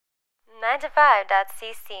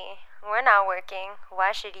9to5.cc. We're not working.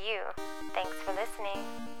 Why should you? Thanks for listening.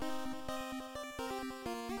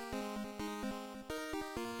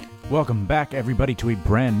 Welcome back, everybody, to a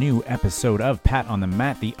brand new episode of Pat on the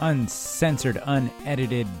Mat, the uncensored,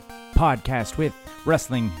 unedited podcast with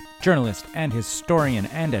wrestling journalist and historian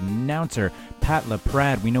and announcer Pat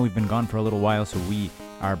LaPrade. We know we've been gone for a little while, so we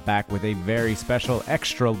are back with a very special,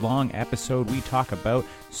 extra long episode. We talk about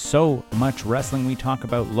so much wrestling. We talk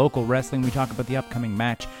about local wrestling. We talk about the upcoming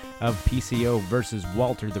match of PCO versus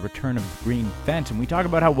Walter, the return of the Green Phantom. We talk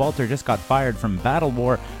about how Walter just got fired from Battle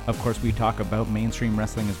War. Of course, we talk about mainstream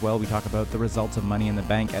wrestling as well. We talk about the results of Money in the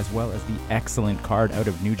Bank, as well as the excellent card out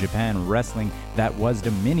of New Japan Wrestling that was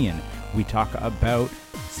Dominion. We talk about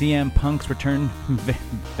CM Punk's return,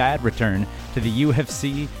 bad return to the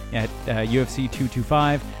UFC at UFC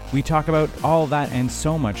 225. We talk about all that and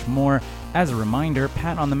so much more. As a reminder,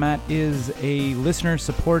 Pat on the Mat is a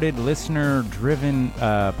listener-supported, listener-driven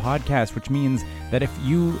podcast, which means that if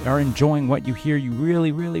you are enjoying what you hear, you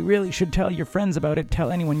really, really, really should tell your friends about it.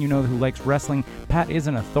 Tell anyone you know who likes wrestling. Pat is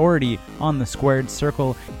an authority on the Squared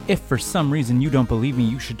Circle. If for some reason you don't believe me,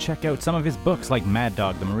 you should check out some of his books like Mad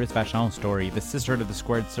Dog, The Maurice Vachon Story, The Sisterhood of the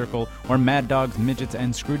Squared Circle, or Mad Dogs, Midgets,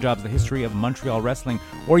 and Screwjobs, The History of Montreal Wrestling.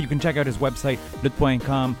 Or you can check out his website,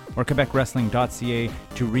 lutte.com or quebecwrestling.ca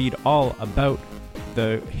to read all about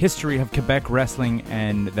the history of Quebec wrestling,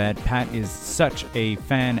 and that Pat is such a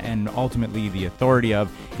fan and ultimately the authority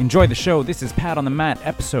of. Enjoy the show. This is Pat on the Mat,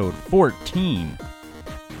 episode 14.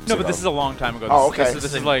 No, but this is a long time ago. Okay. This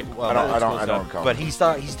is like... I don't recall. But he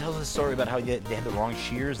tells a story about how they had the wrong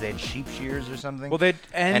shears. They had sheep shears or something. Well, they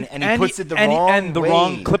and he puts it the wrong and the way.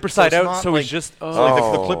 wrong clipper side out, so like, he's just... So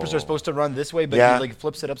like the clippers are supposed to run this way, but he like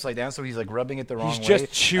flips it upside down, so he's like rubbing it the wrong way. He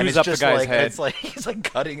just chews up the guy's head. It's like he's like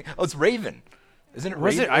cutting... Oh, it's Raven. Isn't it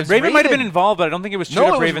was Raven? it? Raven might have been involved, but I don't think it was chewed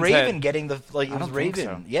up Raven's head. No, it was Raven getting the... Like, it was Raven.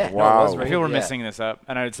 So. Yeah. Wow. No, it was Raven. I feel we're missing this up,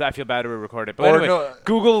 and I feel bad to record it. But anyway,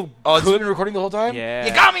 Google... Oh, it's been recording the whole time? Yeah.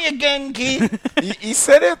 You got me again, Keith. he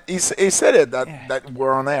said it. He said it that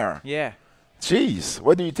we're on air. Yeah. Jeez,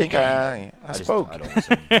 what do you think I spoke? I don't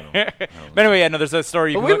listen. But anyway, yeah, no, there's a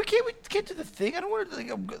story. But wait, we can't do the thing. I don't want to.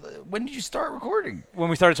 Like, when did you start recording? When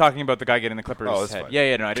we started talking about the guy getting the clippers head. Fine.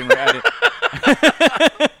 Yeah, no, I didn't.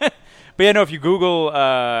 But yeah, no, if you Google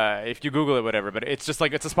it, whatever. But it's just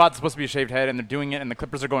like it's a spot that's supposed to be a shaved head, and they're doing it, and the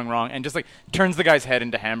clippers are going wrong, and just like turns the guy's head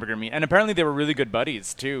into hamburger meat. And apparently they were really good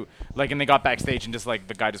buddies too. Like, and they got backstage, and just like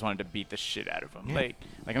the guy just wanted to beat the shit out of him. Yeah.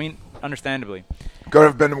 Like I mean, understandably. Could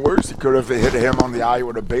have been worse. He could have hit him on the eye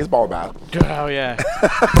with a baseball bat. Oh yeah,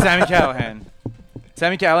 Sami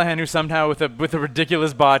Callihan, who somehow with a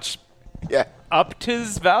ridiculous botch, upped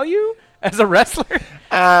his value as a wrestler.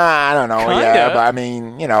 I don't know. Kinda. Yeah, but I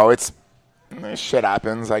mean, it's shit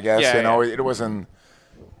happens. I guess it wasn't.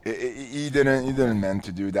 He didn't meant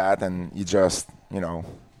to do that, and he just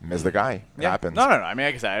missed the guy. It happens. No. I mean,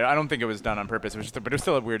 like I said, I don't think it was done on purpose. But it was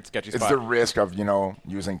still a weird, sketchy spot. It's the risk of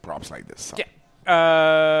using props like this. So. Yeah.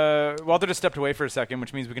 Walter just stepped away for a second,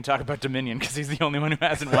 which means we can talk about Dominion because he's the only one who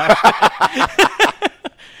hasn't watched it.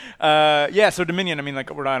 So Dominion, I mean,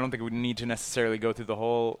 like, I don't think we need to necessarily go through the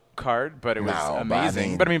whole card, but it was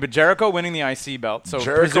amazing. But Jericho winning the IC belt, so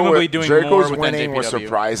presumably doing Jericho's more with winning NJPW. was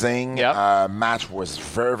surprising. Yep. Match was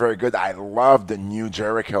very, very good. I love the new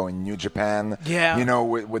Jericho in New Japan. Yeah.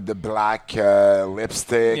 With the black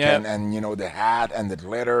lipstick Yep. and the hat and the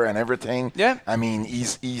glitter and everything. Yeah. I mean,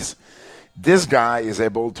 this guy is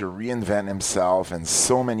able to reinvent himself in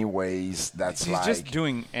so many ways. He's just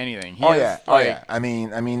doing anything. I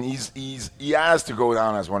mean, he has to go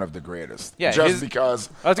down as one of the greatest. Yeah, because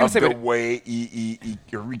of the way he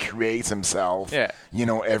recreates himself. Yeah.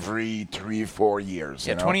 Every 3-4 years.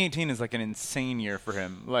 Yeah, 2018 is like an insane year for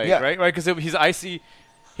him. Right, because he's IC.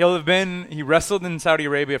 He wrestled in Saudi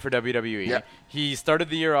Arabia for WWE. Yeah. He started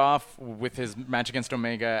the year off with his match against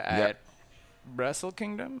Omega at Wrestle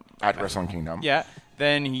Kingdom? At Wrestle Kingdom. Yeah.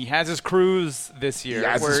 Then he has his cruise this year. He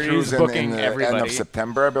has where his cruise he's booking in everybody. end of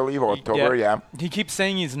September, I believe, or October, yeah. He keeps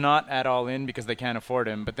saying he's not at All In because they can't afford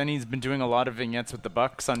him, but then he's been doing a lot of vignettes with the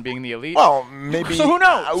Bucks on being the elite. Well, maybe. So who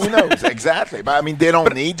knows? Who knows, exactly. But, I mean, they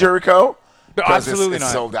don't need Jericho because absolutely it's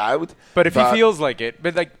not. sold out. But if he feels like it,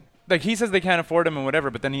 but like he says they can't afford him and whatever,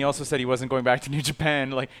 but then he also said he wasn't going back to New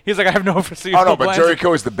Japan. Like he's like, I have no foreseeable plans. But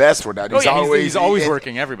Jericho is the best for that. He's always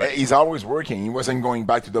working everybody. He's always working. He wasn't going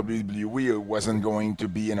back to WWE. He wasn't going to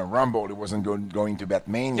be in a Rumble. He wasn't going to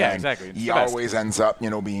Batmania. Yeah, exactly. He always ends up,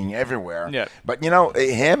 being everywhere. Yeah. But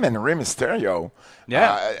him and Rey Mysterio.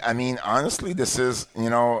 Yeah. I mean, honestly, this is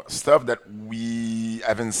stuff that we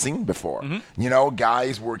haven't seen before. Mm-hmm.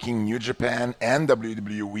 Guys working New Japan and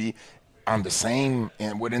WWE on the same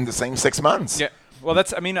within the same 6 months. Yeah. Well, I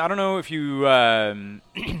don't know if you. And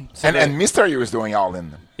Mysterio is doing All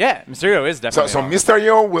In. Yeah, Mysterio is definitely. So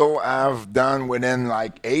Mysterio will have done within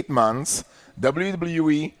like 8 months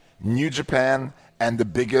WWE, New Japan, and the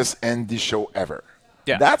biggest indie show ever.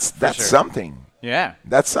 Yeah, that's sure. something. Yeah,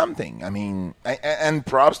 that's something. I mean, and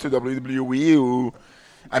props to WWE who.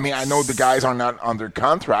 I mean, I know the guys are not under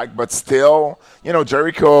contract, but still,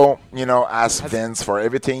 Jericho, asks Vince for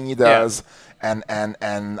everything he does. Yeah.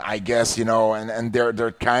 And I guess, and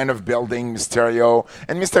they're kind of building Mysterio.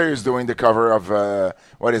 And Mysterio is doing the cover of,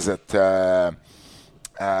 what is it? There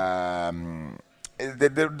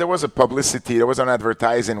was a publicity, there was an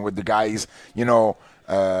advertising with the guys,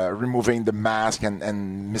 removing the mask and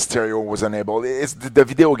Mysterio was unable. It's the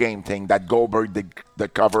video game thing that Goldberg did the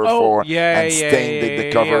cover for and Sting did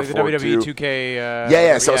the cover for the WWE too.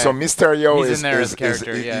 2K. So Mysterio he's in there as a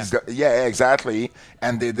character. Exactly.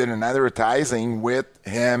 And they did an advertising with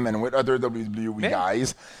him and with other WWE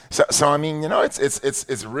guys. So I mean,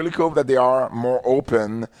 it's really cool that they are more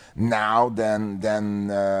open now than in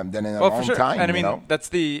a long time. And I mean, that's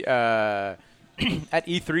the. At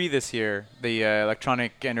E3 this year, the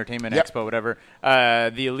Electronic Entertainment Expo, whatever,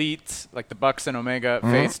 the Elite, like the Bucks and Omega,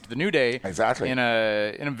 faced the New Day in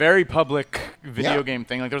a very public video game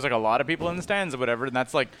thing. Like there was like a lot of people in the stands or whatever, and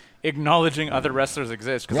that's like acknowledging other wrestlers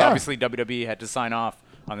exist because obviously WWE had to sign off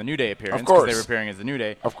on the New Day appearance because they were appearing as the New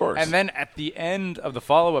Day. Of course. And then at the end of the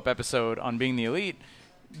follow-up episode on Being the Elite,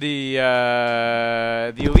 the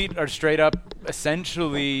Elite are straight up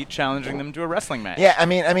essentially challenging them to a wrestling match. Yeah, I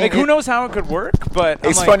mean, like who knows how it could work, but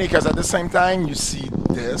it's funny because at the same time you see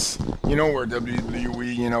this, where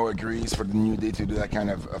WWE, agrees for the New Day to do that kind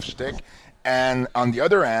of shtick, and on the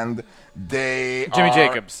other end, Jimmy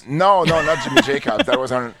Jacobs. No, not Jimmy Jacobs. That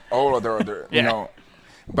was on all other,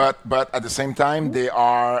 But at the same time, they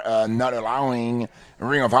are not allowing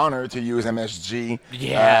Ring of Honor to use MSG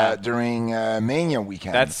during Mania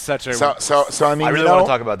weekend. That's such a so I mean, I really want to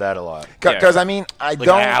talk about that a lot. Because I mean, I like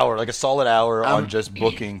don't an hour, like a solid hour on just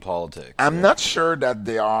booking politics. I'm not sure that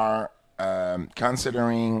they are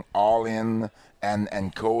considering All In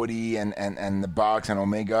and Cody and the Bucks and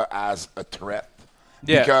Omega as a threat.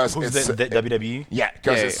 Yeah, because it's the WWE. Yeah,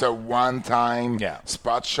 because it's a one-time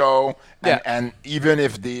spot show, and even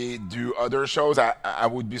if they do other shows, I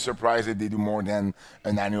would be surprised if they do more than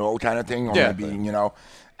an annual kind of thing, or maybe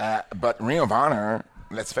But Ring of Honor,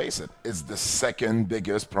 let's face it, is the second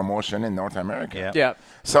biggest promotion in North America. Yeah.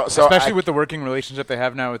 So especially with the working relationship they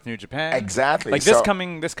have now with New Japan. Exactly. Like this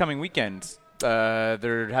coming weekend,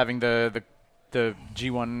 they're having the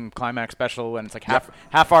G1 Climax special, and it's like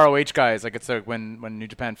half ROH guys. Like it's when New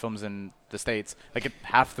Japan films in the States, like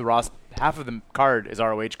half of the card is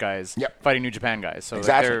ROH guys fighting New Japan guys. So like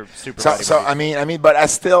they're super. So I mean, but I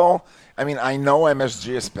know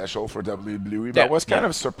MSG is special for WWE, but I was kind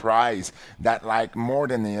of surprised that like more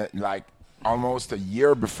than almost a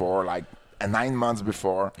year before, like 9 months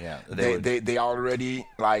before, they already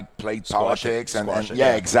like played politics and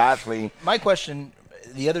exactly. My question.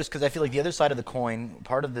 The others, because I feel like the other side of the coin,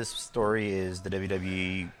 part of this story is the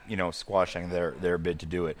WWE, squashing their bid to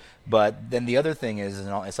do it. But then the other thing is, and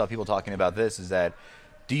I saw people talking about this, is that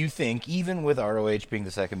do you think, even with ROH being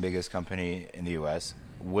the second biggest company in the U.S.,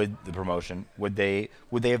 would they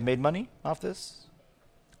have made money off this?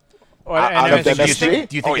 Do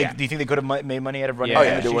you think they could have made money out of running?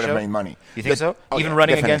 They would have made money. You think so? Even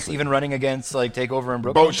running against like Takeover in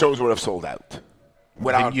Brooklyn, both shows would have sold out.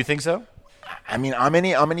 You think so? I mean, how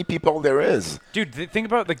many people there is? Dude, think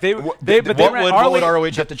about what would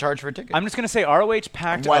ROH have to charge for a ticket? I'm just gonna say ROH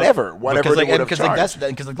packed whatever they would have charged.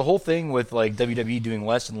 Because the whole thing with like WWE doing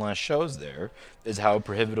less and less shows there is how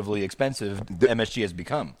prohibitively expensive MSG has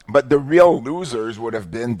become. But the real losers would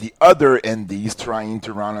have been the other indies trying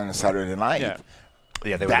to run on a Saturday night.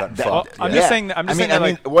 Yeah, they would have fucked. I'm just saying.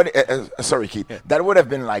 Sorry, Keith. Yeah. That would have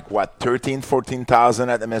been like what 13,000, 14,000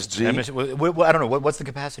 at MSG. I don't know. What's the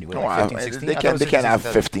capacity? 15, 16? They can have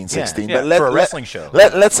 15, 16. Yeah. But for a wrestling show.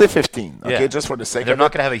 Let's say 15. Okay, just for the sake of it. They're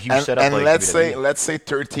not going to have a huge setup. And let's say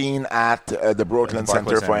 13 at the Brooklyn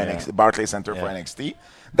Center for NXT, Barclays Center for NXT.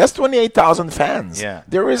 That's 28,000 fans. Yeah,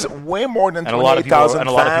 there is way more than 28,000 fans. And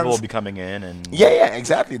a lot of people will be coming in. And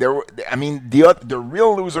exactly. The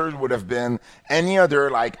real losers would have been any other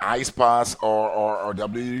like iSpot or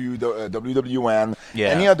WWN.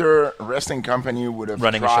 Any other wrestling company would have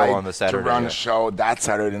running tried a show on the Saturday, to run a show that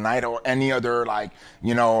Saturday night, or any other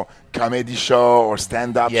comedy show or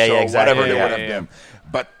stand-up show, whatever they would have been.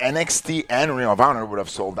 But NXT and Ring of Honor would have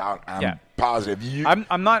sold out. I'm positive.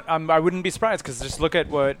 I wouldn't be surprised because just look at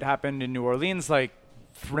what happened in New Orleans. Like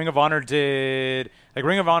Ring of Honor did Like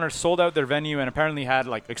Ring of Honor sold out their venue and apparently had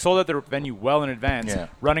like sold out their venue well in advance, Yeah.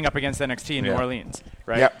 running up against NXT in New Orleans,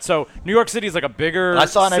 right? Yep. So New York City is like a bigger. I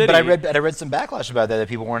saw, city. but I read some backlash about that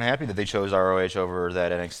people weren't happy that they chose ROH over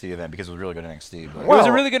that NXT event because it was really good NXT. But It was a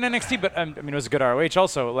Well- really good NXT, but I mean it was a good ROH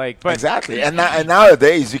also. Like, but Exactly, and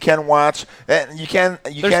nowadays you can watch, and you can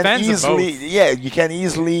There's fans of easily, both. you can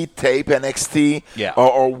easily tape NXT, Yeah.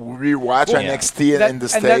 or rewatch NXT in the and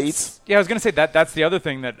that's- States. Yeah, I was gonna say that's the other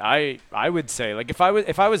thing that I would say. Like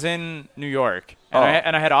if I was in New York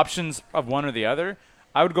and I had options of one or the other,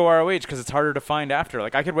 I would go ROH because it's harder to find after.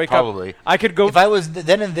 Like I could wake Probably. up. I could go. if I was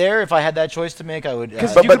then and there, if I had that choice to make, I would.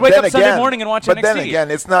 Because you could wake up Sunday morning and watch but NXT. then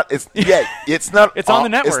again, it's not. It's it's not. It's on the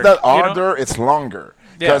network, It's not you know? harder. It's longer.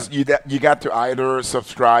 Because you got to either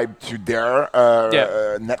subscribe to their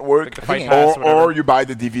network, Like the Fight Pass, or you buy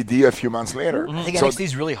the DVD a few months later. I think So- NXT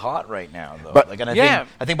is really hot right now, though. But- like, and Yeah.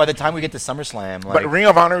 I think by the time we get to SummerSlam, like, But Ring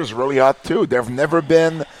of Honor is really hot too. There've never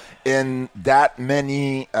been in that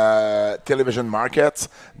many television markets.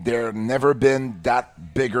 There never been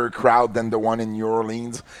that bigger crowd than the one in New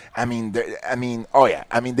Orleans. I mean,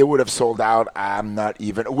 they would have sold out. I'm not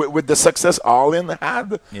even with the success All In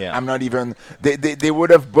had. Yeah. I'm not even. They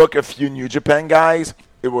would have booked a few New Japan guys.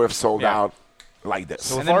 It would have sold Yeah. out like this.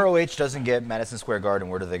 so if ROH doesn't get Madison Square Garden,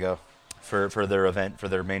 where do they go for their event, for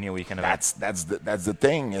their Mania weekend event? That's the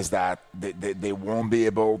thing, is that they won't be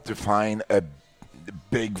able to find a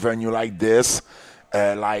big venue like this,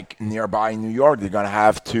 like nearby New York. They're gonna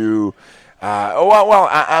have to.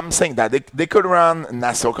 I'm saying that they could run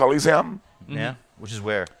Nassau Coliseum, Yeah, which is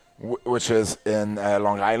where? which is in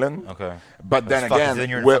Long Island. Okay. But then Fuck, again, then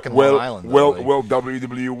you're in will fucking Long Island, though, like- will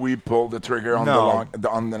WWE pull the trigger on No.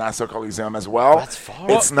 on the Nassau Coliseum as well? That's far.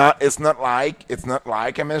 It's not like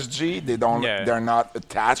MSG. They don't. Yeah. They're not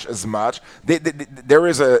attached as much. There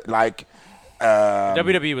is a like.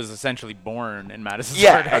 WWE was essentially born in Madison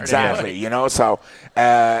Square Yeah, Garden. exactly. You know, so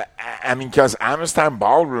I mean, because Amsterdam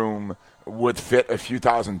Ballroom would fit a few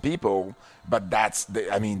thousand people, but that's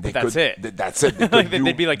it. that's it. That's it. They Like, could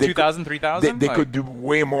they'd be like they 2,000, could- 3,000? They Like- could do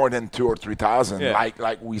way more than 2,000 or 3,000, Yeah.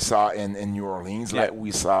 like we saw in New Orleans, Yeah. like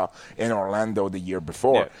we saw in Orlando the year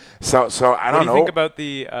before. Yeah. So I What don't do you know think about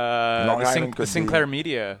the Island could be- Sinclair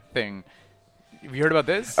Media thing? Have you heard about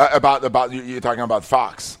this? about you're talking about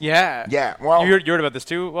Fox. yeah. Yeah. Well, you heard about this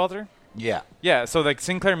too, Walter? Yeah. Yeah. So like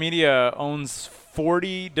Sinclair Media owns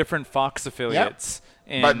 40 different Fox affiliates.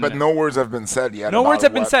 but no words have been said yet. No about words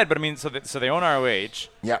have been what- said, but I mean, so they own ROH,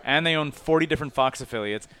 Yeah. and they own 40 different Fox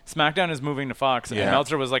affiliates. SmackDown is moving to Fox, and Yeah.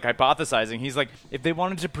 Meltzer was like hypothesizing. He's like, if they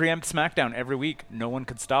wanted to preempt SmackDown every week, no one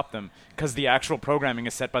could stop them because the actual programming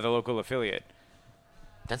is set by the local affiliate.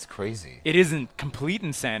 That's crazy. It isn't complete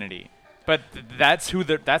insanity, but that's who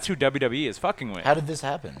WWE is fucking with. How did this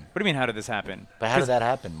happen? What do you mean? How did this happen? But how did that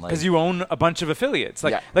happen? Like, Because you own a bunch of affiliates.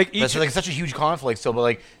 Like, Yeah. like each. that's like such a huge conflict. So, but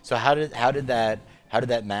like, so how did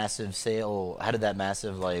that massive sale? How did that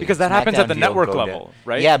massive like? Because that happens SmackDown at the deal network go level, down?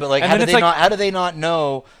 right? Yeah, but like, And how then do it's they like- not? How do they not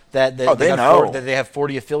know that? Oh, they know. that they have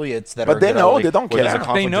 40 affiliates that But are. they that know, are, like, they don't where there's a care.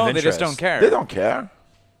 conflict they know, of they just don't interest. care. They don't care.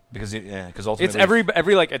 Because ultimately It's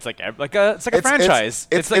every like it's like a franchise.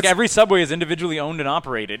 It's like every Subway is individually owned and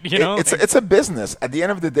operated. You know, It's a business. At the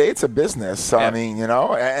end of the day, it's a business. So Yeah. I mean, you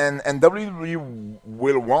know, and WWE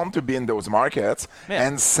will want to be in those markets, Yeah.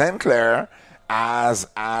 and Sinclair, as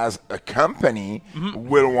a company,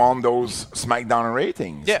 will want those SmackDown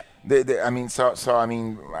ratings. Yeah.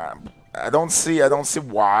 I don't see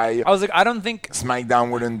why I was like, I don't think.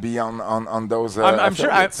 SmackDown wouldn't be on those. I'm sure,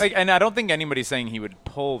 affiliates. and I don't think anybody's saying he would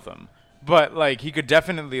pull them, but like he could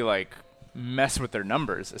definitely like mess with their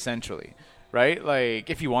numbers essentially, right? Like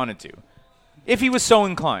if he wanted to, if he was so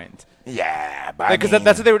inclined. yeah, but Because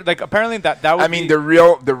that's what they were like. Apparently, that would. I mean, be, the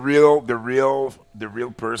real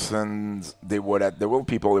persons the real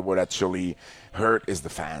people that would actually hurt is the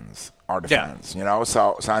fans, are the Yeah. fans, you know.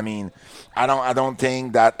 So I mean, I don't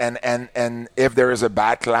think that, and if there is a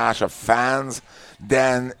backlash of fans,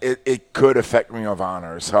 then it could affect Ring of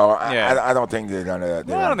Honor. So Yeah. I don't think they're gonna.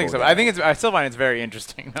 No, I don't think so. I think I still find it's very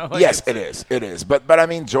interesting. Though. Like, Yes, it's- it is. But I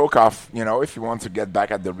mean, Jokoff, you know, if you want to get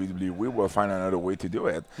back at WWE, we'll find another way to do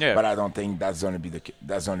it. Yeah. But I don't think that's going to be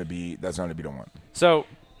the one. So,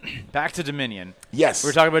 back to Dominion. Yes. We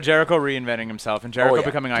were talking about Jericho reinventing himself and Jericho yeah,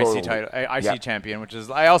 becoming totally. IC Yeah. champion, which is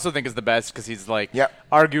I also think is the best because he's like Yeah.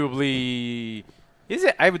 arguably is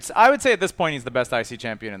it I would say at this point he's the best IC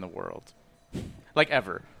champion in the world, like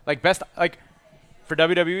ever, like best like for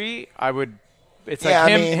WWE I would it's like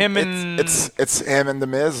him and it's him and the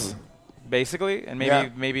Miz. basically, and maybe Yeah.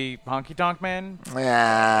 maybe Honky Tonk Man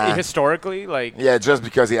Yeah. historically, like Yeah, just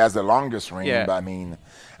because he has the longest reign. Yeah. But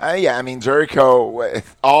I mean, Jericho,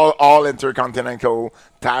 all intercontinental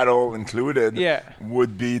title included,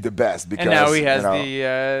 would be the best. Because, and now he has the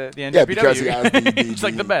NJPW. because he has it's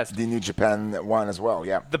like the best. The New Japan one as well.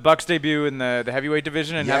 Yeah. The Bucks debut in the heavyweight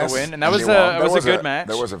division and have a win, and that they was won. a good match.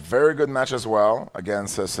 That was a very good match as well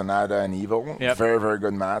against Sonata and Evil. Yep. Very, very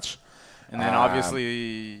good match. And then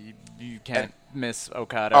obviously you can't miss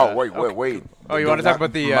Okada. Oh, wait. Oh, you want to talk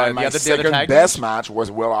about the my other second tag best match was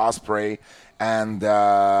Will Ospreay and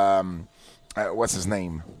what's his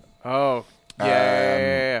name? Oh,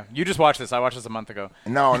 yeah. You just watched this. I watched this a month ago.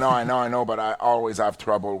 No, I know, but I always have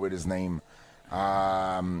trouble with his name.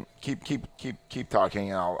 Keep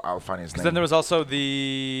talking, and I'll find his name. Then there was also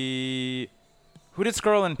the who did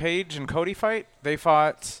Skrull and Page and Cody fight? They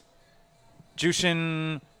fought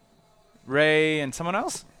Jushin, Ray, and someone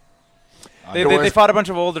else. They fought a bunch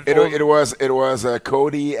of older. It was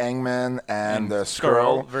Cody, Engman, and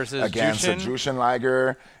Skrull versus against Jushin. Jushin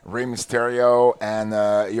Liger, Rey Mysterio, and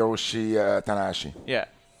Hiroshi Tanahashi. Yeah,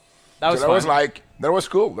 that was that fun. That was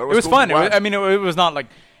cool. That it was cool fun. to watch. It was not like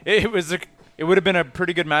it was. It would have been a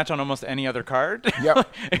pretty good match on almost any other card. Yep.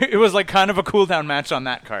 It was like kind of a cool down match on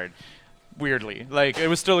that card. Weirdly, like it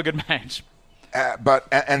was still a good match. But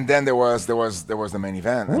then there was the main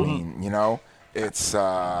event. I mean, it's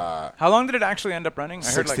how long did it actually end up running?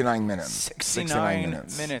 I heard 69 minutes. 69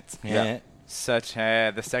 minutes. Yeah. Such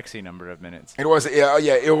the sexy number of minutes. It was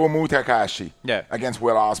Hiromu Takahashi against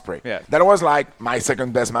Will Ospreay. Yeah. That was like my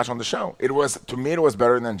second best match on the show. It was, to me, it was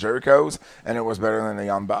better than Jericho's, and it was better than the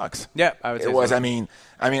Young Bucks. Yeah, I would say it was. so. I mean,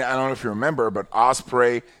 I don't know if you remember, but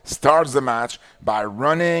Ospreay starts the match by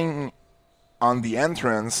running on the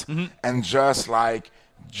entrance and just like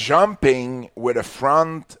jumping with a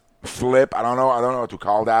front flip. I don't know what to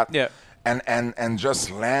call that. Yeah. And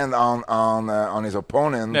just land on his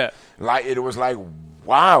opponent. Yeah. Like it was like,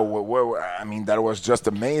 wow. I mean, that was just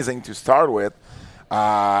amazing to start with.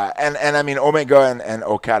 And I mean, Omega and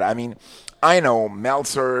Okada. I mean, I know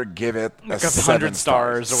Meltzer give it Like 100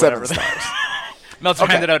 stars or 7 whatever. stars. Meltzer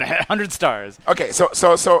handed out 100 stars. Okay, so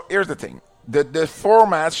here's the thing. The 4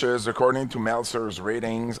 matches, according to Meltzer's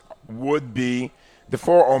ratings, would be the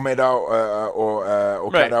 4 Okada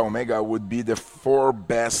Right. Omega would be the 4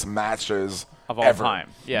 best matches Of all ever. time,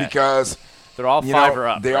 yeah. Because They're all 5 or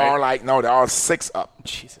up. They right? are they're all 6 up.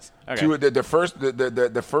 Jesus. Okay.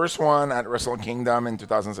 The first one at Wrestle Kingdom in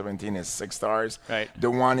 2017 is 6 stars. Right. The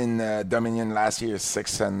one in Dominion last year is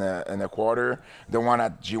 6 and a quarter. The one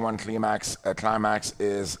at G1 Climax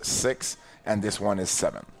is 6, and this one is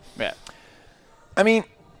 7. Yeah. I mean,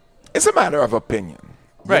 it's a matter of opinion.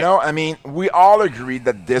 Right. You know, I mean, we all agreed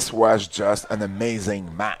that this was just an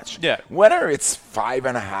amazing match. Yeah. Whether it's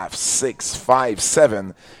 5.5, 6, 5,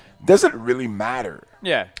 7, doesn't really matter.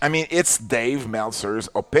 Yeah. I mean, it's Dave Meltzer's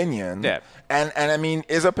opinion. Yeah. And I mean,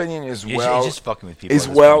 his opinion is He's just fucking with people is at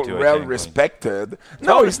this well point, too, I well think. respected.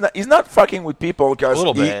 No, he's not fucking with people because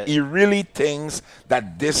little bit. he really thinks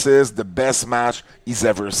that this is the best match he's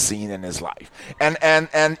ever seen in his life.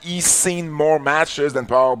 And he's seen more matches than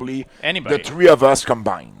probably Anybody. the 3 of us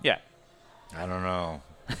combined. Yeah. I don't know.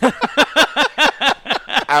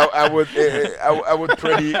 I would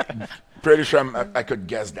pretty sure I could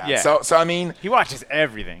guess that. Yeah. So I mean, He watches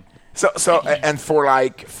everything. So and for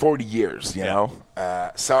like 40 years, you Yeah.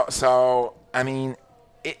 know. So I mean,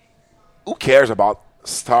 who cares about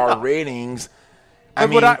star ratings? I But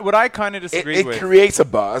mean, what I kind of disagree it with. creates a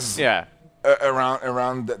buzz. Yeah.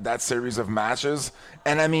 Around that series of matches,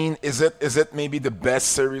 and I mean, is it maybe the best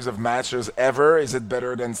series of matches ever? Is it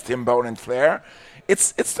better than Steamboat and Flair?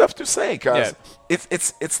 It's tough to say because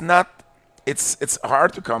it's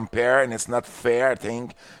hard to compare, and it's not fair, I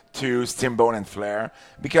think, to Steamboat and Flair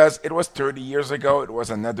because it was 30 years ago. It was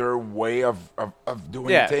another way of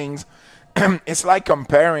doing things. It's like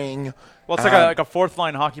comparing. Well, it's like a 4th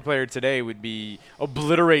line hockey player today would be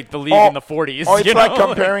obliterate the league in the 40s. Or it's you like know?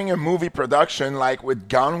 comparing a movie production like with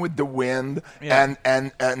Gone with the Wind and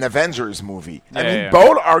an Avengers movie. I mean,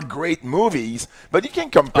 both are great movies, but you can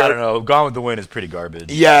compare. I don't know. Gone with the Wind is pretty garbage.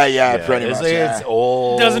 Yeah, pretty it's, much. It's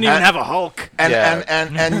old. Doesn't even have a Hulk.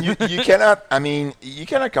 And you cannot. I mean, you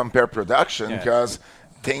cannot compare production Yeah. because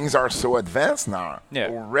things are so advanced now. Yeah.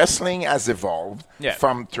 Wrestling has evolved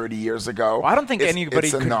from 30 years ago. Well, I don't think It's- anybody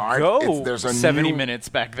it's an could art. go There's a 70 new- minutes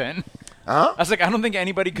back then. Huh? I was like, I don't think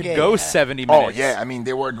anybody could Yeah. go 70 Oh minutes. yeah, I mean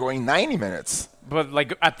they were going 90 minutes. But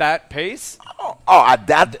like at that pace, Oh, at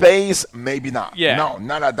that pace, maybe not. Yeah. No,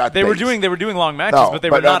 not at that they pace. were doing long matches, No, but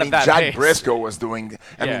they were not I mean, at that Jack pace. Briscoe was doing.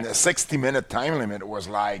 I mean, Yeah. the 60-minute time limit was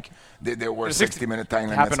like There were The 60-minute time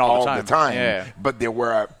limits happened all the time. Yeah. but they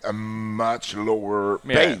were at a much lower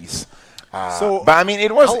Yeah. pace. So, But I mean,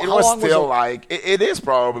 it was how long was still it- like it is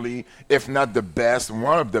probably, if not the best,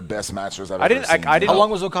 one of the best matches I've I ever didn't- seen. I didn't- How long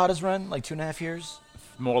was Okada's run? Like 2.5 years?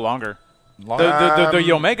 More longer. Long-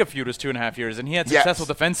 The Omega feud was 2.5 years, and he had Yes. successful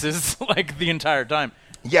defenses like the entire time.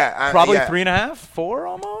 Yeah, Probably yeah. 3.5, 4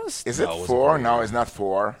 almost. Is it No, it wasn't 4? 4 No, years. it's not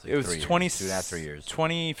 4. It was 3 years, 20, 2.5, 3 years.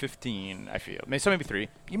 2015, I feel. Maybe 3.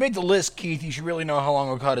 You made the list, Keith. You should really know how long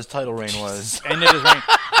Okada's title reign was. And it is right.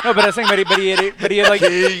 No, but I was saying, but he had like.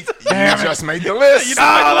 You just made the list. You know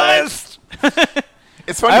my list.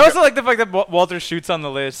 It's funny. I also like the fact that Walter shoots on the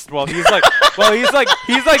list while he's like,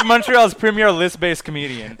 he's like Montreal's premier list-based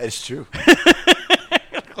comedian. It's true.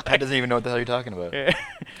 Pat doesn't even know what the hell you're talking about.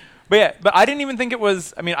 But I didn't even think it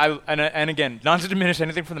was. I mean, and again, not to diminish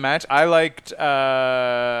anything from the match, I liked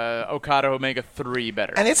Okada Omega 3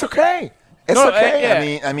 better. and it's okay. It's No,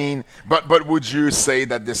 okay. yeah. I mean, but would you say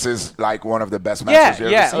that this is like one of the best matches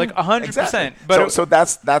you've ever seen? like 100%. Exactly. But so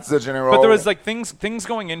that's the general. But there was like things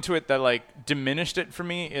going into it that like diminished it for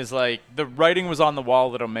me. Is like the writing was on the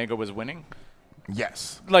wall that Omega was winning,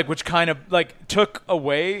 yes. like which kind of like took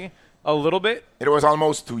away a little bit. It was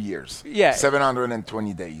almost 2 years. Yeah.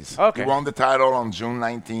 720 days. Okay. He won the title on June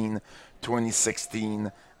 19,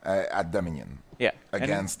 2016 at Dominion. Yeah. And-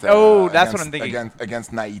 Against. that's what against- I'm thinking.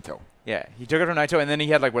 Against Naito. Yeah, he took it from Naito, and then he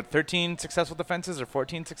had like what 13 successful defenses or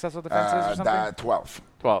 14 successful defenses or something. 12.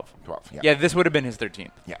 12. 12. Yeah. Yeah, this would have been his 13th.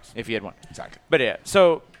 Yes. If he had won. Exactly. But yeah,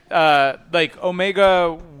 so like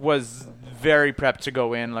Omega was very prepped to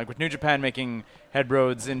go in, like with New Japan making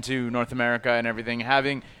headroads into North America and everything.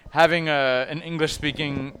 Having an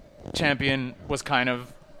English-speaking champion was kind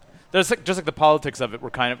of there's like, just like the politics of it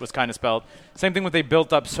was kind of spelled. Same thing with they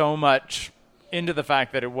built up so much into the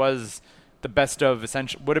fact that it was the best of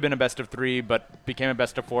would have been a best of 3, but became a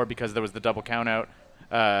best of 4 because there was the double count out.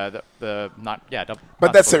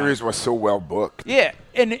 But That series was so well booked. Yeah,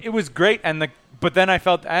 and it was great, but then I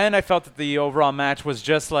felt that the overall match was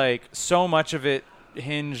just like so much of it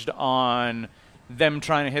hinged on them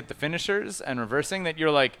trying to hit the finishers and reversing that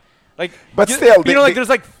you're like, But you, still, you know, like there's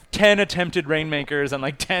like 10 attempted rainmakers and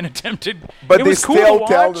like 10 attempted. But it they was cool still to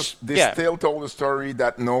tell watch. still told the story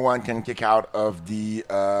that no one can kick out of the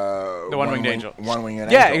one-winged angel. One-winged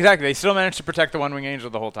angel. Yeah, exactly. They still managed to protect the one-wing angel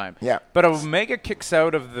the whole time. Yeah. But Omega kicks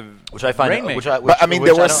out of the Which I find, rainmaker. But I mean,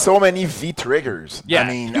 there I were don't- so many V triggers. Yeah. I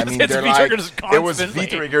mean, It's they're V-triggers like there was constantly.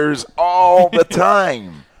 V triggers all the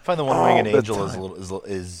time. I find the one-winged all the angel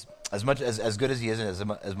time. is as much as good as he is,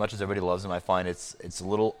 and as much as everybody loves him. I find it's a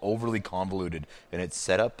little overly convoluted in its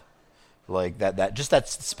setup, like that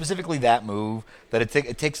specifically that move that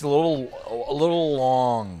it takes a little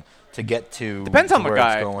long to get to. Depends on the where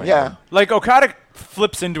guy. It's going. Yeah. Like Okada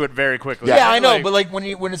flips into it very quickly. Yeah. Yeah, I know, Like- but like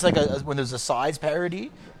when it's like when there's a size parody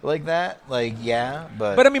like that, like yeah,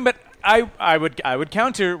 But I mean, I would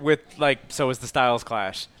counter with like, so is the Styles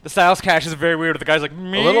Clash. The Styles Clash is very weird. The guy's like a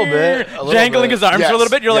little bit, jangling his arms Yes, for a little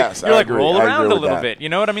bit. You're yes, like I agree. roll I around agree a with little that. bit. You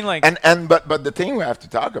know what I mean? Like, But the thing we have to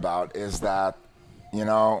talk about is that, you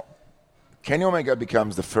know, Kenny Omega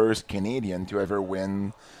becomes the first Canadian to ever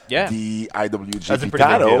win Yeah. the That's a IWGP pretty big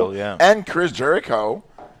title, deal, yeah. and Chris Jericho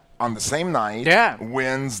on the same night Yeah.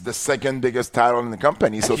 wins the second biggest title in the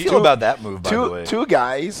company. So How do you feel about that move, by the way? two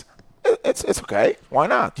guys, it's okay. Why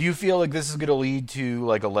not? Do you feel like this is going to lead to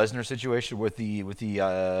like a Lesnar situation with the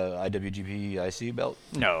IWGP IC belt?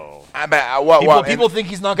 no. People think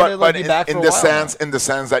he's not gonna, like, be back for a while in the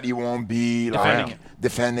sense that he won't be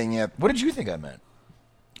defending it. What did you think I meant?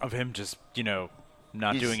 Of him just,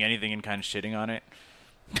 not doing anything and kind of shitting on it.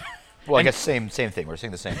 Well, I guess same thing. We're saying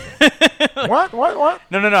the same thing. What? No.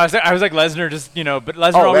 I was like Lesnar just, but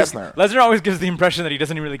Lesnar always gives the impression that he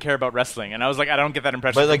doesn't really care about wrestling. And I was like, I don't get that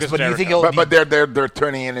impression. But, like, from but do you Chris think Jericho. he'll- But they're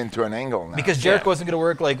turning it into an angle now. Because Jericho isn't going to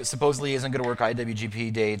work, like supposedly isn't going to work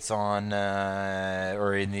IWGP dates on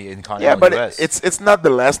or in the continental but US. it's not the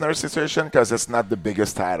Lesnar situation because it's not the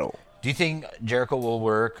biggest title. Do you think Jericho will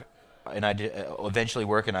work in eventually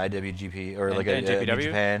work in IWGP or like And a JPW? New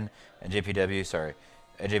Japan and JPW? Sorry,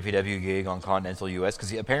 a JPW gig on continental US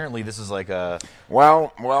because apparently this is like a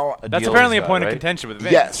Well, That's deal apparently he's a got, point of right? contention with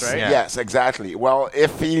Vince, yes, right? Yeah. yes, exactly. Well,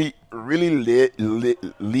 if he really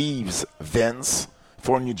leaves Vince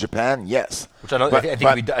for New Japan, yes. Which I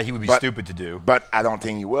think he would be but- stupid to do. But I don't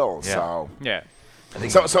think he will. Yeah. So. Yeah. I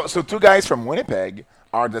think So two guys from Winnipeg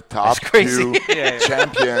are the top That's crazy. two Yeah.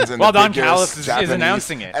 champions. And Well, the Don biggest Callis is Japanese-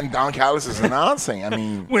 announcing it. And Don Callis is announcing. I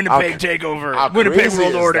mean, Winnipeg how takeover. crazy Winnipeg World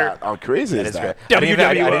is Order. that? How crazy that is is great. that? I didn't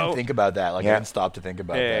WWO. think about that. Like Yeah. I didn't stop to think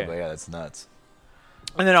about Yeah. that. But yeah, that's nuts.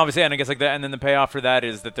 And then obviously, and I guess like that, and then the payoff for that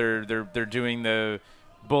is that they're doing the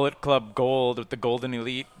Bullet Club Gold with the Golden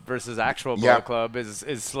Elite versus actual Yeah. Bullet Club is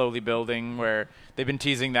slowly building, where they've been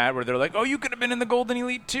teasing that, where they're like, oh, you could have been in the Golden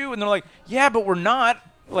Elite too, and they're like, yeah, but we're not.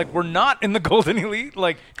 Like, we're not in the Golden Elite.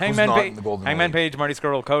 Like, Hangman not in the Golden Elite? Page, Marty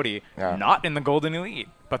Scurll, Cody, Yeah. not in the Golden Elite,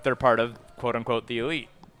 but they're part of quote unquote the Elite,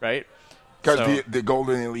 right? Because So- the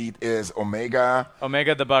Golden Elite is Omega,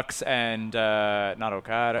 Omega, the Bucks, and not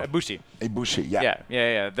Okada, Ibushi. Ibushi.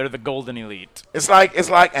 Yeah. They're the Golden Elite. It's like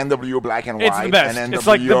NWO Black and White. It's the best. And It's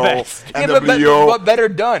like the NWO best. Yeah, but NWO. better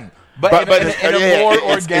done. But in a more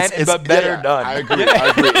organic, but better done. I agree.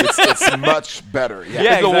 It's much better. Yeah.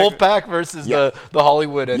 Yeah, the exactly. Wolfpack versus Yeah. the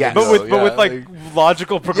Hollywood. Yes. NWO, But with like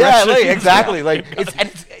logical progression. yeah, like, exactly. Like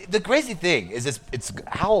it's the crazy thing is it's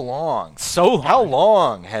how long? So long. How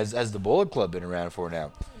long has the Bullet Club been around for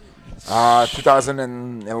now?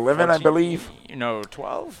 2011, I believe.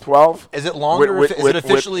 12? 12. Is it longer? With- is it with-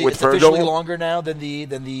 officially? with It's officially Virgil? longer now than the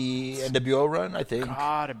NWO run. I think.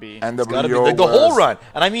 Gotta be. It's gotta be NWO like the whole was- run,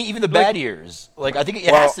 and I mean even the bad years. Like I think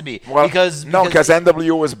it Well- has to be well, because because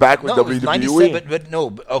NWO was back with no, it was WWE. 97, but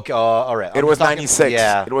no, okay, all right. It I'm was talking- 96.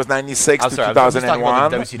 Yeah, It was 96 I'm to sorry. I'm just talking about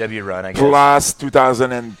 2001 the WCW run, I guess. plus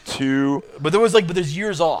 2002. But there's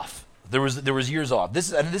years off. There was years off.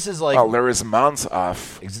 This is like Well, there is months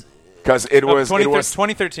off ex- because it was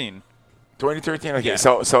 2013. 2013. Okay, Yeah.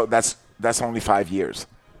 so that's only 5 years.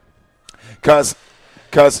 Because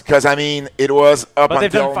I mean it was up But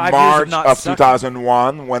they've done until 5 years of March not of sucking.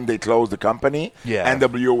 2001 when they closed the company. Yeah.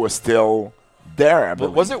 NWO was still there. I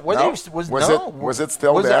believe. was it? No? Was it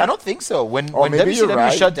still there? I don't think so. When maybe you're WCW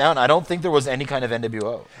right. shut down, I don't think there was any kind of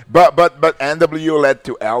NWO. But NWO led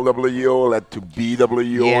to LWO, led to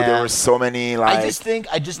BWO. Yeah. There were so many like. I just think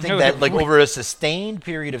No, that the- like over a sustained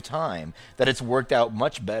period of time that it's worked out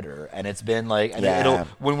much better, and it's been like and Yeah. it'll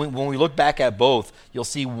when we look back at both, you'll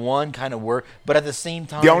see one kind of work, but at the same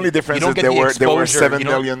time, The only difference you don't is get there the were exposure. 7 You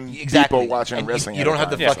don't- million exactly. people watching And wrestling You at don't the have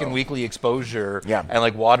the time, fucking so. weekly exposure Yeah. and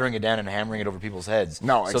like watering it down and hammering it over people's heads.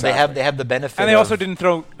 No, so exactly. they have the benefit. And they also of- didn't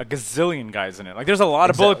throw a gazillion guys in it. Like, there's a lot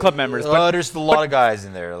of Bullet Club members, but there's a lot of guys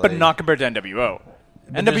in there, but like- not compared to NWO.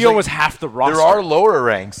 But NWO there's, like- was half the roster. There are lower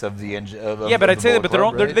ranks of the of Yeah, but of I'd the say that, Bullet but they're,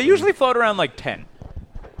 Club, right? they usually float around like 10.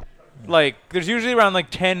 Like, there's usually around like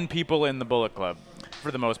 10 people in the Bullet Club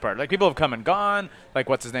for the most part. Like, people have come and gone. Like,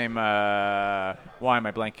 what's his name? Why am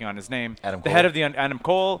I blanking on his name? Adam The head Cole. of the Adam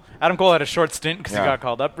Cole. Adam Cole had a short stint because Yeah. he got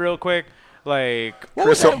called up real quick. Like, What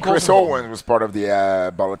was Adam Cole's Chris involvement? Owens was part of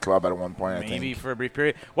the Bullet Club at one point. I maybe think. for a brief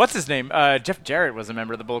period. What's his name? Jeff Jarrett was a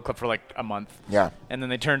member of the Bullet Club for like a month. Yeah. And then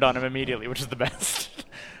they turned on him immediately, which is the best.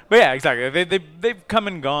 But yeah, exactly. They've come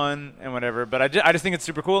and gone and whatever. But I just think it's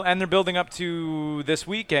super cool. And they're building up to this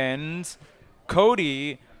weekend.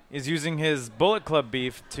 Cody is using his Bullet Club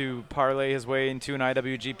beef to parlay his way into an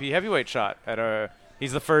IWGP heavyweight shot.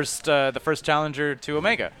 He's the first challenger to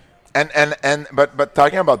Omega. But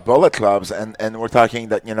talking about Bullet Clubs, and we're talking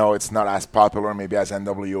that it's not as popular maybe as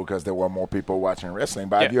NWO because there were more people watching wrestling.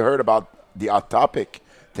 But have Yeah. you heard about the Hot Topic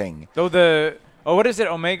thing? What is it?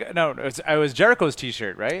 Omega? No, it was Jericho's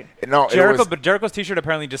T-shirt, right? No, it Jericho. was- But Jericho's T-shirt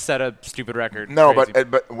apparently just set a stupid record. No, Crazy.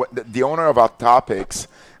 but the owner of Hot Topics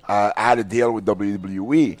had a deal with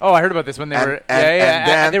WWE. Oh, I heard about this when they were.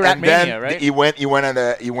 And they were at Mania, then right? he was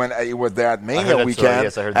there at Mania heard that weekend. story,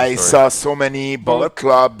 yes, I heard that He story. saw so many Bullet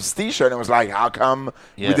Clubs T-shirts and was like, "How come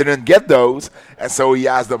we Yeah. didn't get those?" And so he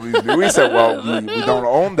asked WWE. He said, "Well, we don't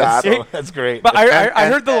own that." So- That's great. But I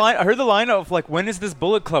and- heard the line. I heard the line of like, when is this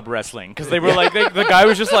Bullet Club wrestling? Because they were like, the guy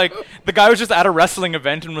was just at a wrestling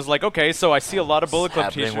event and was like, okay, so I see a lot of Bullet Club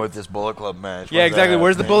happening T-shirts. with this Bullet Club match. Yeah, When's exactly. that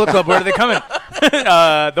Where's the happening? Bullet Club? Where are they coming?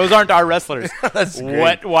 Those aren't our wrestlers. That's great.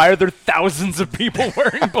 What? Why are there thousands of people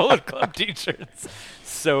wearing Bullet Club T-shirts?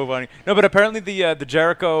 So funny. No, but apparently the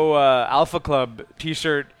Jericho Alpha Club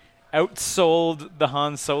T-shirt outsold the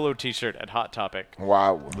Han Solo T-shirt at Hot Topic.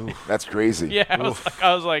 Wow, that's crazy. Yeah,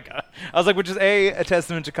 I was like, which is a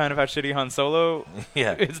testament to kind of how shitty Han Solo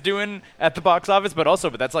Yeah. is doing at the box office, but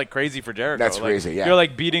that's like crazy for Jericho. That's Like, crazy, yeah. You're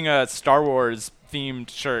like beating a Star Wars themed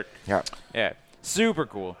shirt. Yeah. Yeah, super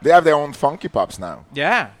cool. They have their own Funky Pops now.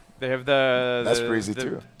 Yeah, they have the. That's the- crazy, the-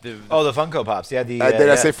 too. the- Oh, the Funko Pops. Yeah, the Did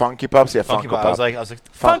I say Funky Pops? Yeah, Funky Funko Pop? Pop. I was like,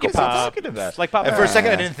 Funko Funko Pop. Talking about. Like Pop. And for a second,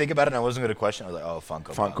 I Yeah. didn't think about it, and I wasn't going to question. I was like, oh,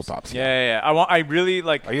 Funko Funko Pops. Pops. Yeah. I really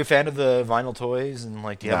like. Are you a fan of the vinyl toys? And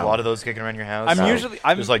like, do you have a No. lot of those kicking around your house? I'm No. usually-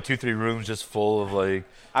 There's like 2-3 rooms just full of like.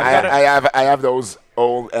 I have those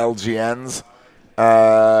old LGNs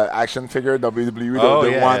action figure WWE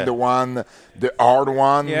the hard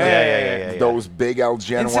one Yeah. those big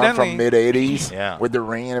LGN one Incidentally- from mid 80s Yeah. with the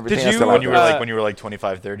ring and everything. Did I you- still When have you those. were like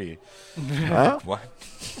 25, 30. Huh? What?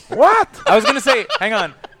 What? I was gonna say, hang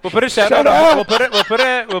on. We'll put a shout Shut out. up.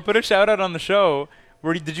 We'll put a shout out on the show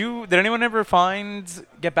Did anyone ever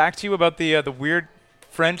get back to you about the weird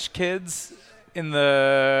French kids in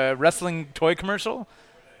the wrestling toy commercial?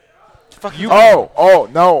 Fuck you. Oh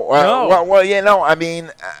no. No. Well, yeah, no. I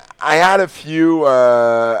mean, I had a few.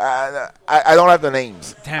 I don't have the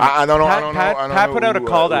names. Damn. I don't know. I don't Pat, know. I don't Pat know put out a who,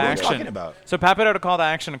 call to who are you action. talking about? So Pat put out a call to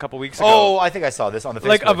action a couple weeks ago. Oh, I think I saw this on the Facebook.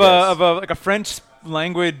 like of yes. a French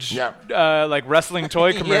language Yeah. like wrestling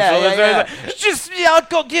toy commercial. yeah. Je suis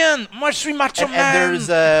alcoolique. Moi je suis macho And man. there's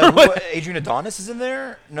Adrian Adonis is in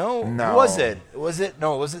there. No, No. Who was it? Was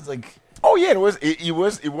it like? Oh yeah, it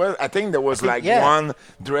was. I think there was like yeah. one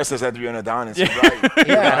dressed as Adrian Adonis, right?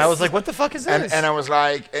 Yeah, and I was like, what the fuck is this? And I was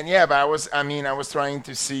like, but I was trying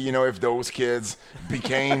to see, if those kids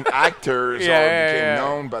became actors or became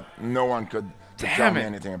known, but no one could tell me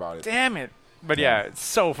anything about it. Damn it. But yeah, it's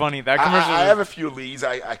so funny. That commercial. I have a few leads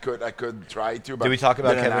I could try to. But Did we talk about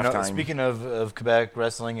didn't Kevin have Owens? time. Speaking of Quebec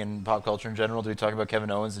wrestling and pop culture in general, did we talk about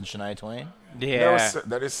Kevin Owens and Shania Twain? yeah.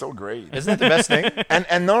 That is so great. Isn't it the best thing?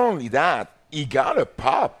 And not only that, he got a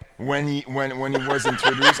pop when he was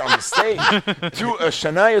introduced on the stage to a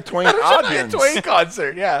Shania Twain audience.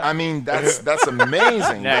 concert, yeah. I mean, that's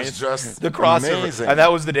amazing. Yeah, That's it's just The crossover. amazing. And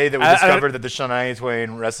that was the day that we I discovered that the Shania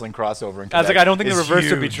Twain wrestling crossover in Quebec I was like, I don't think the is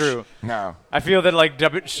reverse would be huge. true. no. I feel that like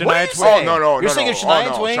What are Shania you Twain. saying? no, You're saying if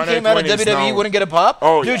Shania no. Twain Shania came out of Twain is WWE, known- wouldn't get a pop?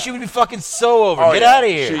 Oh, Dude, yeah. she would be fucking so over. Oh, Get yeah. out of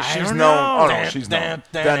here. She's don't known. know. Oh no, she's known.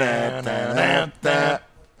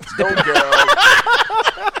 Go girl.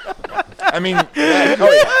 I mean,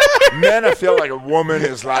 man, I feel like a woman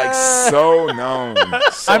is like so known.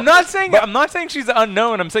 So, I'm not saying she's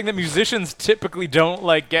unknown. I'm saying that musicians typically don't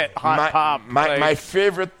like get hot pop. my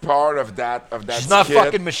favorite part of that She's not skit,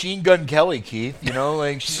 fucking Machine Gun Kelly, Keith. You know,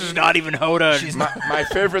 like she's not even Hoda. She's my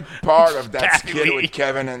favorite part of that Kathy skit Lee. with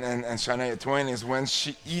Kevin and Shania Twain is when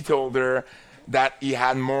he told her that he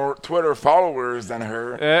had more Twitter followers than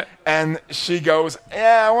her, and she goes,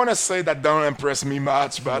 "Yeah, I want to say that don't impress me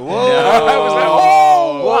much, but I was like,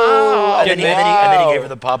 oh, wow!" And then he gave her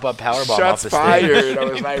the pop-up powerbomb off Shots the stage. fired. I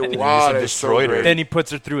was like, And he wow, just that's so destroyed her. great. Then he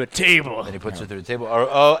puts her through a table. And he puts her through the table.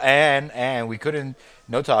 And we couldn't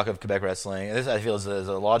no talk of Quebec wrestling. And this I feel is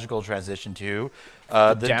a logical transition to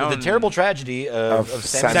the terrible tragedy of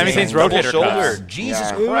Sami Zayn's double rotator shoulder. cuff.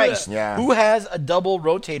 Jesus Yeah. Christ! Yeah. Who has a double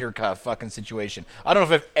rotator cuff fucking situation? I don't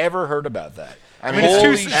know if I've ever heard about that. I mean, it's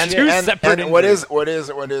Holy two shit. separate and what injuries.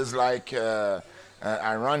 is like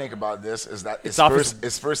ironic about this is that It's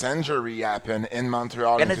his first injury happened in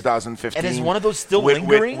Montreal in And 2015. and is one of those still with,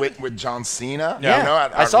 lingering? with John Cena? Yeah, You know,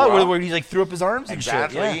 I saw it Raw. where he like threw up his arms and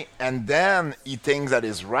Exactly. shit. And then he thinks that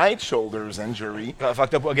his right shoulder's injury Got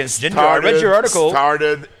fucked up against Ginger. I read your article.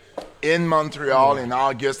 started in Montreal in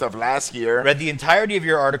August of last year. Read the entirety of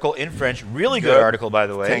your article in French. Really good Good. article, by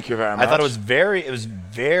the way. Thank you very I thought much. it was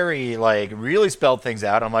very like really spelled things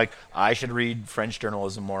out. I'm like, I should read French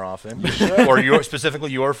journalism more often, or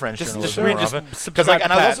specifically your French journalism more often. Because like,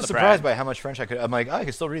 and I was also surprised by how much French I could. I'm like, I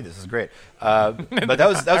can still read this. This is great. But that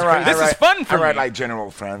was crazy. This is fun for I write me. like general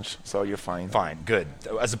French, so you're fine. Fine, good.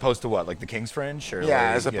 As opposed to what, like the King's French, or Yeah,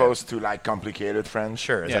 like, as opposed to like complicated French.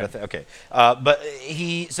 Sure, is Yeah. that a thing? Okay. But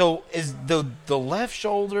is the left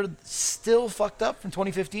shoulder still fucked up from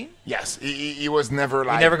 2015? Yes, he was never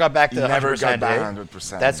like. never got back to he never 100%, got back eh?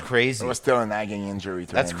 100%. That's crazy. It was still a nagging injury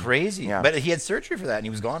to That's him. crazy. Yeah. But he had surgery for that, and he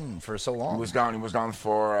was gone for so long. He was gone. He was gone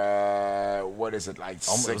for what is it like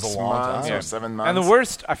Almost- it was 6 a long months time. or 7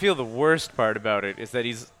 months? And I feel the worst part about it is that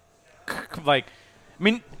he's like, I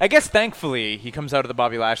mean, I guess thankfully he comes out of the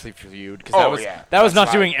Bobby Lashley feud because Oh, that was that's not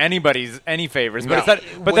fine. doing anybody's any favors. No.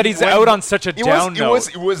 But that he's out on such a It down was,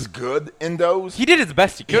 note. it was good in those. He did his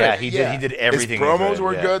best he could. Yeah, he did everything. His he promos could,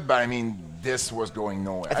 were yeah. good, but I mean, this was going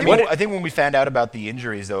nowhere. I think when we found out about the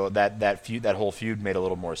injuries, though, that whole feud made a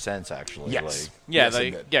little more sense. Actually, Yes. Like, Yeah, Yes,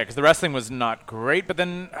 it did. because the wrestling was not great. But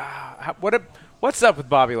then, what's up with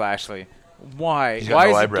Bobby Lashley? Why? He's got Why no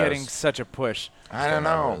is he eyebrows. getting such a push? I don't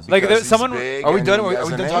know. Like, because he's someone- big are we and done? he Are we has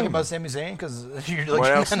a done talking name. about Sami Zayn? Because you're like,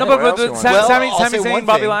 What else? No, What but else you want? Sami I'll say Zayn, one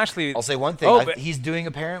Bobby thing. Lashley. I'll say one thing. Oh, but he's doing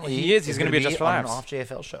apparently. He is. He's going gonna to be at Just on an Laughs. off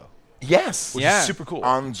JFL show. Yes. Which Yeah. is super cool.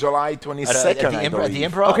 On July 22nd, at the I Improv. At the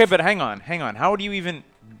believe. Improv. Okay, but hang on. How do you even,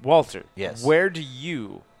 Walter? Yes. Where do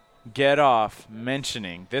you get off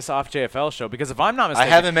mentioning this off JFL show? Because if I'm not I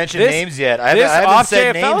mistaken, haven't mentioned this- names yet. I this haven't off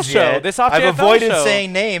said JFL names show. yet. This off I've JFL avoided show.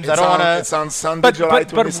 saying names. I It's don't on, want it's to. on Sunday, July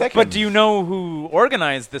 22nd. But do you know who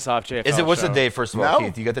organized this off JFL? Is it what's show? the date? First of all, No.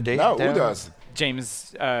 Keith, you got the date? No, down? who does?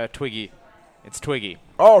 James Twiggy. It's Twiggy.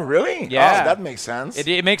 Oh, really? Yeah. Oh, that makes sense.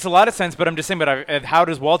 It makes a lot of sense, but I'm just saying. But how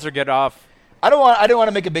does Walter get off I didn't want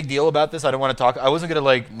to make a big deal about this. I don't want to talk. I wasn't gonna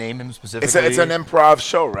like name him specifically. It's an improv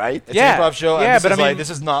show, right? It's an improv show. Yeah, and but I mean, this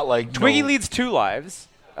is not like Twiggy leads 2 Lives.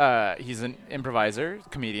 He's an improviser,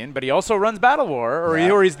 comedian, but he also runs Battle War,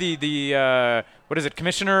 or he's the what is it,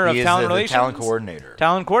 commissioner of talent relations, talent coordinator.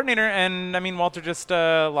 Talent coordinator, and I mean Walter just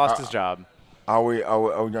lost his job. Are we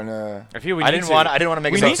gonna? I feel we I need didn't to. want. I didn't want to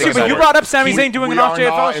make. We it need sound to, but you like- brought up Sami Zayn doing we an are off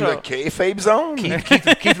not JFL in the show. kayfabe zone.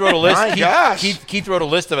 Keith wrote a list. My gosh. Keith wrote a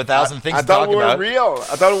list of 1,000 things I to thought talk we were about. real.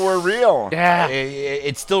 I thought we were real. Yeah.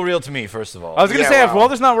 It's still real to me, first of all. I was gonna Yeah, say if wow.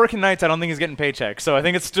 Walter's not working nights, I don't think he's getting paychecks, so I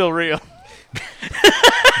think it's still real.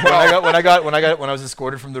 when I was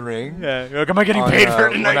escorted from the ring. Yeah. Like, am I getting on, paid for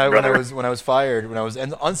it tonight, when brother? I was fired, when I was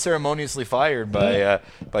unceremoniously fired by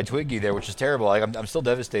Twiggy there, which is terrible. I'm still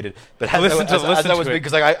devastated. But as Listen I to was it.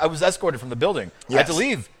 because I was escorted from the building. I had to Yes.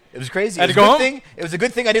 leave. It was crazy. Had It to was go a good home? thing. It was a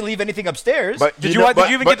good thing I didn't leave anything upstairs. But Did you even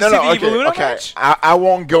get to see the okay, Evoluno okay. match? I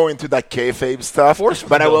won't go into that kayfabe stuff, Force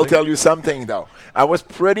but I will building. tell you something though. I was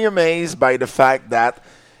pretty amazed by the fact that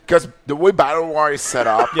because the way Battle War is set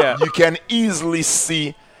up, Yeah. you can easily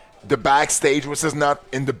see the backstage, which is not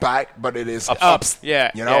in the back, but it is up.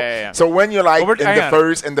 Yeah, You know. yeah. So when you're like Hang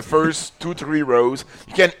on. in the first 2-3 rows,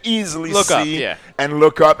 you can easily Look up, see yeah. and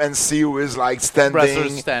look up and see who is like standing,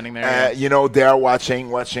 Wrestlers standing there, yeah. You know, they're watching,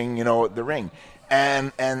 the ring.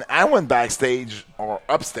 And I went backstage or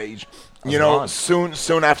upstage, you know, gone.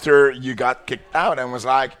 soon after you got kicked out, and was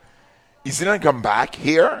like, "Is he gonna come back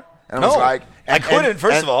here?" And I was No. like, I couldn't,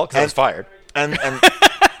 first of all, because I was fired. And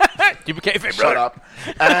You became shut brother. up.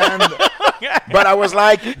 And but I was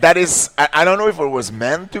like, that is, I don't know if it was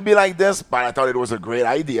meant to be like this, but I thought it was a great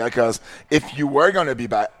idea because if you were gonna be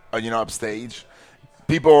back, upstage,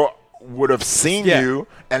 people would have seen Yeah. you,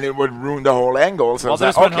 and it would ruin the whole angle. So I was Well,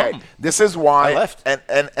 like, just went okay, home. this is why. I left. And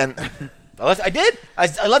I did.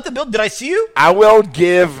 I left the building. Did I see you? I will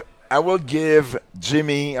give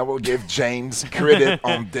Jimmy, I will give James credit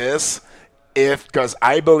on this, because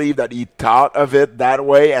I believe that he thought of it that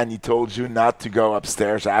way, and he told you not to go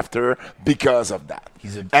upstairs after because of that.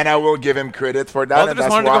 And I will give him credit for that. Walter And just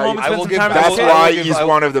that's wanted to go why, home and spend will some give- time I with that's his will- kid. why give- he's I will-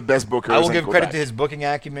 one of the best bookers. I will in give credit Quebec. to his booking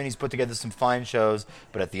acumen. He's put together some fine shows,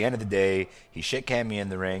 but at the end of the day, he shit canned me in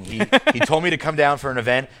the ring. He told me to come down for an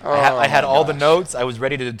event. I had all the notes. I was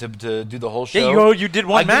ready to do the whole show. Yeah, you did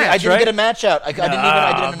one match, I didn't right? get a match out. I didn't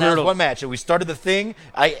announce brutal. one match. We started the thing.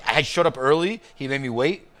 I showed up early. He made me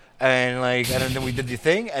wait. And then we did the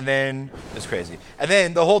thing, and then it's crazy. And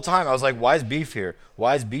then the whole time I was like, "Why is Beef here?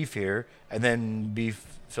 Why is Beef here?" And then Beef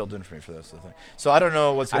filled in for me for this thing. So I don't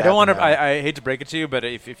know what's. I don't want to. to. I hate to break it to you, but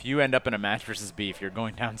if you end up in a match versus Beef, you're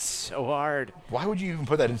going down so hard. Why would you even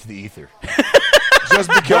put that into the ether? Just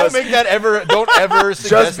Don't because, make that ever. Don't ever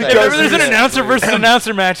suggest that. because If ever there's an Yeah. announcer versus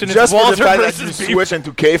announcer match, and it's just for the Walter fact that you versus Beef. switch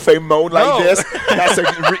into kayfabe mode like No. this,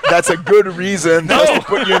 that's a good reason just to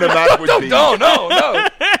put you in a match with Beef. No.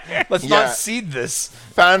 Let's Yeah. not seed this.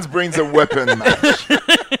 Fans brings a weapon match.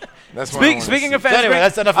 That's what I wanna Speaking see. of fans, So anyway,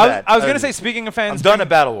 that's enough of I was, that. I was gonna say, speaking of I'm fans, done at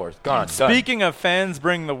Battle Wars. Gone. Done. Speaking of fans,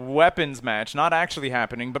 bring the weapons match. Not actually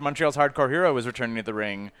happening, but Montreal's Hardcore Hero is returning to the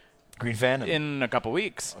ring Green Phantom. in a couple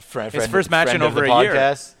weeks. Friend- His friend- first match in friend of over the a year.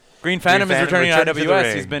 podcast. Green Phantom is Phantom returning to returning to the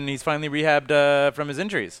IWS. ring. He's finally rehabbed from his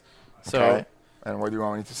injuries. So Okay. And what do you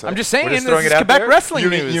want me to say? I'm just saying, We're just this throwing is it out Quebec there? wrestling you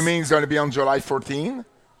news. mean it's going to be on July 14?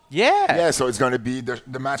 yeah. Yeah, so it's going to be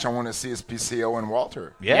the match I want to see is PCO and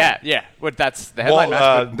Walter. Yeah. What? That's the headline match.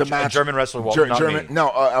 but- The match, German wrestler Walter, not German, me. no,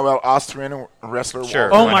 Austrian wrestler Sure.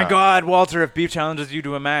 Walter. Oh Why my not? God, Walter! If Beef challenges you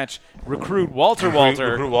to a match, recruit Walter.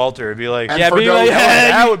 Recruit Walter. It'd be like, And Yeah, for be those- like,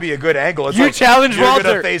 that would be a good angle. It's You like, challenge you're Walter.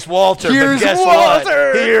 gonna face Walter. Here's but guess Walter.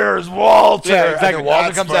 What? Here's Walter. Yeah, And exactly. then Walter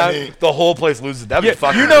That's comes funny. out. The whole place loses. That'd Yeah, be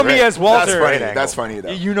fucking you know great. me as Walter. That's funny. Great That's angle. funny,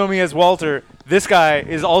 though. You know me as Walter. This guy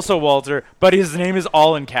is also Walter, but his name is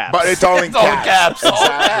all in caps. But it's all in It's all in caps. caps. All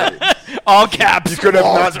Exactly. all caps. You could have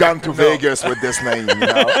not gone to Vegas with this name, you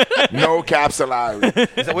know. No caps allowed. Is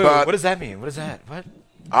that- wait, But- what does that mean? What is that? What?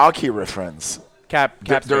 Hockey reference.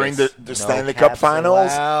 Caps During face. the Stanley Cup caps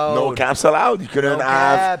Finals, allowed. no caps allowed. You couldn't No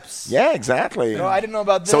have. caps. Yeah, exactly. No, I didn't know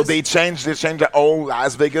about this. So they changed the old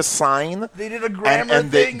Las Vegas sign. They did a grammar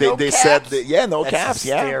and they thing. No said caps? that, yeah, no That's caps.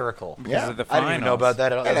 Yeah, hysterical. Because of the I didn't even know finals. about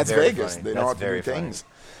that. and that's very Vegas. funny. They know That's how to very do funny. things.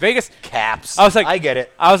 Vegas. Caps. I was like, I get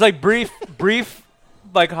it. I was like, brief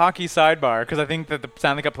like hockey sidebar because I think that the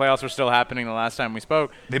Stanley Cup playoffs were still happening the last time we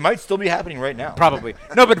spoke. They might still be happening right now. Probably.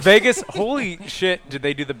 No, but Vegas, holy shit, did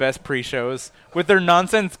they do the best pre-shows with their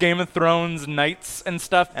nonsense Game of Thrones nights and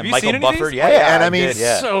stuff. And Have you Michael seen any of Buffer, these? yeah, and I I mean, did,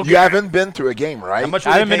 yeah. So you good. haven't been to a game, right? How much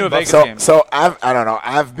I haven't been to a Vegas. Vegas game. So I don't know.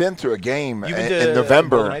 I've been to a game You've been to in a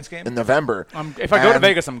November. Golden Knights game? In November. If I go to And-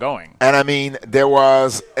 Vegas, I'm going. And I mean, there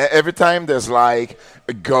was every time there's like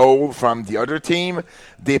a goal from the other team,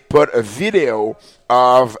 they put a video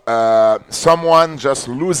of someone just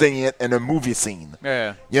losing it in a movie scene.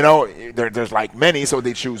 Yeah. You know, there's like many, so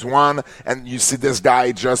they choose one, and you see this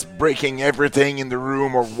guy just breaking everything in the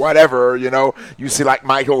room or whatever. You know, you see like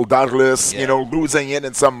Michael Douglas, you know, losing it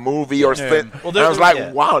in some movie or something. Well, and I was they're- like,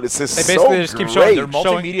 yeah. wow, this is They so basically great. just keep showing Their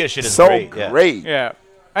multimedia shit is so great. Yeah. great. Yeah.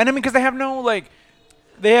 And I mean, because they have no, like,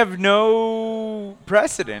 they have no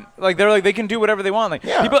precedent. Like, they're like, they can do whatever they want. Like,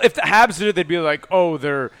 Yeah. people, if the Habs did it, they'd be like, oh,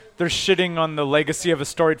 they're shitting on the legacy of a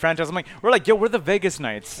storied franchise. I'm like, we're like, yo, we're the Vegas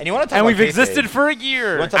Knights. And you wanna talk and about we've kayfabe. existed for a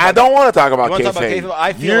year. You wanna talk I don't want to talk about You want to talk about kayfabe. kayfabe? I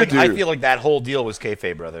You feel like that whole deal was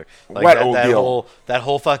kayfabe, brother. Like What that, whole that deal? That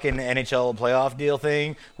whole fucking NHL playoff deal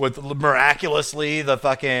thing with miraculously the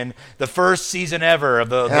first season ever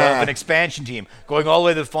of of an expansion team going all the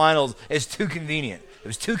way to the finals is too convenient. It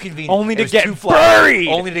was too convenient. Only It to was get too flat. buried.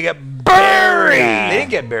 Only to get buried. Yeah. They didn't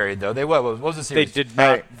get buried though. They what was the They series? did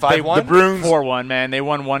not. 5-1? The Bruins. 4-1, man. They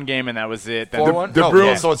won one game, and that was it. Then 4-1. the No,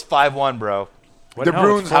 Bruins- So it's 5-1, bro. What? the No,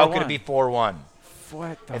 Bruins- it's How 4-1. could it be 4-1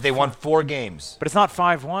 What the if they won 4 games? But it's not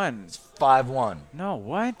 5-1. 5-1. No,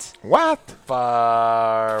 what? What?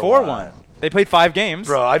 4-1. They played 5 games.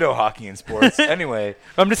 Bro, I know hockey and sports. Anyway,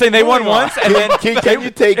 I'm just saying they won once, and then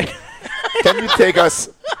Can you take us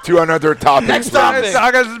to another topic? Next please? topic.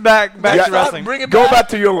 Sagas back Yeah, to wrestling. Bring it Go back. back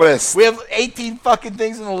to your list. We have 18 fucking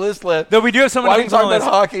things on the list left. Though we do have so many Why are we things on talking the about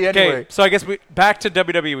list. hockey anyway? Okay, so I guess back to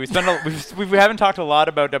WWE. We spent we haven't talked a lot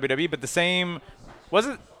about WWE, but the same was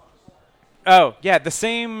it? Oh yeah, the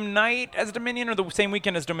same night as Dominion or the same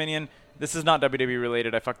weekend as Dominion. This is not WWE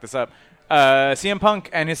related. I fucked this up. CM Punk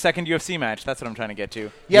and his second UFC match. That's what I'm trying to get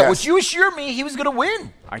to. Yeah, Yes. which you assured me he was going to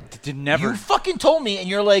win. I did never. You fucking told me, and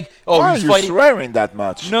you're like, oh, Why are he's you fighting. swearing that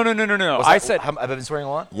much? No. Was I that- said. Have I been swearing a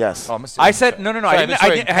lot? Yes. Oh, I said no. Sorry, I I've been didn't.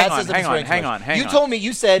 swearing. Hang Pat on. says I've been swearing too much. You on. told me,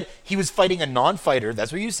 you said he was fighting a non-fighter.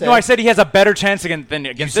 That's what you said. No, I said he has a better chance against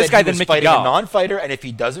You this said guy he than was Mickey fighting a Gall. non-fighter, and if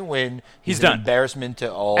he doesn't win, He's an done. embarrassment to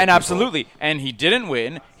all And people. absolutely. And he didn't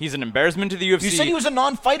win. He's an embarrassment to the UFC. You said he was a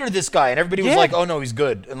non-fighter, this guy, and everybody was Yeah. like, oh, no, he's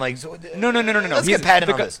good. And like, so, No. Let's He's get Pat in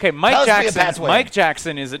the on guy- this. Okay, Tell us Pat's Jackson. winning. Mike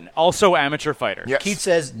Jackson is also amateur fighter. Yes. Keith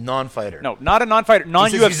says non-fighter. No, not a non-fighter, says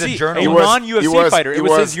non-UFC, he's a a journalist. non-UFC fighter. It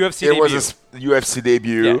was his UFC It debut. was his UFC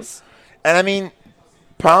debut. Yes. And I mean,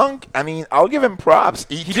 Punk, I mean, I'll give him props.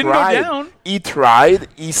 He didn't go tried. down. He tried.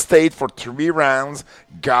 He stayed for 3 rounds,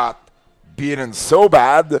 got beaten so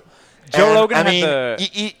bad. Joe And, Logan I had mean,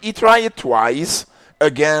 the- he tried it twice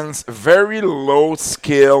against very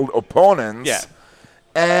low-skilled opponents. Yeah.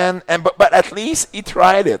 But at least he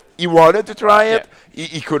tried it. He wanted to try it.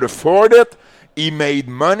 He could afford it. He made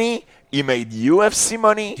money. He made UFC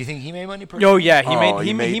money. Do you think he made money? personally? Oh yeah, Oh,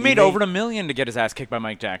 he made over $1 million to get his ass kicked by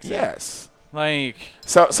Mike Jackson. Yes. Like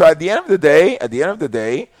So at the end of the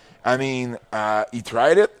day, I mean, he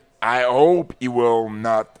tried it. I hope he will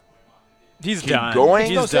not. he's Keep done. going?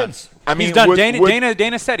 He's No done. sense. I mean, he's done. would-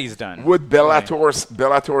 Dana said he's done. Would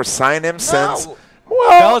Bellator sign him since? No.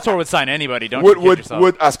 Well, Bellator would sign anybody. Don't would you kid would yourself.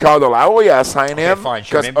 would Oscar De La Hoya sign him? fine,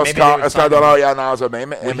 sure. Because Maybe they would Oscar sign De him. La Hoya now has a Would he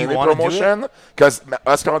MMA wanna do promotion. Because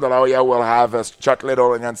Oscar De La Hoya will have a Chuck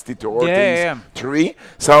Liddell against Tito Ortiz yeah. 3.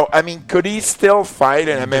 So I mean, could he still fight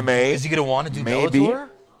in MMA? Is he going to want to do Maybe. Bellator?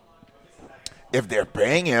 If they're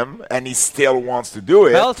paying him and he still wants to do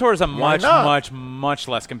it? Bellator is a why much, not? much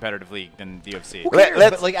less competitive league than the UFC. Who Let- cares?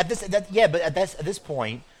 let's- But like at this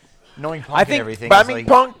point, knowing Punk I and think- everything, But I it's mean,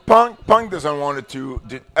 like, Punk doesn't want it to.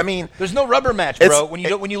 I mean, there's no rubber match, It's- bro.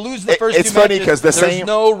 When you lose the first it's two funny matches, 'cause the there's same-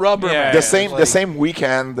 no rubber Yeah, match. yeah. the It's same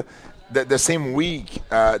weekend, the same week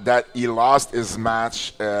that he lost his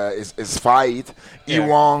match, his fight, he Yeah.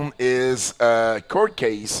 won his court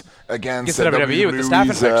case against Against the WWE with the staph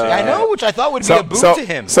WWE's, infection. I know, which I thought would be a boon to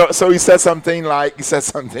him. So he said something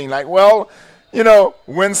like, well, you know,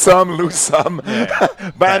 win some, lose some.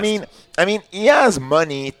 But I mean, he has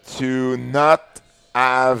money to not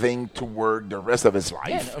having to work the rest of his life.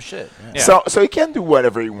 yeah, no shit. Yeah. Yeah. So he can do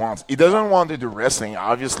whatever he wants. He doesn't want to do wrestling,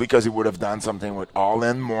 obviously, because he would have done something with All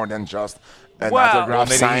In more than just an Well, autograph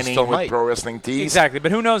maybe he signing still with might. Pro Wrestling Tees. Exactly,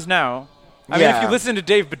 but who knows now? I mean, if Yeah. you listen to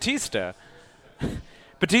Dave Batista,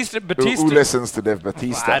 Batista. Who listens to Dave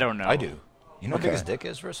Batista? I don't know. I do. You know how big Okay. his dick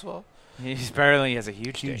is, first of all? He barely has a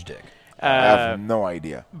huge Huge dick. I have no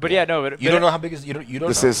idea. But yeah, no. But You don't know how big is you don't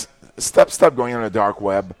This know. is stop going on the dark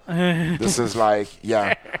web. This is like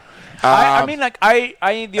I mean, like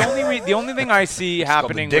the only thing I see It's called the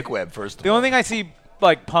happening. dick web first. The only thing I see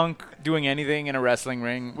like Punk doing anything in a wrestling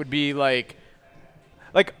ring would be like.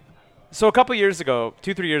 So a couple years ago,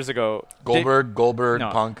 2-3 years ago, Goldberg, No.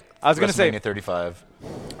 Punk. I was gonna say- WrestleMania 35.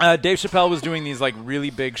 Dave Chappelle was doing these like really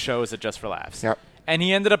big shows at Just for Laughs. Yep. And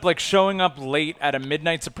he ended up like showing up late at a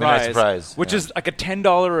Midnight Surprise, which yeah. is like a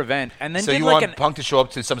 $10 event, and then So did you like want Punk to show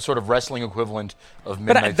up to some sort of wrestling equivalent of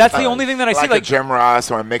But Midnight that's the Surprise. only thing that I see. like a Jim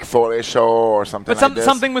Ross or a Mick Foley show or something But like this.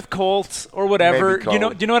 something with Colt or whatever. Maybe You know,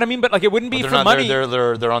 Colt. do you know what I mean? But like, it wouldn't be But for they're not, money.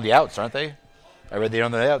 They're on the outs, aren't they? I read they're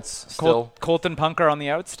on the outs still. Colt and Punk are on the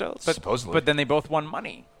out still, but Supposedly. But then they both won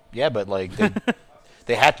money. Yeah, but like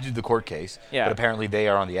they had to do the court case. Yeah. But apparently they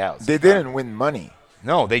are on the outs. They didn't win money.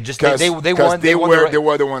 No, they just 'Cause- they won. they won were the, they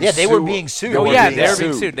were the ones. Yeah, they were sued. being sued. They Oh were yeah, being they're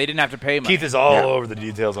being sued. sued. They didn't have to pay money. Keith is all Yeah. over the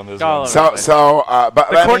details on this All one. over. But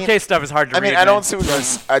the I court mean, case stuff is hard to I read. mean, I man. don't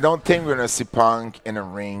think we're gonna see Punk in a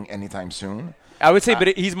ring anytime soon. I would say, but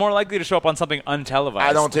he's more likely to show up on something untelevised.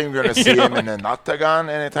 I don't think we're gonna see him in an octagon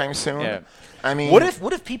anytime soon. Yeah. I mean, What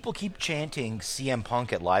if people keep chanting CM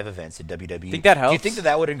Punk at live events at WWE? Think that Do you helps? think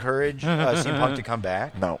that would encourage CM Punk to come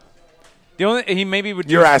back? No, The only he maybe would.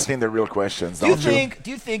 you're just- asking the real questions. Do you Don't think?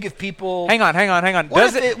 Do you think if people Hang on. What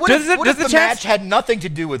Does if it? what Does if, it? what Does if the the chance? match had nothing to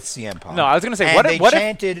do with CM Punk? No, I was gonna say, and what if- they what if-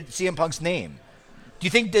 chanted CM Punk's name? Do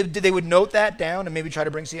you think they would note that down and maybe try to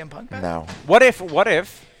bring CM Punk back? No. What if?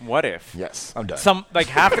 Yes. I'm done. Some like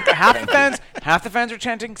half the fans are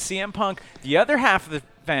chanting CM Punk. The other half of the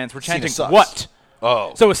fans were chanting sucks. what?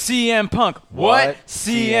 Oh, So a CM Punk. What?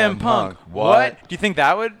 CM Punk. What? Do you think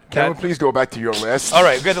that would? Can that- we please go back to your list? all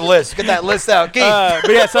right. Get the list. Get that list out, Keith. But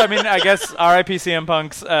yeah, so I mean, I guess R.I.P. CM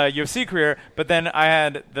Punk's UFC career. But then I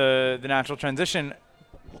had the natural transition.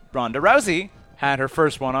 Ronda Rousey had her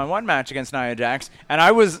first one-on-one match against Nia Jax, and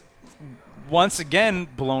I was once again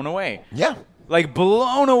blown away. Yeah. Like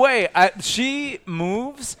blown away. She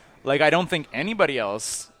moves like I don't think anybody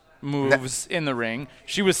else moves in the ring.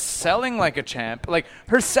 She was selling like a champ. Like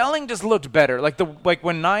her selling just looked better. Like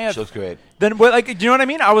when Nia She looks great. Then like do you know what I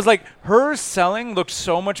mean? I was like her selling looked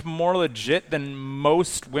so much more legit than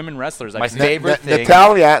most women wrestlers. My I've seen. favorite thing.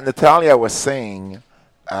 Natalia was saying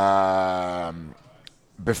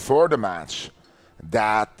before the match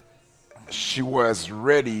that she was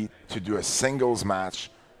ready to do a singles match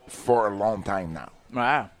for a long time now.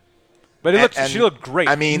 Wow. But she looked great.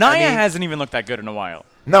 I mean, Nia hasn't even looked that good in a while.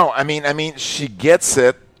 No, I mean, she gets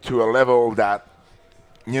it to a level that,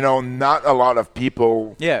 not a lot of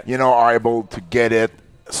people, Yeah. are able to get it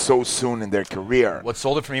so soon in their career. What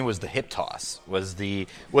sold it for me was the hip toss. Was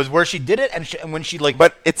where she did it and when she like.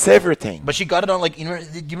 But it's everything. But she got it on like do you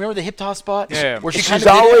remember the hip toss spot? Yeah. Where she She's kind of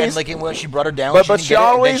did it always- and like when she brought her down. But didn't she get it, and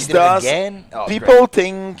then always she did it does. again. Oh, it's People great.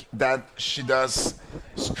 think that she does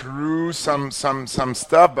screw some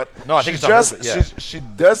stuff, but No, I think she it's on just purpose, yeah. she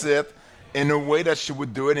does it in a way that she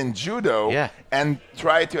would do it in judo, Yeah. and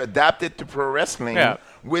try to adapt it to pro wrestling, Yeah.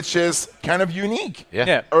 which is kind of unique.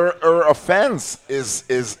 Yeah. Her offense is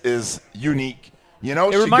unique. She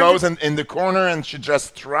reminded- goes in the corner and she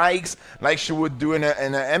just strikes like she would do in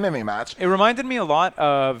an MMA match. It reminded me a lot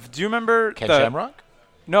of. Do you remember Ken the? Shamrock?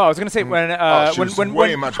 No, I was gonna say when She was when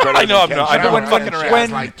way much better. I know, than I'm Ken not- I'm Shamrock, fucking and she around.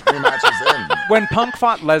 has like 3 matches in. when Punk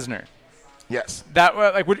fought Lesnar. Yes. That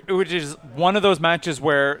which is one of those matches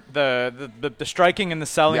where the striking and the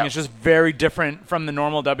selling Yeah. is just very different from the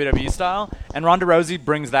normal WWE style, and Ronda Rousey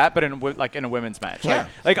brings that, but in a women's match. Yeah.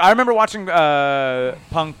 Like I remember watching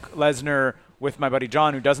Punk Lesnar with my buddy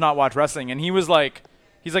John, who does not watch wrestling, and he's like,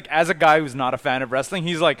 as a guy who's not a fan of wrestling,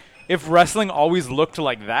 he's like, if wrestling always looked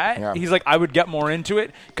like that, Yeah. he's like, I would get more into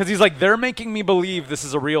it because he's like, they're making me believe this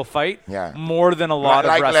is a real fight, Yeah. more than a lot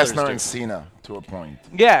like of wrestlers Lesnar do. and Cena to a point.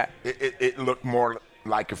 Yeah. It looked more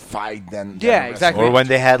like a fight than Yeah, wrestling. exactly. Or when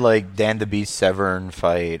they had like Dan the Beast Severn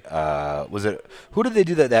fight, was it who did they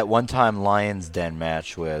do that one time Lions Den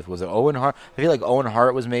match with? Was it Owen Hart? I feel like Owen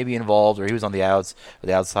Hart was maybe involved, or he was on the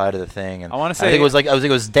outside of the thing. And I wanna think say- it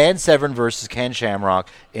was Dan Severn versus Ken Shamrock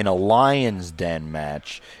in a Lions Den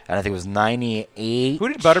match, and I think it was '98. Who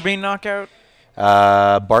did Butterbean knock out?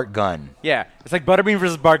 Bart Gunn. Yeah, it's like Butterbean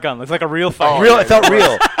versus Bart Gunn. Looks like a real fight. Oh, Real, yeah, it felt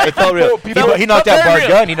real. It felt real. He knocked out Bart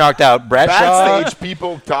Gunn. He knocked out Bradshaw. Backstage,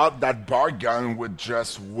 people thought that Bart Gunn would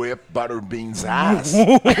just whip Butterbean's ass.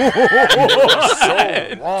 It was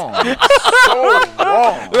so wrong. So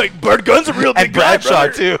wrong. Like Bart Gunn's a real And Bradshaw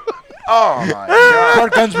too. Oh, my God.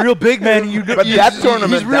 Bart Gunn's real big, man. But that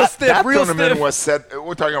tournament, he's real that stiff, real tournament stiff. was set.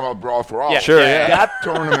 we're talking about Brawl for All. Yeah, Sure, yeah. That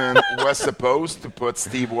tournament was supposed to put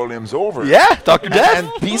Steve Williams over. Yeah, Dr. Death. And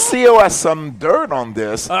PCO has some dirt on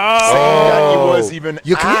this. Saying Oh. that he was even Can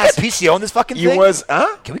we get asked. PCO in this fucking He thing? was,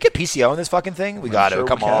 huh? Can we get PCO in this fucking thing? We got to. Sure we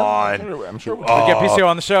Come can. on. I'm sure we We can. get PCO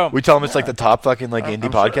on the show. We tell them it's like the top fucking like indie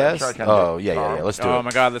I'm sure- I'm podcast. sure I can Oh do it. yeah. Let's do Oh it.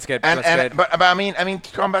 my God, let's get But I mean,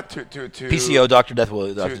 to come back to PCO, Dr. Death will.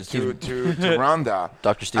 to Dr. Steven. to Ronda.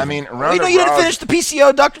 Dr. Steven. I mean, Oh, Ronda you didn't Rousey- finish the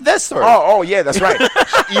PCO Dr. Death story. Oh, yeah, that's right.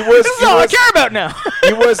 He was. This is all I care about now.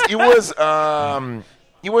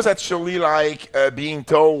 He was actually like being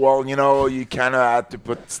told, well, you kind of had to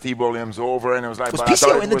put Steve Williams over, and it was like, Was but I thought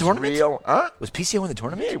PCO it in the was tournament? real, huh? Was PCO in the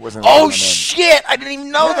tournament? Yeah, he was in the Oh tournament. shit! I didn't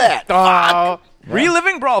even know that. Oh,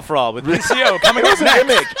 reliving Brawl for All with PCO coming It up was a next.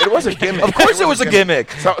 gimmick. It was a gimmick. Of course it was a gimmick.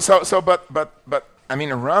 But I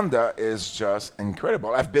mean, Ronda is just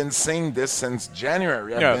incredible. I've been saying this since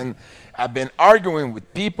January. I've been arguing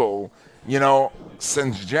with people,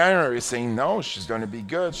 since January, saying no, she's going to be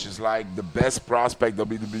good. She's like the best prospect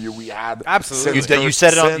WWE had. Absolutely. since You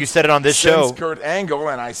said it on this since show. Kurt Angle,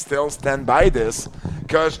 and I still stand by this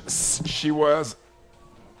because she was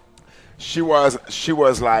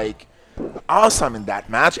like awesome in that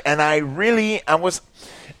match, and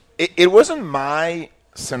it wasn't my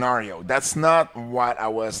scenario. That's not what I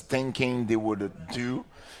was thinking they would do.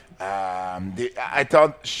 I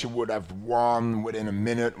thought she would have won within a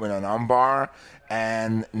minute with an armbar,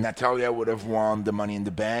 and Natalya would have won the Money in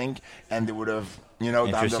the Bank, and they would have, down the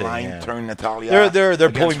Interesting, line yeah. turned Natalya. They're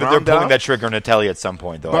against pulling Ronda. that trigger on Natalya at some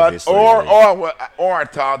point though. But Obviously. or I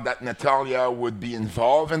thought that Natalya would be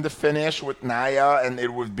involved in the finish with Nia, and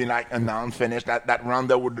it would be like a non-finish that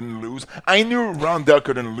Ronda wouldn't lose. I knew Ronda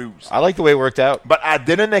couldn't lose, I like the way it worked out. but I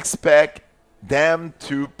didn't expect them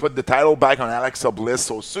to put the title back on Alexa Bliss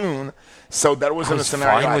so soon. So that wasn't a was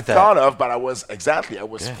scenario fine I with that. thought of, but I was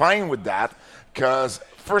fine with that because.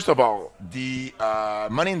 First of all, the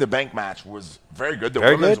Money in the Bank match was very good. The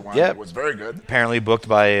Very women's good, one yeah. was very good. Apparently booked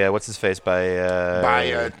by what's his face by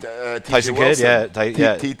T.J. Tyson Kidd, Wilson.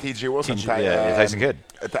 yeah, T.J. Wilson. Tyson Kidd.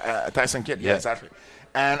 Tyson Kidd, Yeah. exactly.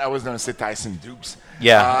 And I was going to say Tyson Dukes.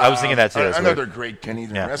 Yeah, I was thinking that too. That's Another weird. great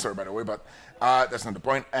Canadian Yeah. wrestler, by the way, but that's not the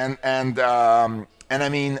point. And I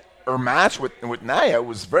mean, her match with Nia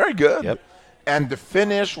was very good. Yep. And the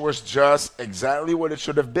finish was just exactly what it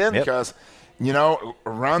should have been Yep. because,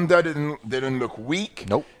 Ronda didn't look weak.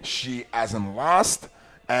 Nope. She hasn't lost.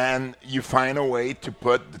 And you find a way to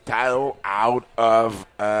put the title out of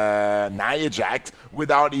Nia Jax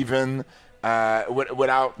without even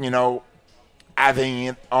without having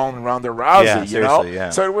it on Ronda Rousey. Yeah, seriously, yeah.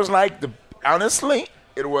 So it was like honestly,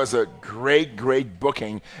 it was a great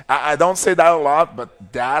booking. I don't say that a lot, but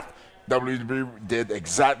that WWE did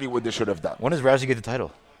exactly what they should have done. When does Rousey get the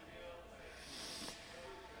title?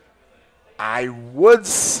 I would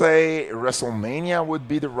say WrestleMania would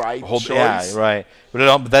be the right choice. Yeah, right.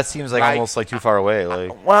 But that seems like almost like too far away.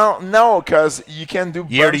 Like Well, no, because you can do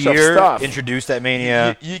year to bunch of year, stuff. introduce that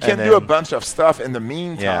Mania. You can and do a then- bunch of stuff in the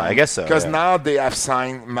meantime. Yeah, I guess so, Because yeah. now they have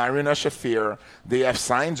signed Marina Shafir. They have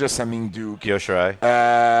signed Jessamine Duke. Io Shirai.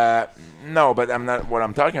 No, but I'm not what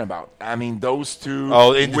I'm talking about. I mean, those two.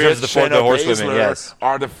 Oh, in terms with of the four- the Shayna horsewomen, Baszler yes.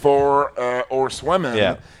 are the four horsewomen.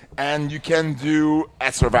 Yeah. And you can do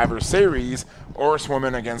at Survivor Series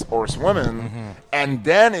horsewomen against horsewomen, Mm-hmm. and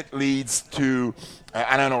then it leads to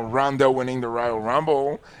I don't know, Ronda winning the Royal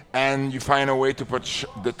Rumble, and you find a way to put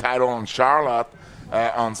the title on Charlotte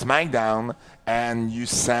on SmackDown, and you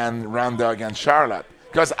send Ronda against Charlotte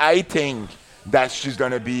because I think that she's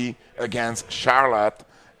going to be against Charlotte.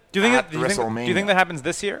 Do you think at WrestleMania. do you think that happens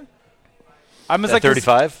this year? I'm just At like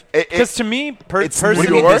 35? Because to me, It's What do New you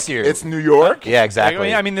mean York. this year? It's New York. Yeah,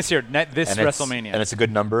 exactly. I mean this year, this And WrestleMania. and it's a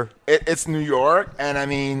good number. It's New York, and I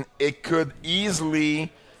mean, it could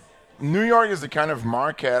easily. New York is the kind of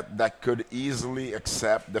market that could easily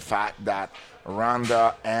accept the fact that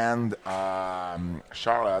Ronda and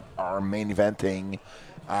Charlotte are main eventing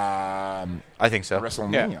I think so.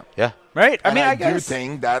 WrestleMania. Yeah. right? I And mean, I do guess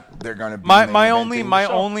think that they're going to be My- main my eventing only- the my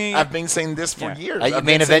show. only- I've been saying this for Yeah. years. Are you I've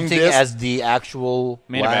main been saying eventing this- as the actual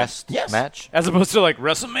Main event. last Yes. match? as opposed to like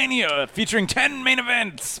WrestleMania featuring 10 main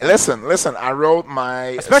events. Listen. I wrote my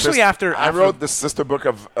Especially after- I after- wrote the sister book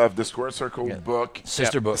of the Square Circle book.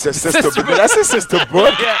 Sister book. Sister book. Did I say sister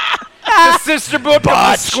book? The sister book of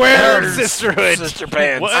the Square of Sisterhood. Sister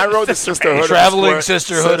pants. What? I wrote the Sisterhood Traveling of Square,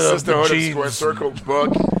 Sisterhood of Sisterhood of Jeans. Square Circle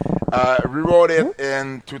book. Rewrote it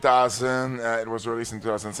in 2000. It was released in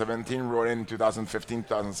 2017. Wrote it in 2015,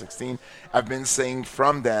 2016. I've been saying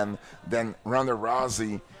from then Ronda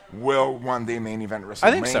Rousey will one day main event WrestleMania.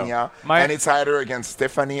 I think so. And it's either against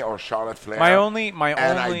Stephanie or Charlotte Flair.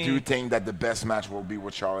 And I do think that the best match will be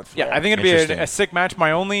with Charlotte Flair. Yeah, I think it'd be a sick match.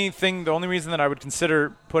 The only reason that I would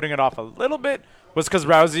consider putting it off a little bit was because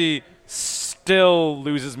Rousey still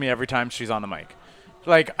loses me every time she's on the mic.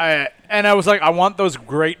 I was like, I want those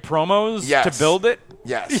great promos to build it.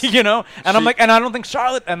 Yes. And I'm like, and I don't think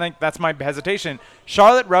Charlotte, and that's my hesitation.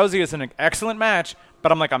 Charlotte Rousey is an excellent match,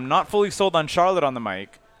 but I'm like, I'm not fully sold on Charlotte on the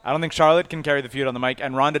mic. I don't think Charlotte can carry the feud on the mic,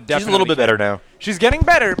 and Ronda definitely She's a little bit better now. She's getting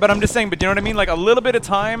better, but I'm just saying, but you know what I mean? Like, a little bit of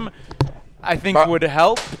time, I think, would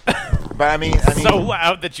help. But I mean so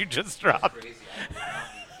loud that you just dropped.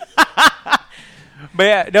 But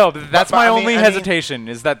yeah, no, that's my only hesitation,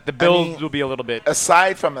 is that the build will be a little bit.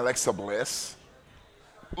 Aside from Alexa Bliss,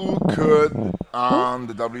 who could on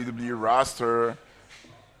the WWE roster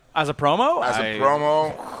As a promo?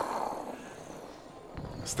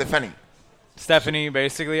 Stephanie,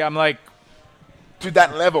 basically. I'm like, to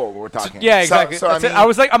that level we're talking. Yeah, exactly. So I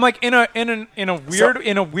was like, in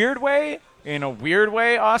a weird way,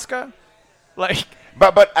 Asuka. Like,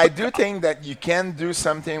 but I do think that you can do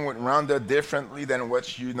something with Ronda differently than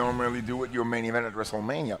what you normally do with your main event at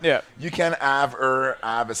WrestleMania. Yeah. You can have her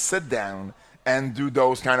have a sit down and do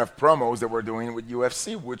those kind of promos that we're doing with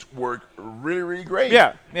UFC, which work really, really great.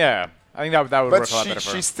 Yeah. I think that would work a lot better for her. But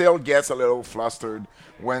she still gets a little flustered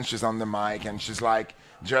when she's on the mic, and she's like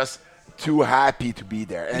just too happy to be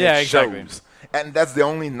there. And it shows. And that's the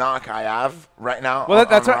only knock I have right now. Well,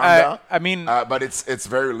 that's on Ronda. I mean, but it's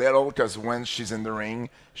very little, because when she's in the ring,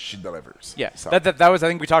 she delivers. Yeah, so. that was, I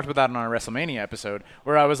think we talked about that on our WrestleMania episode,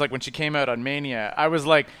 where I was like, when she came out on Mania, I was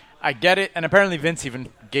like, I get it, and apparently Vince even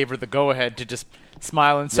gave her the go-ahead to just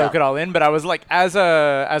smile and soak it all in. But I was like, as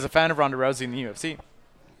a fan of Ronda Rousey in the UFC,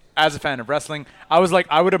 as a fan of wrestling, I was like,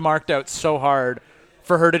 I would have marked out so hard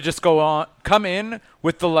for her to just come in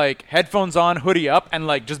with the like headphones on, hoodie up, and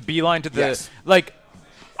like just beeline to the like.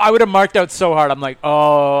 I would have marked out so hard. I'm like,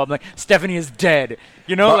 Stephanie is dead.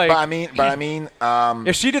 But I mean,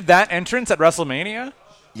 if she did that entrance at WrestleMania,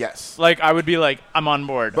 yes, like I would be like, I'm on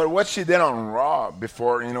board. But what she did on Raw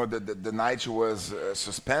before, the night she was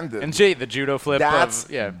suspended, and the judo flip.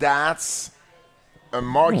 That's a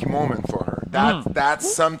marquee moment for her.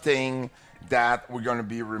 That's something that we're going to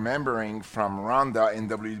be remembering from Ronda in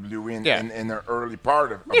WWE in the early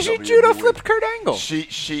part of she WWE. Judo flipped Kurt Angle.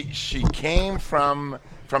 She came from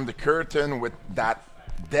the curtain with that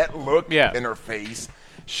look in her face.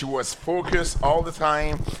 She was focused all the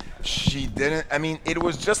time. She didn't. I mean, it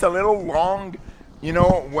was just a little long,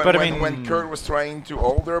 when Kurt was trying to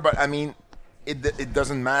hold her. But I mean, it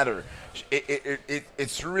doesn't matter.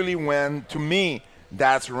 It's really when, to me,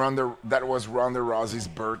 that was Ronda Rousey's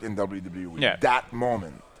birth in WWE. Yeah. That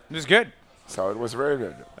moment. It was good. So it was very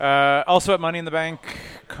good. Also at Money in the Bank,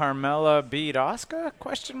 Carmella beat Asuka?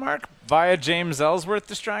 Via James Ellsworth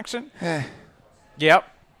distraction. Yep.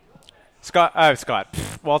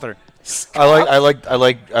 Walter. I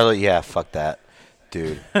like. Yeah, fuck that,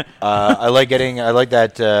 dude. I like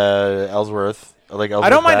that Ellsworth. I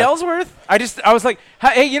don't mind Ellsworth. I was like,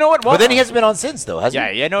 hey, you know what? But then he hasn't been on since, though, has he?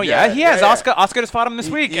 He has. Asuka just fought him this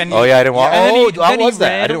week. I didn't watch. How was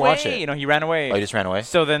that? I didn't watch it. He ran away. Oh, he just ran away.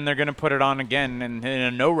 So then they're gonna put it on again in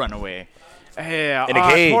a no runaway. Hey, in a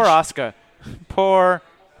cage. Poor Asuka. Poor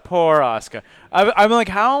Asuka. I'm like,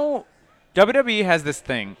 how WWE has this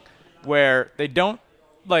thing where they don't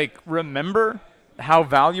like remember how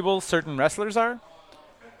valuable certain wrestlers are.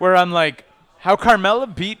 Where I'm like, how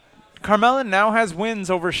Carmella now has wins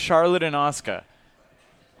over Charlotte and Asuka.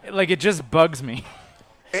 Like, it just bugs me.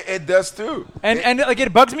 It does too. And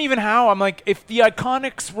it bugs me even how I'm like, if the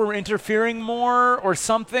Iconics were interfering more or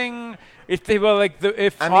something, if they were like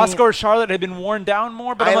Asuka or Charlotte had been worn down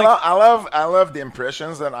more. But I love the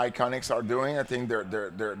impressions that Iconics are doing. I think they're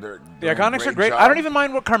the Iconics are great. Job. I don't even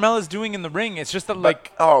mind what Carmella's doing in the ring. It's just that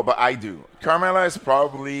but I do. Carmella is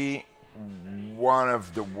probably one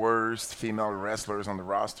of the worst female wrestlers on the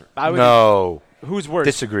roster. No. Who's worse?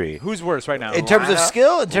 Disagree. Who's worse right now? In terms of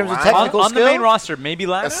skill? In terms of technical skill? On the main roster, maybe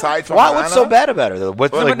Lana? Aside from what's so bad about her, though?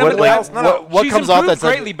 What comes off that's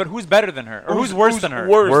greatly, but who's better than her? Or who's worse than her?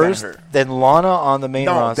 Worse than Lana on the main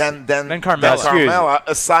roster? Then Carmella. Carmella,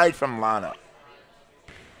 aside from Lana.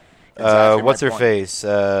 What's her face?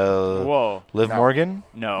 Liv Morgan?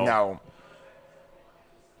 No.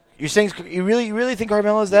 You're saying you really think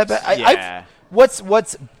Carmella is that bad? Yeah.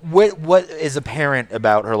 What is apparent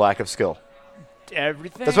about her lack of skill?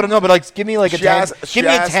 Everything. That's what I know. But like, give me a tangible example. She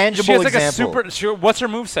has like a super. What's her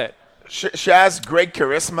moveset? She has great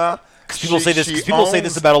charisma. People say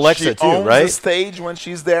this about Alexa too, right? The stage when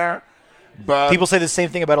she's there, but people say the same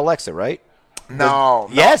thing about Alexa, right? No.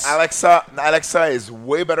 Yes. Alexa is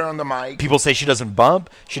way better on the mic. People say she doesn't bump.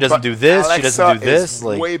 She doesn't but do this. Alexa she doesn't do this. Is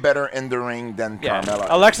Like, way better in the ring than Yeah. Carmella.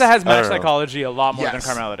 Alexa has match don't know. psychology a lot more than Yes.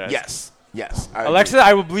 Carmella does. Yes. I Alexa, agree.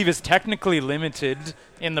 I would believe, is technically limited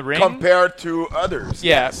in the ring. compared to others.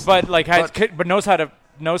 Yeah, yes. but like, But- but knows how to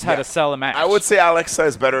Yeah. sell a match. I would say Alexa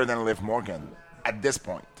is better than Liv Morgan at this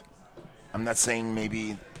point. I'm not saying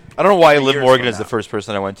maybe. I don't know why 3 Liv years Morgan from is the now. first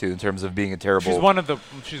person I went to in terms of being a terrible. She's one of the.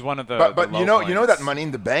 But the you low know that points. Money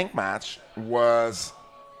in the Bank match was,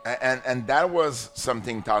 and that was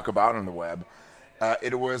something talked about on the web.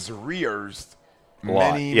 It was rehearsed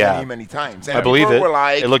lot, many yeah. many times. And I believe people it. Were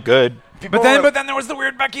like, It looked good. people But then were- there was the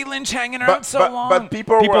weird Becky Lynch hanging around so long. But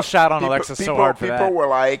people were, shout on people, Alexa so people, hard for people that. were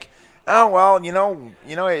like, oh well, you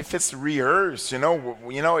know, if it's rehearsed,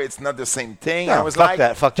 it's not the same thing. No, I was fuck like,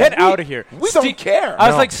 that. Fuck Get that. out of here. we don't care. I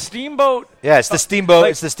was No. like, Steamboat. Yeah, it's the Steamboat.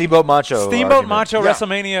 like, it's the Steamboat Macho. Steamboat argument. Macho Yeah.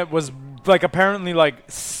 WrestleMania was like apparently like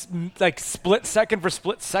split second for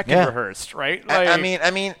split second Yeah. rehearsed, right? I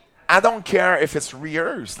Like, mean, I don't care if it's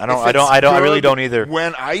rehearsed. I don't- If I don't- it's I don't- I really good, don't either.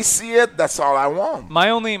 When I see it, that's all I want. my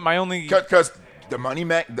only Because the Money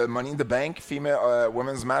in the Bank female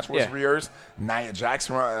women's match was Yeah. rehearsed. Nia Jax,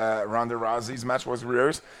 Ronda Rousey's match was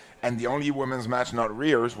rehearsed, and the only women's match not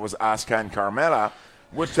rehearsed was Asuka and Carmella,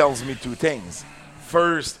 which tells me two things.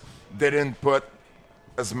 First, they didn't put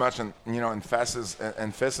as much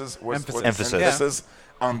emphasis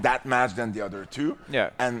on that match than the other two. Yeah.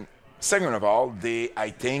 And second of all,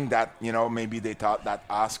 I think that maybe they thought that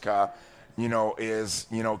Asuka,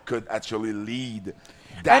 could actually lead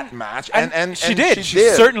that And- match, and she did. She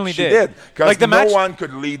certainly She did. did because Like, the no match- one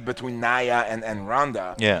could lead between Nia and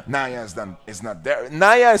Ronda. Yeah. Nia is not there.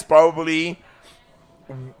 Nia is probably.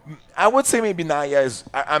 I would say maybe Nia is.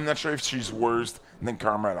 I'm not sure if she's worse than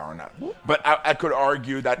Carmella or not, but I could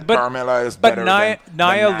argue that Carmella is but better Nia than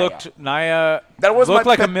Nia That was looked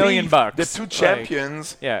my like pet $1 million peeve. bucks. The two Like,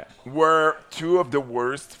 champions yeah. were two of the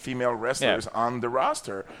worst female wrestlers on the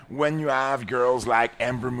roster. When you have girls like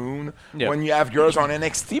Ember Moon, Yeah. when you have girls on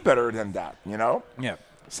NXT better than that, Yeah.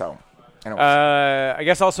 So, anyways. I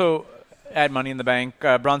guess also add Money in the Bank.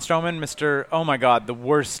 Braun Strowman, Mr. Oh my God, the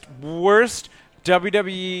worst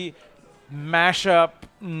WWE mashup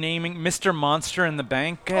naming Mr. Monster in the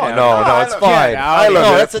Bank. Get out. No, it's I love fine. it. I love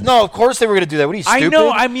no, it. that's no. Of course they were going to do that. What are you I stupid?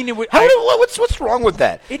 know. I mean, it would. What's wrong with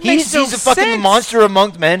that? It makes no he's a fucking sense. monster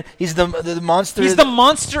among men. He's the monster. He's the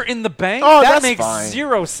monster in the bank. Oh, that that's makes fine.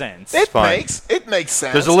 zero sense. it fine. makes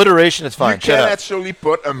sense. There's alliteration. It's fine. You Shut can up. actually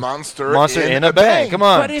put a monster In a bank. Come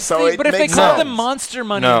on. But if So they, it but if they makes call sense. them Monster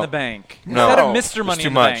Money No. in the Bank No. instead of It's Mr. Money too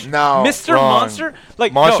in the much. Bank, No. Mr. Wrong. Monster,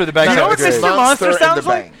 like Monster no, in the Bank Do you know what sounds Mr. great. Monster Monster in sounds the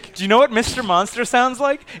like? Bank. Do you know what Mr. Monster sounds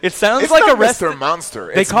like? It sounds It's like not a rest. Mr.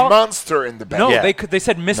 Monster. they It's call- Monster in the Bank. No, Yeah. they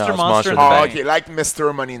said Mr. it's Monster Monster in in the the Oh, Bank. okay, like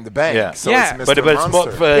Mr. Money in the Bank. Yeah. So Yeah. it's Mr. But it's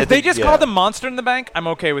Monster. If they just call them Monster in the Bank, I'm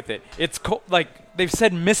okay with it. It's like they've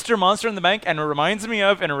said Mr. Monster in the Bank, and it reminds me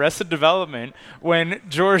of in Arrested Development when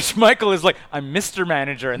George Michael is like, "I'm Mr.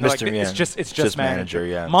 Manager," and they're Mr. like, yeah. "It's just Just manager." manager,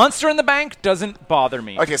 yeah. Monster in the Bank doesn't bother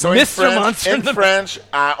me. Okay, so Mr. Monster in French,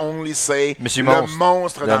 I only say Monsieur le Monstre.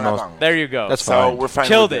 monstre Le dans la monstre. banque. There you go. That's So fine. we're fine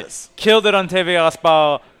Killed with it. this. Killed it on TVA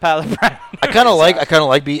Sport. I kind of like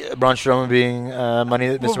Braun Strowman being Mr. Money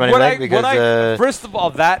in the Bank because first of all,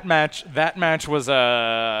 that match was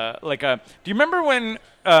like a. Do you remember when?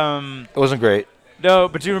 it wasn't great. No,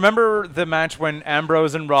 but do you remember the match when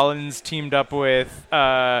Ambrose and Rollins teamed up with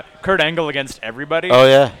Kurt Angle against everybody? Oh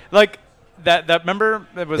yeah. Like that. Remember?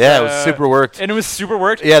 It was. Yeah, it was super worked. And it was super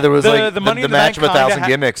worked. Yeah, there was the, like the Money the in the match Bank of 1,000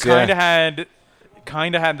 gimmicks. Yeah.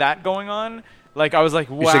 Kind of had that going on. Like I was like,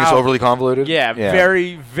 wow. You think it's overly convoluted? Yeah,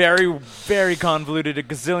 very, very, very convoluted. A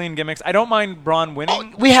gazillion gimmicks. I don't mind Braun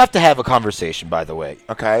winning. We have to have a conversation, by the way.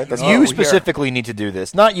 Okay, that's what You we specifically need to do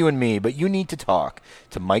this, not you and me, but you need to talk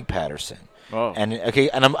to Mike Patterson. Whoa. And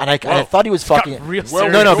I thought he was fucking. real Where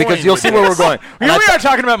serious. No, we're because going you'll with see where we're this. going. Here And we are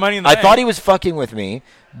talking about Money in the I Bank. thought he was fucking with me,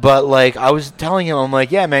 but like I was telling him, I'm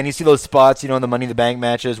like, yeah, man, you see those spots, in the Money in the Bank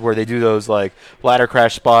matches where they do those like ladder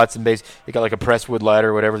crash spots, and they got like a presswood ladder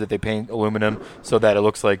or whatever that they paint aluminum so that it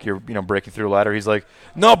looks like you're breaking through a ladder. He's like,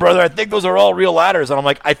 no, brother, I think those are all real ladders, and I'm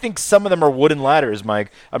like, I think some of them are wooden ladders,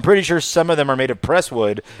 Mike. I'm pretty sure some of them are made of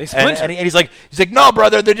presswood. They and, splinter. and he's like, no,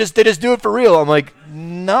 brother, they just do it for real. I'm like,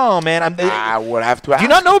 no, man. I would have to ask. Do you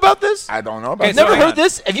not know about this? I don't know about Okay, You've never hang heard on.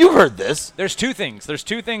 this? Have you heard this? There's two things. There's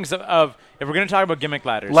two things of if we're going to talk about gimmick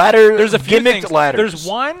ladders. There's a few gimmicked things. ladders. There's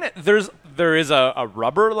one. There is a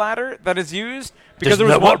rubber ladder that is used because There's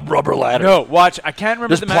there was no one rubber ladder. No, watch. I can't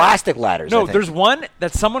remember There's the plastic ladders. I No, think. there's one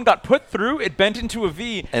that someone got put through. It bent into a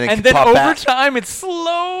V, And it and could then pop over back. time, it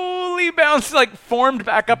slowly bounced, like formed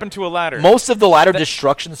back up into a ladder. Most of the ladder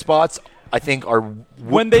destruction spots I think are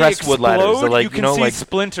When they pressed wood ladders. explode, They're like, you can know, see like,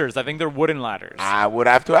 splinters. I think they're wooden ladders. I would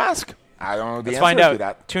have to ask. I don't know the Let's answer find to out.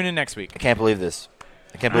 that. Tune in next week. I can't believe this.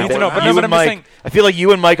 I can't I believe need to that. know, but You no, but and I'm just Mike. saying- I feel like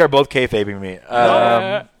you and Mike are both kayfabing me.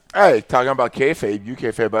 Hey, talking about kayfabe, you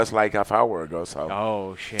kayfabe us like half hour ago, so.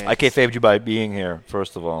 Oh shit! I kayfabed you by being here,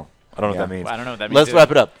 first of all. I don't know Yeah. what that means. I don't know what that means Let's either.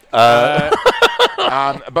 wrap it up.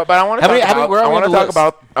 But I want to How many- talk how many- about. where are I we want on to the talk list?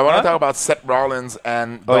 about. I want Huh? to talk about Seth Rollins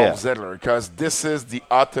and Oh, Dolph yeah. Ziggler because this is the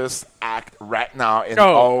hottest act right now in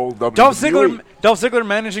Oh, all WWE. Dolph Ziggler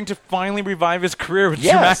managing to finally revive his career with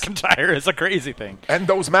Yes. Drew McIntyre is a crazy thing. And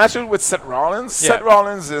those matches with Seth Rollins, Yeah. Seth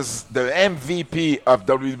Rollins is the MVP of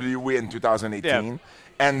WWE in 2018,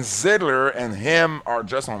 and Ziggler and him are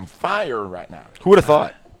just on fire right now. Who would have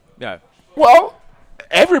thought? Yeah. Well,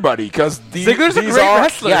 everybody, because Ziggler's a these great are,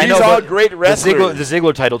 wrestler. Yeah, I these know, are but great wrestlers. The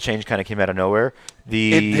Ziggler title change kind of came out of nowhere.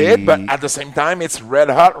 It did, but at the same time, it's red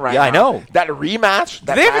hot right Yeah, now. I know. That rematch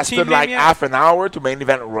that they have a lasted team name like yet? half an hour to main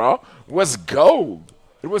event Raw was gold.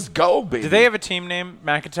 It was gold, baby. Do they have a team name,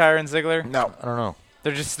 McIntyre and Ziggler? No. I don't know.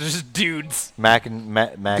 They're just dudes. Mac and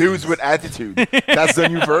Mac Dudes with attitude. That's the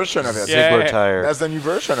new version of it. Yeah. Ziggler tire. That's the new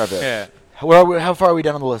version of it. Yeah. How far are we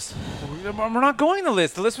down on the list? We're not going the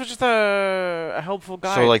list. The list was just a helpful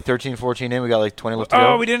guide. So like 13, 14 in, we got like 20 left to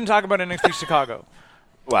go. oh, we didn't talk about NXT Chicago.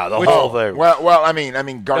 Wow, the Which- whole thing. Well, I mean, No,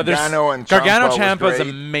 Gargano and Gargano Ciampa was Ciampa's great.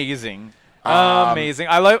 amazing. Amazing.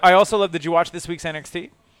 I also love. Did you watch this week's NXT?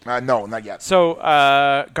 No, not yet. So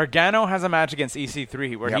Gargano has a match against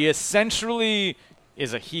EC3 where Yep. he essentially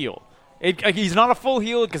is a heel. He's not a full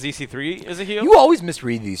heel because EC3 is a heel. You always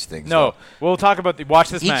misread these things. No, though. we'll talk about watch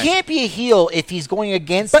this He match. can't be a heel if he's going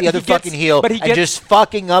against But the other he gets- fucking heel but he and gets- just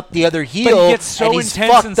fucking up the other heel. gets so and he's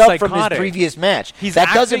intense fucked and up from his psychotic. previous match. He's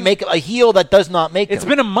that doesn't acting- make a heel. That does not make It's him.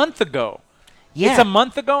 been a month ago. Yeah. It's a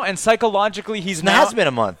month ago, and psychologically he's It now. has been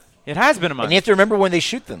a month. It has been a month. And you have to remember when they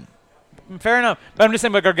shoot them. Fair enough. But I'm just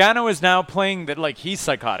saying, but Gargano is now playing that like he's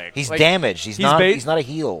psychotic. He's Like, damaged. He's not a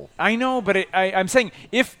heel. I know, but I'm saying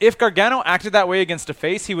if Gargano acted that way against a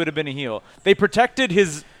face, he would have been a heel. They protected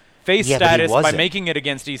his face Yeah, but he status by wasn't. making it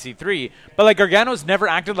against EC3. But like Gargano's never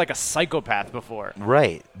acted like a psychopath before.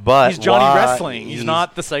 Right. But He's Johnny why- Wrestling. He's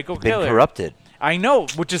not the psycho been killer. corrupted. I know,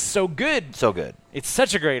 which is so good. So good. It's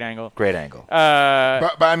such a great angle. Great angle.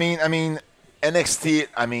 But I mean, NXT.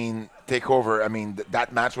 I mean, Takeover. I mean,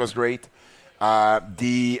 that match was great.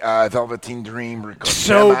 The Velveteen Dream Ricochet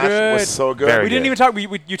So match good. was so good. Very We didn't good. even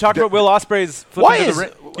talk. You talked about Will Ospreay's Why flipping to is- the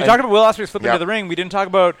ring. You talked about Will Ospreay's flipping Yeah. to the ring. We didn't talk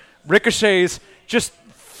about Ricochet's just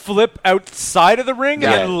flip outside of the ring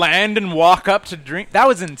Yeah. and then land and walk up to drink. That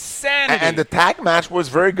was insanity. And the tag match was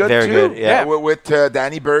very good Very too. good, yeah. With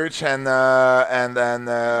Danny Burch and Larkin.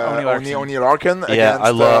 O'Neal Larkin. Yeah, against, I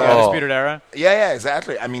love- Yeah, oh. Disputed Era. Yeah,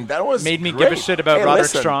 exactly. I mean, that was Made me great. give a shit about Hey, Roderick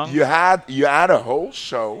listen, Strong. You had a whole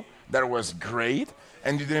show that was great,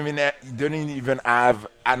 and you didn't even have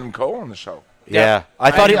Adam Cole on the show. Yeah,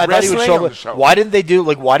 I thought he would wrestling show on up. the show. Why didn't they do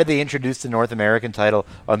why did they introduce the North American title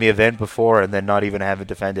on the event before and then not even have it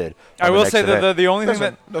defended? I on the will next say that event? the only thing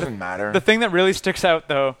that Doesn't matter. the thing that really sticks out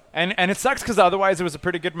though, and it sucks because otherwise it was a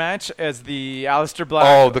pretty good match, as the Aleister Black.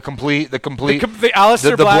 Oh, the complete the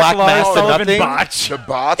Aleister the Black black Lars mask to Sullivan nothing? botch. the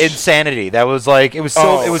botch. insanity. That was like it was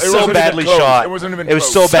so Oh, it was it so wasn't even badly close. shot. It wasn't even It was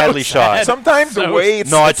close. so badly So shot. sad. Sometimes the So- way it's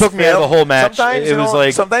No, it it's took me out of the filmed- whole match. Sometimes It you was know,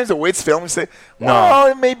 like- sometimes the way it's filmed, you say, No.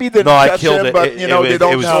 "Well, maybe they No, I touch killed him, it. but It- you know it they was-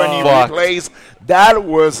 don't it was show any fucked. replays." That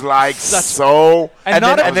was like so, And then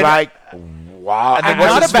not a- I was and then- like, "Wow!" And And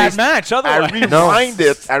not what's a bad his face? match I otherwise.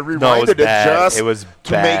 rewinded. I rewinded it bad. just It was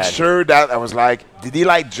to make bad. sure that I was like, "Did he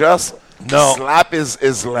like just?" No. Slap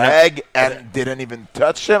his leg and didn't even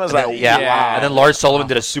touch him. I was like, yeah. Yeah. And then Lars Sullivan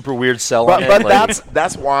did a super weird sell on but it. but like-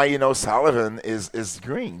 that's why Sullivan is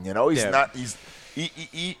green. You know, he's Yeah. not he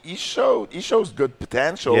shows good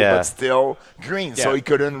potential, Yeah. but still green. So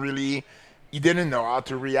Yeah. he didn't know how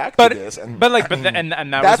to react But to this. And but that was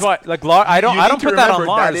that's- what like I you don't need to put that on remember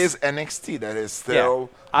Lars. That is NXT. That is Yeah. still.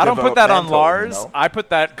 I don't put that on developmental, Lars. you know? I put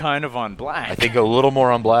that kind of on Black. I think a little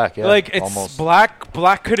more on Black. Yeah, like it's almost. Black.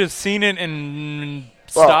 Black could have seen it and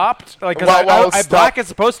Well, stopped. Like 'cause well, I stop. Black is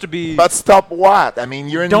supposed to be. But stop what? I mean,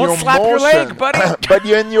 you're in Don't your slap your motion. leg, buddy. But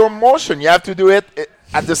you're in your motion. You have to do it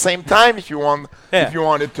at the same time if you want. Yeah. If you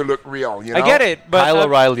want it to look real, you know. I get it, but Kyle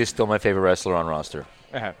O'Reilly is still my favorite wrestler on roster.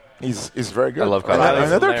 He's very good. I love Kyle O'Reilly.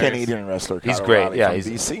 Another Hilarious. Canadian wrestler. He's Kyle great. O'Reilly Yeah, from he's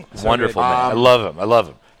BC. wonderful, good. man. I love him. I love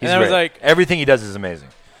him. He's And I was great. like- Everything he does is amazing.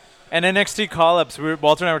 And NXT call-ups.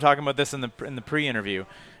 Walter and I were talking about this in the pre-interview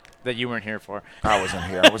that you weren't here for. I wasn't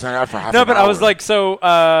here. I wasn't here for half No, an but I was hour. like, so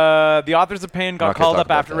the Authors of Pain got Okay, called talk up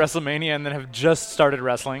about after that. WrestleMania and then have just started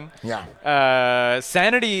wrestling. yeah.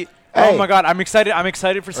 Sanity Hey, Oh my God, I'm excited. I'm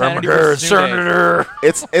excited for Sanity Senator, versus New Day. Senator.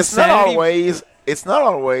 it's not Sanity- always. It's not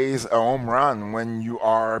always a home run when you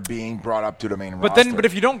are being brought up to the main But roster. then, but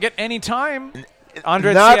if you don't get any time,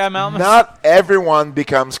 Andre not, Cien Almas. not everyone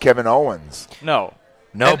becomes Kevin Owens. No.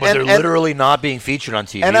 No, And- but they're and- literally not being featured on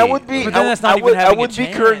TV. And I would be, But then that's not I even would, I having a would be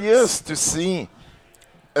chance. curious to see,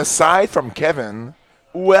 aside from Kevin,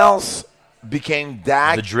 who else became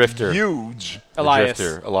that The Drifter. huge? The Elias.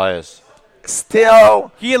 Drifter, Elias.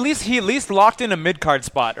 Still, He at least locked in a mid card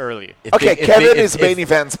spot early. If okay. they- if Kevin they- is if- main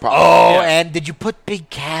event spot. Oh, Yeah. and did you put Big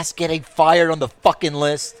Cass getting fired on the fucking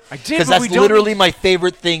list? I did, Because but we that's don't literally need- my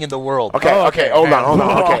favorite thing in the world. Okay, Oh, okay, okay. hold on.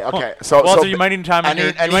 Okay. So, Walter, so you might need time I on your.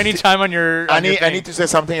 need- I You might need need to- time on your. I on your need, I thing. need to say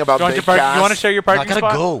something about Do you want, Big your Cass. you want to share your parking gotta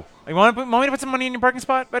spot? go. You want me to put some money in your parking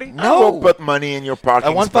spot, buddy? I will No. put money in your parking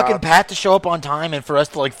I want spot. fucking Pat to show up on time and for us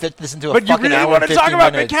to like fit this into a But you fucking really hour want and to talk 15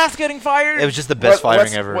 about Big minutes. Cass getting fired? It was just the best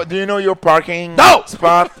firing ever. What, do you know your parking No!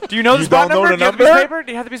 spot? Do you know the spot don't know number? the Do you have the piece of number? paper?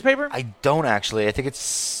 Do you have the piece of paper? I don't actually. I think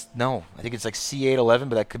it's like C811,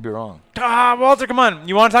 but that could be wrong. Walter, come on.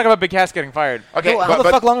 You want to talk about Big Cass getting fired? Okay, How the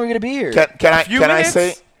but fuck long are we gonna be here? can I few can I minutes?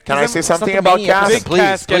 say can I Is say it something something about mini Cass? Big please,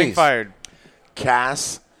 Cass getting please. fired.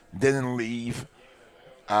 Cass didn't leave.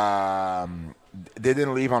 They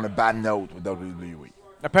didn't leave on a bad note with WWE.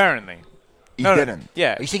 Apparently. He No, no, didn't.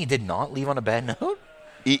 Yeah. Are you saying he did not leave on a bad note?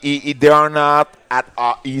 They are not at.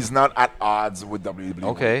 He's not at odds with WWE.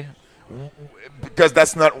 Okay. Because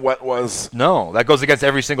that's not what was. No, that goes against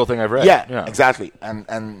every single thing I've read. Yeah, exactly. And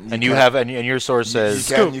And you can- have and your source says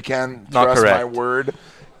you can Not trust correct. my word.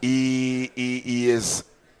 He is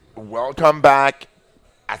welcome back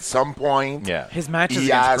at some point. yeah. His matches He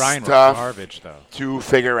against has Bryan were stuff garbage, though. to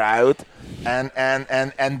figure out, and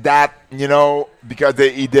that because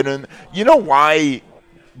he didn't. You know why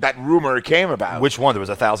that rumor came about? Which one? There was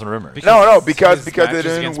 1,000 rumors. No, because his they matches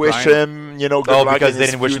didn't against wish Bryan. him, good luck because in they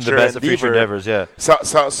his didn't wish him the future best of future endeavor. endeavors.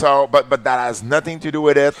 Yeah. But that has nothing to do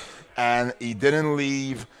with it, and he didn't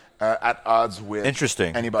leave at odds with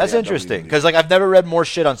Interesting. anybody. That's at interesting WWE. because I've never read more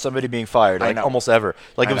shit on somebody being fired, I like know. almost ever.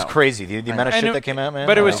 Like I it was know. crazy the amount of And shit it- that came out, man.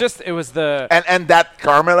 But it was Like, the. and that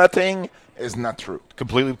Carmella thing is not true.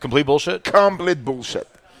 complete bullshit. Complete bullshit.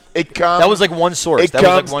 It comes. That was like one source. It That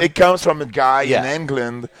comes. was like one It comes from a guy Yeah. in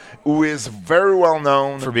England who is very well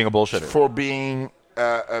known for being a bullshitter. For being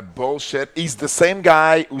a bullshit. He's the same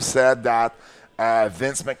guy who said that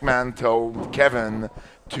Vince McMahon told Kevin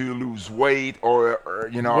to lose weight or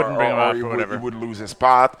Wouldn't bring him up he or would, whatever. he would lose his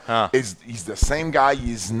spot. Huh. He's the same guy.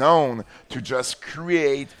 He's known to just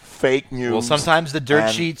create fake news. Well, sometimes the dirt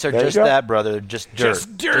and sheets are there you just go. that, brother. Just dirt.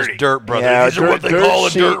 Just dirty. Just dirt, brother. Yeah, These are what they dirt call a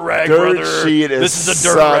sheet- dirt rag, dirt brother. sheet This is a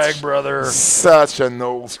dirt such- rag, brother. Such an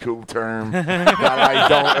old school term that I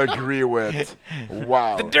don't agree with.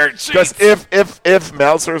 Wow. The dirt Because sheets. if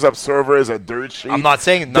Meltzer's Observer is a dirt sheet, I'm not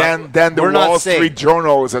saying then the we're not Wall saying- Street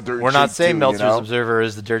Journal is a dirt sheet. We're not saying too, Meltzer's you know? Observer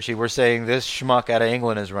is the dirt sheet. We're saying this schmuck out of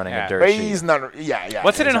England is running Yeah. a dirt But sheet. he's not. Yeah.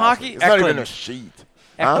 What's it in exactly. hockey? It's not even Eklund. a sheet.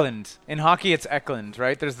 Huh? Eklund. In hockey, it's Eklund,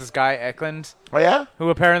 right? There's this guy, Eklund, Oh yeah.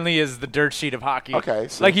 who apparently is the dirt sheet of hockey. Okay,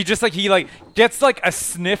 so- Like, he gets, like, a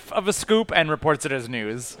sniff of a scoop and reports it as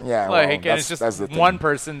news. Yeah, well, Like, and that's- it's just that's the thing. one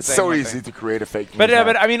person It's saying so one easy thing. to create a fake news. But,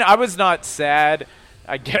 now. I mean, I was not sad,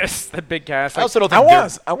 I guess, that Big Cass. I Like, also don't I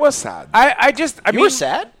think was sad. I You mean, were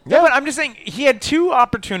sad? Yeah, but I'm just saying he had two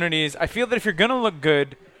opportunities. I feel that if you're gonna look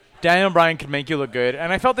good, Daniel Bryan could make you look good,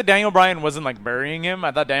 and I felt that Daniel Bryan wasn't like burying him.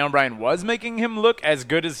 I thought Daniel Bryan was making him look as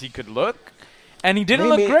good as he could look, and he didn't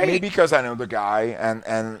maybe, look great. Maybe because I know the guy, and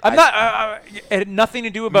I'm not. It had nothing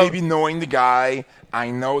to do about. maybe knowing the guy,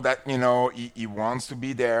 I know that he wants to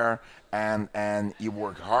be there, and he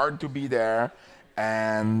worked hard to be there,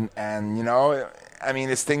 and I mean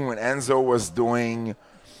this thing when Enzo was doing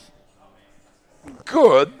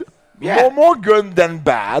good, Yeah. more good than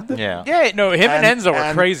bad. Yeah. Yeah, no, him and Enzo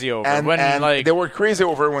were crazy over and, when and like. they were crazy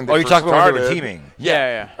over when they Oh, you're first talking about when started. they were teaming.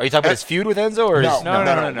 yeah. Are you talking about his feud with Enzo or No, his No,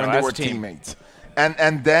 when they as were a team. teammates. And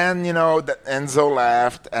then that Enzo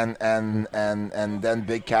left, and then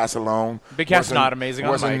Big Cass alone. Big Cass wasn't- not amazing on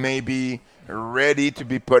the Wasn't mic. maybe ready to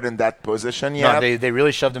be put in that position No, yet. they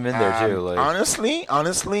really shoved him in there too. Like, Honestly,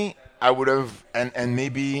 I would have, and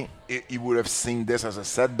maybe he would have seen this as a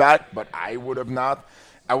setback, but I would have not.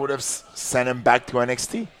 I would have sent him back to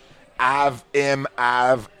NXT. Have him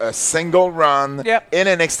have a single run Yep. in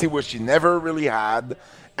NXT, which he never really had.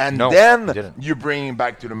 And No, he then didn't. you bring him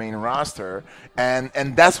back to the main roster, and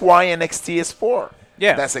that's why NXT is for.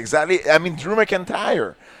 Yeah. That's exactly. I mean, Drew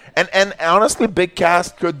McIntyre, and honestly, Big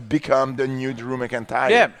Cass could become the new Drew McIntyre.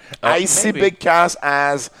 Yeah. I see maybe. Big Cass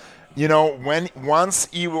as once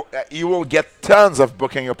you will get tons of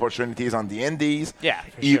booking opportunities on the Indies. Yeah,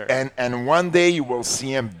 for sure. And one day you will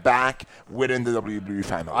see him back within the WWE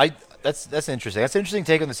family. That's interesting. That's an interesting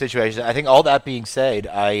take on the situation. I think all that being said,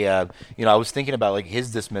 I was thinking about like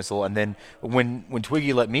his dismissal, and then when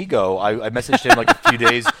Twiggy let me go, I messaged him like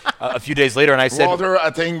a few days later, and I said, Walter, I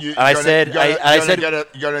think you're I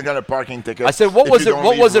gonna get a parking ticket. I said, what if was you it? don't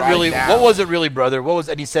What leave was it right really? now." What was it really, brother? What was?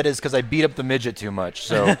 And he said it's because I beat up the midget too much.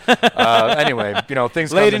 So anyway,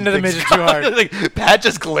 things Laid come and into the things midget go. too hard. Like, Pat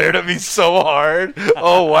just glared at me so hard.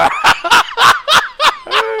 Oh wow.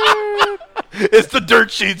 It's the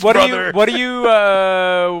dirt sheets, brother. What do you?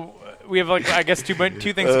 We have like I guess two things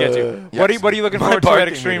to get to. Yes. What are you looking My forward to at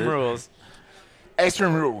parking Extreme meter. Rules?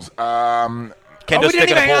 Extreme Rules. Kendo we stick didn't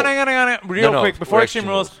in a even pole. hang on. Real No, quick before we're Extreme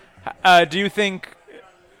Extreme Rules, do you think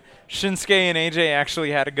Shinsuke and AJ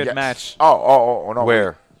actually had a good Yes. match? Oh, no.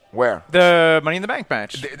 Where? Where? The Money in the Bank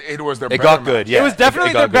match. It was their It better got match. good. Yeah, It was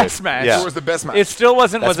definitely got their good. best match. Yeah. It was the best match. It still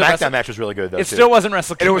wasn't. That Was it Wrestle- SmackDown match was really good though. It too. still wasn't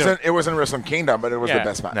Wrestle It Kingdom. wasn't Wrestle Kingdom, but it was Yeah. the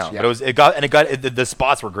best match. No, yeah. but the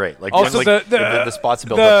spots were great. Like Also, like, the spots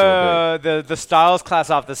built up to were great. the Styles class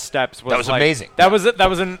off the steps was That was like, amazing. That was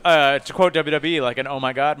an to quote WWE like an oh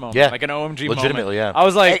my god moment, Yeah. like an OMG Legitimately, moment. yeah. I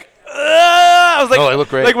was like. I was like, No, it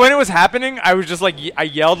looked great. Like when it was happening, I was just like, I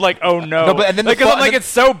yelled like, "Oh no!" No, but- and then the like, 'cause fu- I'm like, and then- it's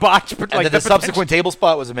so botched. But And like then the potential- subsequent table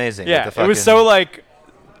spot was amazing. yeah, Like the it was fucking- so like,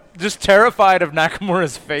 just terrified of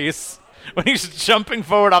Nakamura's face when he's jumping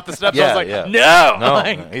forward off the steps. I was like, yeah. no, No,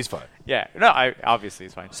 Like, no, he's fine. yeah, no, I obviously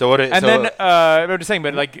he's fine. So what? And then I'm just saying,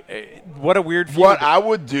 but like, what a weird. What feud. I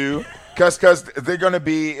would do, because they're gonna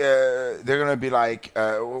be like,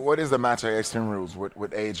 what is the match at Extreme Rules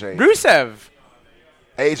with AJ? Rusev.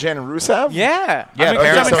 AJ and Rusev? Yeah. Yeah, I'm Okay,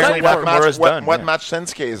 apparently I'm so excited what for it. match- Nakamura's done, what yeah. match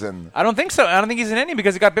Shinsuke is in? I don't think so. I don't think he's in any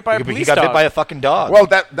because he got bit by a police he got dog. bit by a fucking dog. Well,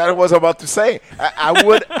 that was about to say.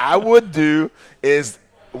 I would do is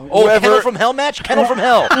Kennel from Hell match. Kennel from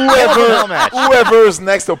Hell. Kennel from Hell match. whoever's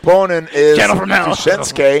next opponent is Kennel from Hell. to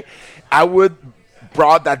Shinsuke, I would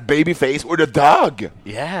brought that baby face with a dog.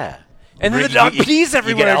 Yeah. And then the dog pees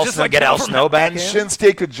everywhere. You get Al just Snow, like get Al from- Snow back And in.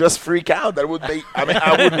 Shinsuke could just freak out. That would be. I mean,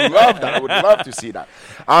 I would love that. I would love to see that.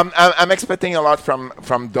 I'm expecting a lot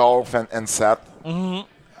from Dolph and Seth. Mm-hmm.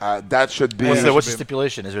 That should be. What's the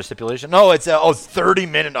stipulation? Is there a stipulation? No, it's a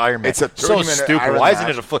 30-minute Iron Man. It's a so 30-minute stupid. Iron Why isn't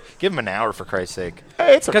match. it a give him an hour for Christ's sake?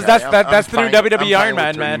 Hey, it's okay. Because that's the new I'm fine WWE Iron with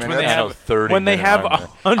Man 30 match when they minutes. have 30 when they minute have Iron Man.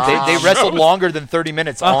 100. They wrestled longer than 30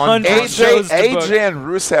 minutes on 100 shows to book. AJ and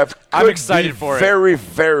Rusev could I'm excited be for it. very,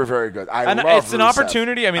 very, very good. I And love it's an Rusev.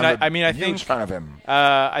 opportunity. I mean, I'm I a huge think fan of him.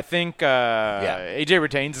 I think AJ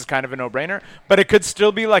retains is kind of a no-brainer, but it could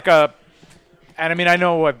still be like a. And I mean, I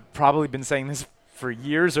know I've probably been saying this for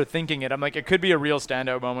years or thinking it. I'm like, it could be a real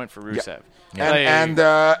standout moment for Rusev. Like- And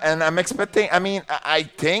I'm expecting. I mean, I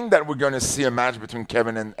think that we're going to see a match between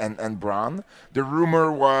Kevin and Braun. The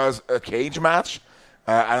rumor was a cage match.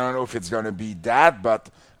 I don't know if it's going to be that, but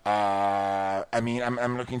I mean,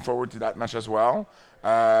 I'm looking forward to that match as well.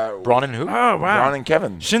 Braun and who? oh wow, Braun and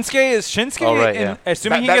Kevin. Shinsuke. Oh, right, yeah.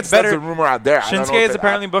 Assuming he That's gets better. the rumor out there. I don't know Shinsuke if is it-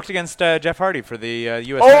 apparently booked against Jeff Hardy for the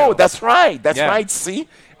U.S. Oh, title. that's right. That's Yeah. right. See,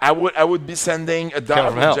 I would be sending a dog Kennel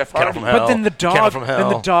from with Hell. Jeff Kennel Hardy. from Hell. But then the Kennel dog. from Then the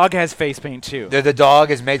Hell. dog has face paint too. The dog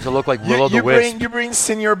is made to look like Willow the Wisp. You bring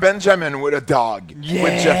Senior Benjamin with a dog with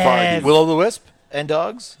Jeff Hardy. Willow the Wisp and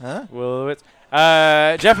dogs? Huh? Well, it's,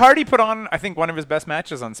 Jeff Hardy put on, I think, one of his best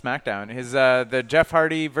matches on SmackDown. His the Jeff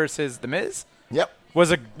Hardy versus The Miz Yep.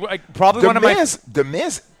 was probably one of my. The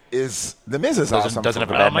Miz is awesome. doesn't have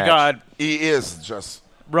a Oh bad my match. God! He is just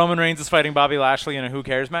Roman Reigns is fighting Bobby Lashley in a Who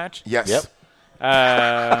Cares match. yes. Yep.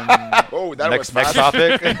 Oh, that Next was fast.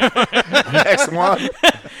 topic. Next one.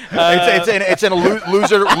 it's in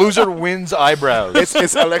a loser wins eyebrows.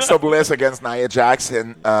 It's Alexa Bliss against Nia Jax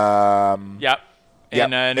in Yep. Yep,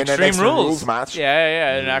 In an in an Extreme Extreme Rules. Rules match.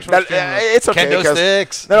 Yeah, an actual that, Extreme Rules. it's okay. Kendo 'cause-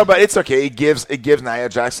 sticks. No, but it's okay. It gives Nia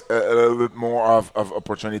Jax a little bit more of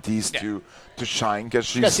opportunities to shine because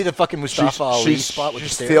she's. You guys see the fucking Mustafa Ali she's spot with the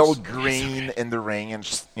she's stairs? still green in the ring, and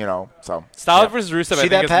just, so. Styles versus Rusev. I See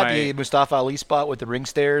think that, is Pat? my. The Mustafa Ali spot with the ring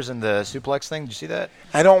stairs and the suplex thing? Did you see that?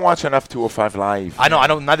 I don't watch enough 205 Live. I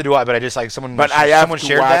know. Neither do I. But I just like someone. But I have someone to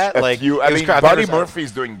shared watch that. a Like, few. I it was mean, cra- I've Buddy never-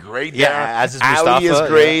 Murphy's doing great. Yeah, there. as is Ali is Mustafa,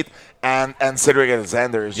 great, and Cedric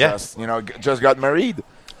Alexander is Yeah. just just got married.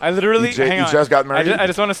 I literally. He hang on. just got married. I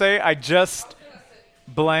just want to say I just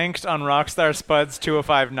blanked on Rockstar Spud's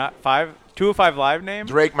 205 Live name.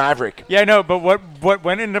 Drake Maverick. Yeah, I know, but what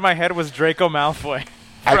went into my head was Draco Malfoy.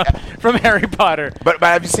 from Harry Potter. But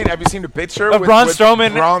have you seen the picture Of with Braun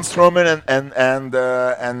Strowman? Braun Strowman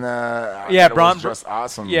Yeah, that Braun. was just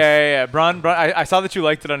awesome. Yeah. Braun. I saw that you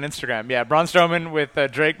liked it on Instagram. Yeah, Braun Strowman with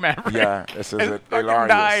Drake Maverick. Yeah, this is And it. fucking Hilarious.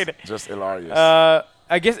 died. Just hilarious.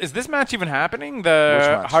 I guess, is this match even happening? Which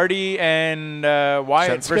The match? Hardy and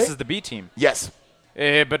Wyatt Shinsuke? versus the B team. yes.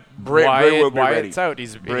 But Bray will be Wyatt's ready. out.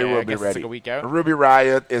 He's Bray I will be guess ready. It's like a week out. Ruby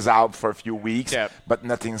Riott is out for a few weeks, Yeah. but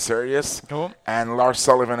nothing serious. Cool. And Lars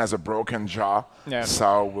Sullivan has a broken jaw, Yeah.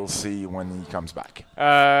 so we'll see when he comes back.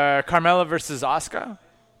 Carmella versus Asuka.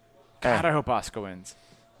 God, Eh. I hope Asuka wins.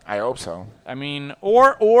 I hope so. I mean,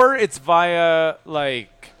 or it's via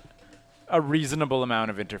like a reasonable amount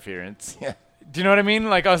of interference. Yeah. Do you know what I mean?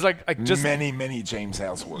 Like I was like just many James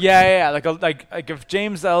Ellsworth. yeah. Like if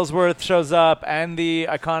James Ellsworth shows up and the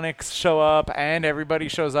Iconics show up and everybody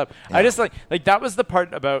shows up, I just like that was the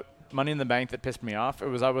part about Money in the Bank that pissed me off. I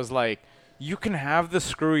was like, you can have the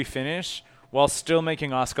screwy finish while still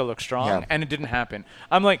making Asuka look strong, Yeah. and it didn't happen.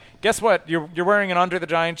 I'm like, guess what? You're wearing an Andre the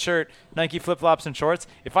Giant shirt, Nike flip-flops and shorts.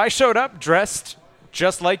 If I showed up dressed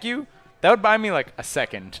just like you, that would buy me like a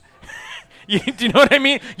second. Do you know what I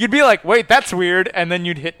mean? You'd be like, wait, that's weird, and then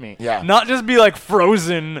you'd hit me. Yeah. Not just be like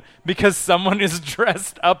frozen because someone is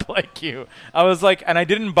dressed up like you. I was like, and I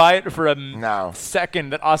didn't buy it for a No. second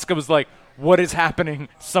that Asuka was like, what is happening?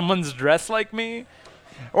 Someone's dressed like me?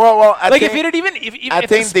 Well, I Like think, if it had even, if I if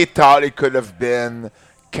think this- they thought it could have been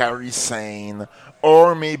Kairi Sane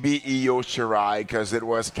or maybe Io Shirai because it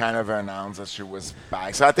was kind of announced that she was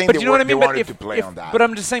back. So I think but they, you know what I they mean? But wanted if, to play if- on that. But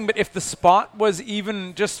I'm just saying, but if the spot was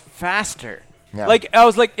even just faster, Yeah. like I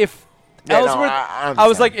was like, if Yeah, no, Ellsworth, I I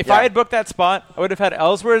was like, understand. if Yeah. I had booked that spot, I would have had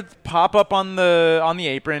Ellsworth pop up on the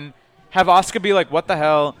apron, have Asuka be like, what the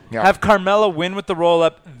hell, Yeah. have Carmella win with the roll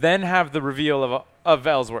up, then have the reveal of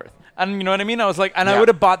Ellsworth, and you know what I mean? I was like, and I Yeah. would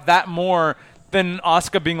have bought that more than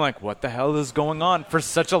Asuka being like, what the hell is going on for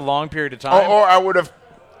such a long period of time. or I would have,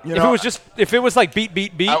 you if know, it was like beat.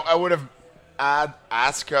 I would have had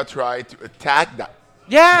Asuka try to attack that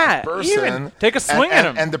Yeah, person. even take a swing and, at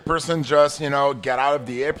him. and the person just, get out of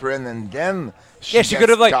the apron and then She gets could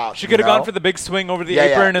have caught, she could have you know? gone for the big swing over the Yeah,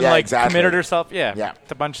 yeah, apron and yeah, like exactly. committed herself. Yeah, Yeah.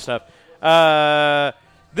 it's a bunch of stuff.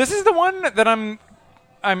 This is the one that I'm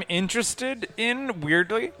interested in.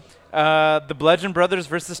 Weirdly, the Bludgeon Brothers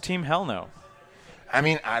versus Team Hell No. I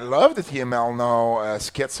mean, I love the TML No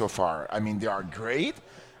skit so far. I mean, they are great.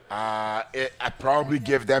 I probably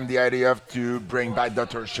give them the idea of to bring back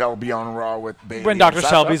Dr. Shelby on Raw with Bailey. When and Dr. Sasha.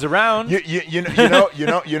 Shelby's around.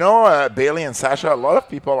 You know, Bailey and Sasha. A lot of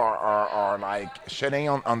people are like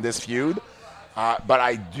shitting on this feud, but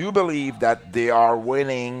I do believe that they are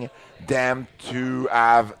winning them to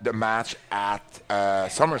have the match at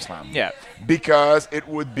SummerSlam. Yeah. because it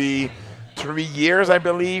would be 3 years, I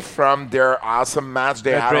believe, from their awesome match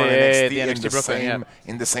they At had on the NXT, NXT in the Brooklyn, same yeah.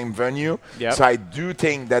 in the same venue. Yep. So I do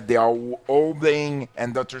think that they are holding,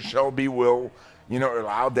 and Dr. Shelby will,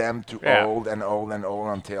 allow them to Yeah. hold and hold and hold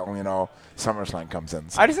until SummerSlam comes in.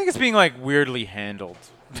 So. I just think it's being like weirdly handled.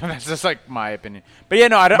 That's just like my opinion. But yeah,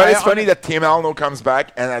 no, I don't. But it's funny that Team Elno comes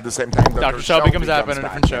back, and at the same time, Dr. Shelby comes up in a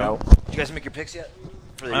different show. Did you guys make your picks yet?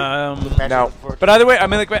 For the match No. you're looking forward to? But either way, I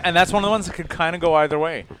mean, like, and that's one of the ones that could kind of go either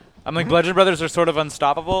way. I'm like, Bludgeon Brothers are sort of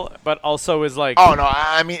unstoppable, but also is like, Oh no!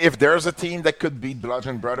 I mean, if there's a team that could beat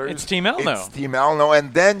Bludgeon Brothers, It's Team Elno. It's Team Elno,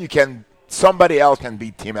 and then somebody else can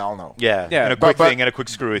beat Team Elno. Yeah, Yeah, and a but- quick but- thing and a quick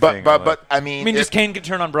screwy But thing. but I mean, I mean, if, just Kane could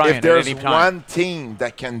turn on Brian if there's at any time. one team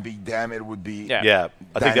that can beat them, it would be Yeah. yeah,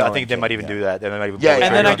 I think Daniel I think and they might Kane, even yeah. do that. They might even Yeah, pull yeah,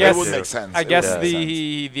 And then I it guess would make sense. I It guess would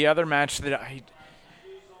make the other match that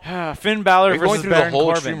Finn Balor Are you going versus through the Baron whole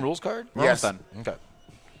Corbin. Extreme Rules card? We're Yes. almost done. Okay.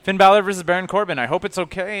 Finn Balor versus Baron Corbin. I hope it's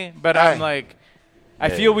okay, but I'm Aye. like, I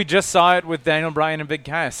Yeah, feel yeah. we just saw it with Daniel Bryan and Big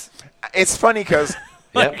Cass. It's funny because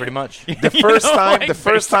Yeah, pretty much. the first time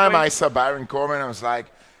basically. I saw Baron Corbin, I was like,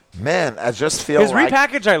 man, I just feel His like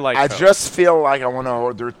repackage I like. I though. just feel like I want to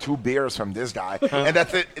order 2 beers from this guy, and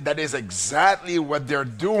that is exactly what they're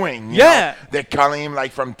doing. you Yeah. know? They're calling him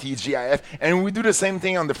like from TGIF, and we do the same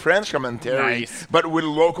thing on the French commentary, Nice. but with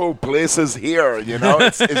local places here.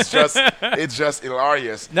 It's just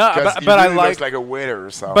hilarious. No, 'cause but he I really like- looks like a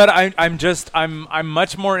waiter. So, But I'm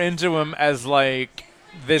much more into him as like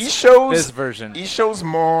this he shows this version. He shows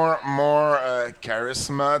more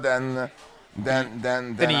charisma than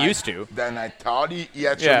Than he I- used to. Than I thought he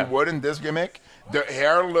actually Yeah. would in this gimmick. The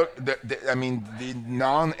hair look. I mean, the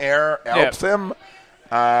non-hair helps him.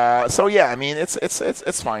 So yeah, I mean,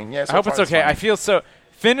 it's fine. Yeah, so I hope far it's okay. fine. I feel so.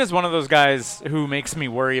 Finn is one of those guys who makes me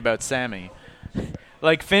worry about Sammy.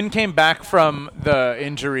 Like Finn came back from the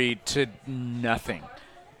injury to nothing,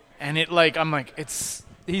 and I'm like,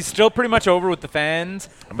 he's still pretty much over with the fans,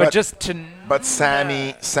 but just to. But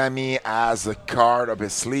Sammy has a card up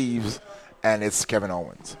his sleeves, and it's Kevin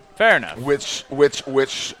Owens, Fair enough. which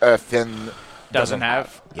Finn Doesn't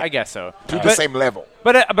have. Yeah. I guess so. to the same level.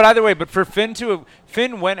 But either way, but for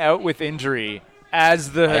Finn went out with injury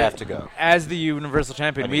as the I have to go. as the Universal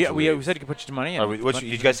Champion. I need to We leave. said you could put your money in. Did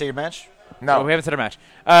you guys say your match? No, We haven't said a match.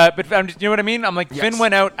 But you know what I mean? I'm like, Yes. Finn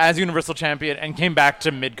went out as Universal Champion and came back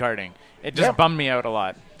to mid-carding. It just Yeah. bummed me out a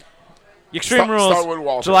lot. Extreme Start Rules, with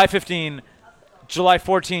Walter. July 15, July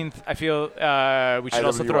 14th, I feel we should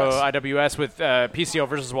also throw IWS. IWS with PCO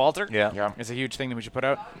versus Walter. Yeah. It's a huge thing that we should put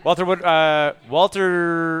out.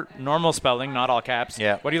 Walter, normal spelling, not all caps.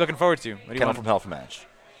 Yeah. What are you looking forward to? What do you Kennel want? from Hell for match.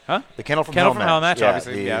 Huh? The Kennel from Kennel Hell from Hell match. match,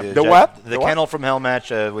 obviously, yeah. The what? The The what? Kennel from Hell match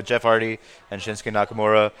with Jeff Hardy and Shinsuke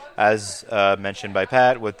Nakamura, as mentioned by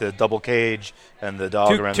Pat, with the double cage and the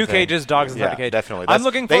dog around Two the thing. cages, dogs inside Yeah, the cage. definitely. I'm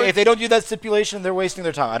looking forward. If they don't do that stipulation, they're wasting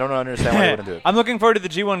their time. I don't understand why they wouldn't do it. I'm looking forward to the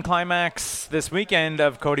G1 climax this weekend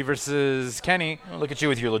of Cody versus Kenny. Look at you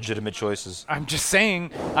with your legitimate choices. I'm just saying,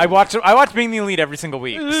 I watch Being the Elite every single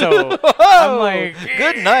week. So I'm like,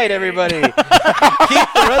 Good night, everybody. Keith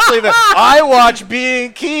the Wrestling Fan. I watch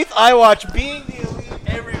Being the Elite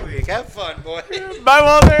every week. Have fun, boy. bye,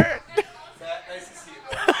 Walter. Nice to see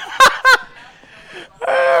you.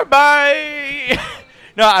 Bye.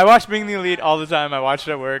 No, I watch Being the Elite all the time. I watch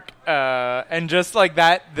it at work, and just like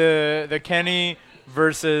that, the Kenny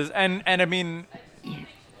versus and I mean,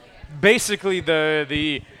 basically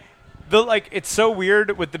the like it's so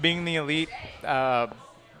weird with the Being the Elite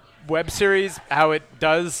web series how it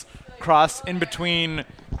does cross in between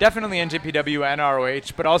definitely NJPW and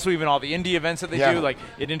ROH, but also even all the indie events that they Yeah. do. Like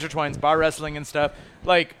it intertwines bar wrestling and stuff.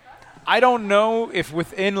 Like I don't know if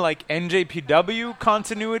within like NJPW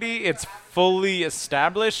continuity, it's fully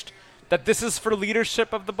established that this is for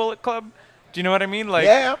leadership of the Bullet Club. Do you know what I mean? Like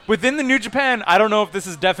Yeah. within the New Japan, I don't know if this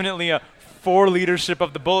is definitely a for leadership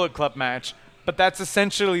of the Bullet Club match, but that's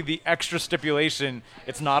essentially the extra stipulation.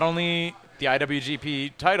 It's not only the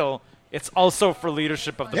IWGP title, it's also for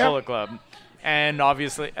leadership of the Yeah. Bullet Club. And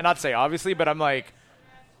obviously, and not to say obviously, but I'm like,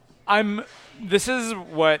 this is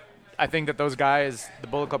what I think that those guys, the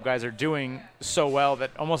Bullet Club guys, are doing so well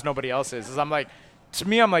that almost nobody else is I'm like, to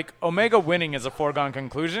me, I'm like, Omega winning is a foregone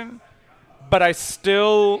conclusion, but I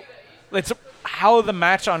still, it's how the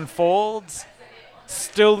match unfolds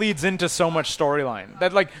still leads into so much storyline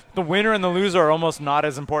that like the winner and the loser are almost not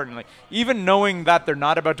as important. Like even knowing that they're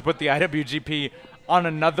not about to put the IWGP on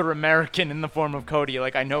another American in the form of Cody,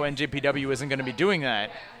 like I know NJPW isn't going to be doing that.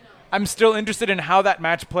 I'm still interested in how that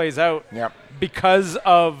match plays out Yep. because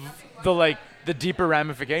of the deeper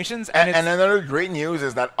ramifications. And another great news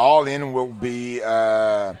is that All In will be.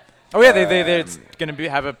 oh yeah, it's going to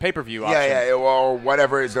have a pay-per-view option. Yeah, or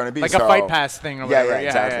whatever it's going to be. Like a Fight Pass thing or whatever. Yeah,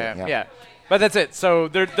 exactly. Yeah. But that's it. So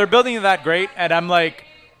they're building it that great, and I'm like,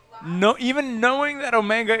 no, even knowing that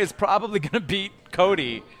Omega is probably going to beat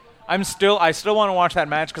Cody, I still want to watch that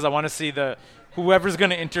match because I want to see whoever's going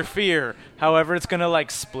to interfere, however it's going to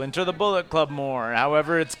like splinter the Bullet Club more,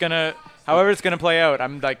 however it's going to play out.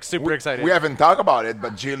 I'm like super excited. We haven't talked about it,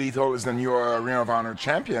 but Jay Lethal is the new Ring of Honor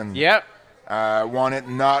champion. Yep. Won it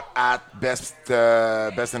not at best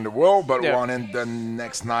in the world, but Yeah. won it the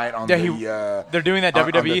next night on Yeah, the. they're doing that on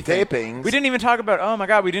the WWE thing. tapings. We didn't even talk about. Oh my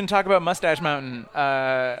God, we didn't talk about Mustache Mountain.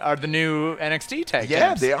 Are the new NXT tag Yeah,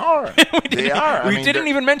 teams. they are. They are. We didn't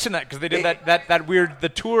even mention that because they did that weird the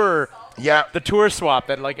tour swap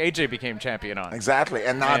that like AJ became champion on. Exactly,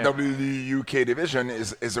 and now Yeah. WWE UK division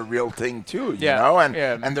is a real thing too, you Yeah, know, and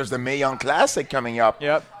yeah. and there's the Mae Young Classic coming up,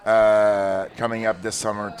 Yep. coming up this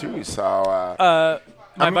summer too. So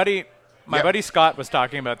My I'm- buddy Scott was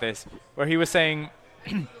talking about this, where he was saying,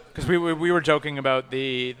 because we were joking about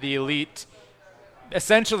the Elite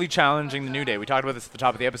essentially challenging the New Day. We talked about this at the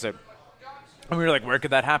top of the episode. And we were like, where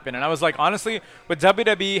could that happen? And I was like, honestly, with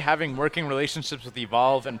WWE having working relationships with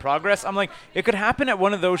Evolve and Progress, I'm like, it could happen at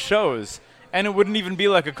one of those shows, and it wouldn't even be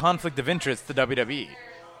like a conflict of interest to WWE.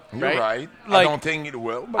 you're right. I Like, don't think it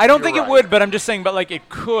will. But I don't you're think it right. would, but I'm just saying, but like it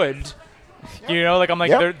could. You know, like I'm like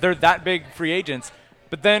Yep. they're that big free agents.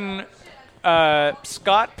 But then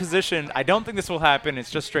Scott positioned, I don't think this will happen. It's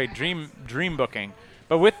just straight dream booking.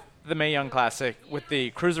 But with the Mae Young Classic, with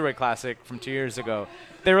the Cruiserweight Classic from 2 years ago,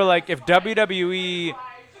 they were like, if WWE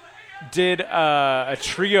did a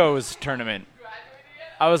trios tournament,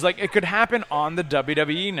 I was like, it could happen on the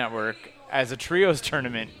WWE network as a trios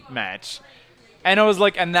tournament match. And I was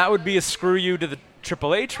like, and that would be a screw you to the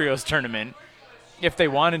AAA trios tournament. if they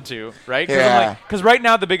wanted to, right? Yeah. Because right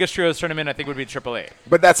now the biggest trios tournament I think would be AAA.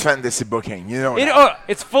 But that's fantasy booking,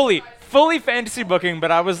 It's fully fantasy booking.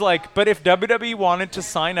 But I was like, but if WWE wanted to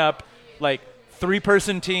sign up like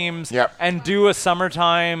 3-person teams Yep. and do a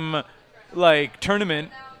summertime like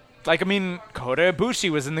tournament, like I mean, Kota Ibushi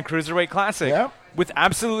was in the Cruiserweight Classic Yep. with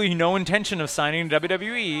absolutely no intention of signing to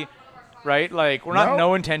WWE, right? Like, we're not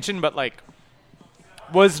no intention, but like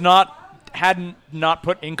had not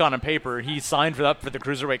put ink on a paper. He signed up for the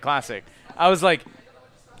Cruiserweight Classic. I was like,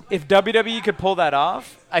 if WWE could pull that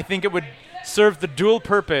off, I think it would serve the dual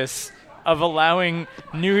purpose of allowing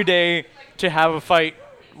New Day to have a fight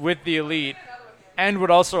with the Elite, and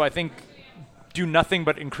would also, I think, do nothing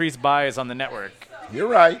but increase buys on the network. You're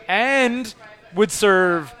right. And would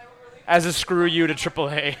serve as a screw you to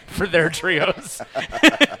AAA for their trios.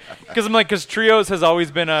 Because trios has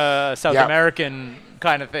always been a South American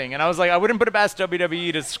kind of thing. And I was like, I wouldn't put it past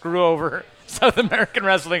WWE to screw over South American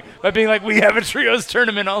wrestling by being like, we have a trios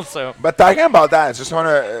tournament also. But talking about that, I just want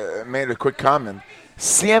to make a quick comment.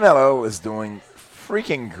 CMLL is doing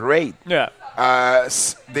freaking great. Yeah.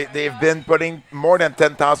 They've been putting more than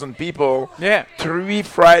 10,000 people 3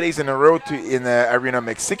 Fridays in a row in Arena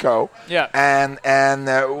Mexico. Yeah. And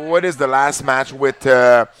what is the last match with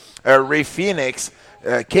Ray Phoenix?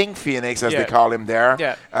 King Phoenix, as they call him there,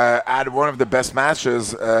 had one of the best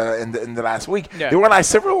matches in the last week. Yeah. There were like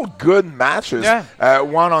several good matches. Yeah.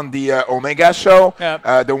 One on the Omega show,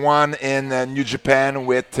 Yeah. the one in New Japan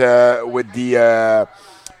with the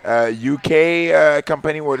UK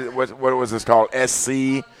company. What was this called?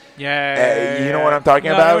 SC. Yeah. You know what I'm talking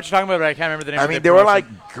I about? know what you're talking about, but I can't remember the name. I of mean, the they were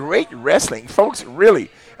promotion. like great wrestling, folks. Really,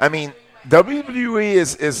 I mean, WWE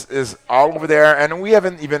is all over there, and we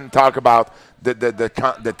haven't even talked about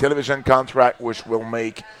the television contract, which will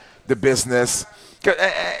make the business.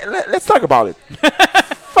 Let's talk about it.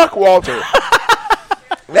 Fuck Walter.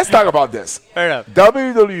 Let's talk about this. Fair enough.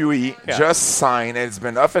 WWE just signed, and it's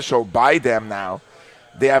been official by them now.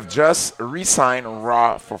 They have just re-signed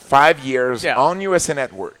Raw for 5 years on USA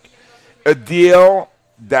Network. A deal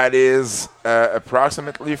that is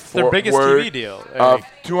approximately their biggest TV deal of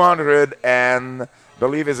 200 and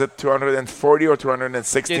believe is it 240 or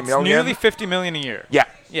 260 it's million? nearly $50 million a year. Yeah.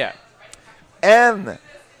 Yeah. And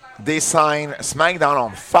they sign SmackDown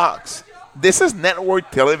on Fox. This is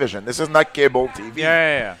network television. This is not cable TV.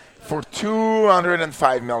 Yeah. For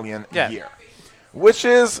 205 million Yeah. a year, which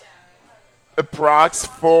is approx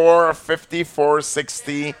 450,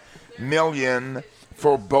 460 million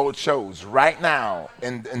for both shows right now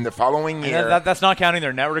in the following year. And that's not counting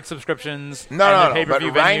their network subscriptions. No. But pay-per-view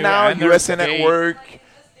right venue now, and their USA gate. Network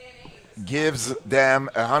gives them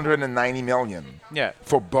 190 million Yeah.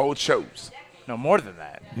 for both shows. No, more than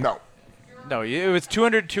that. No. It was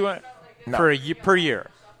 200 No. per year.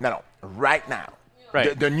 No. Right now.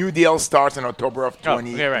 Right. The new deal starts in October of Oh,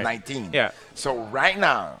 okay, 2019. right. Yeah. So right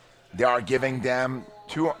now, they are giving them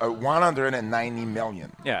 190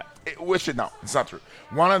 million. Yeah. Which is no, it's not true.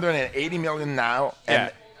 180 million now,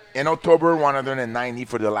 and Yeah. in October 190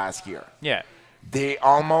 for the last year. Yeah. They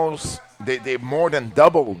they more than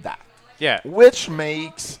doubled that. Yeah. Which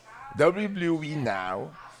makes WWE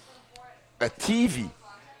now a TV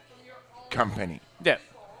company. Yeah.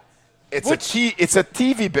 It's a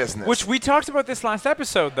TV business. Which we talked about this last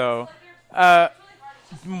episode, though.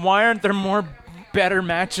 Why aren't there more better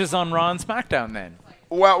matches on Raw and SmackDown then?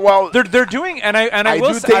 well, They're doing, and I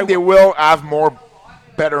will do say, think they will have more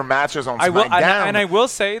better matches on SmackDown. And I will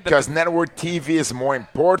say that because network TV is more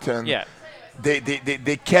important. Yeah.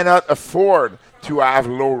 They cannot afford to have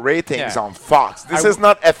low ratings Yeah. on Fox. This is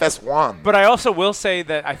not FS1. But I also will say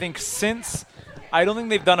that I think I don't think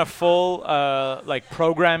they've done a full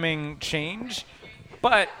programming change,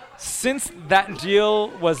 but since that deal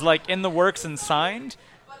was like in the works and signed,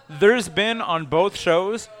 there's been on both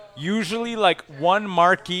shows usually like one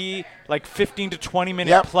marquee 15 to 20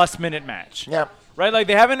 minute plus minute match. Yep. Right? Like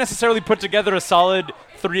they haven't necessarily put together a solid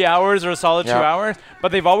 3 hours or a solid 2 hours,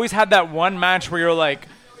 but they've always had that one match where you're like,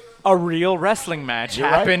 a real wrestling match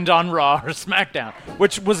happened on Raw or SmackDown,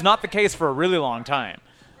 which was not the case for a really long time.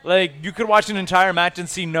 Like, you could watch an entire match and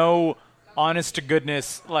see no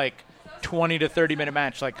honest-to-goodness, 20 to 30-minute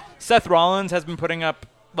match. Like, Seth Rollins has been putting up,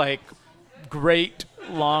 great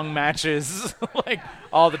long matches,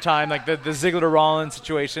 all the time. Like, the Ziggler-Rollins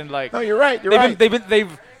situation. No, you're right. You're right.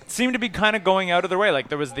 They've seemed to be kind of going out of their way. Like,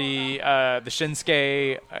 there was the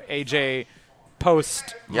Shinsuke AJ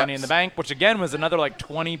post Money in the Bank, which, again, was another,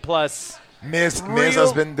 20-plus... Miz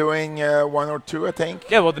has been doing 1 or 2, I think.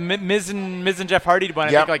 Yeah, well, the Miz and Jeff Hardy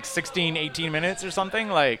one, I think 16, 18 minutes or something.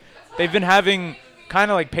 Like, they've been having kind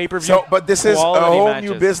of like pay-per-view. So, but this is a quality whole matches.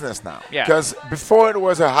 new business now. Yeah. Because before it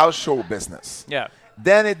was a house show business. Yeah.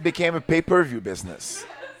 Then it became a pay-per-view business.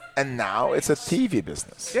 And now it's a TV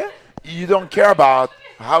business. Yeah. You don't care about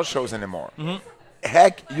house shows anymore. Mm-hmm.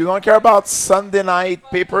 Heck, you don't care about Sunday night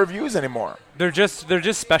pay-per-views anymore. They're just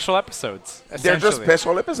special episodes. They're just essentially.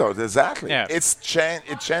 special episodes, exactly. Yeah.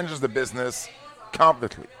 It changes the business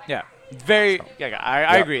completely. Yeah. Very. Yeah,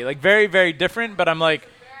 I agree. Like very, very different. But I'm like,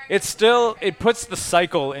 it puts the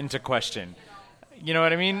cycle into question. You know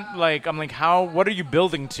what I mean? Like I'm like, what are you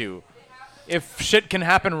building to? If shit can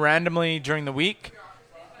happen randomly during the week,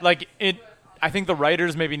 like I think the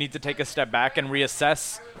writers maybe need to take a step back and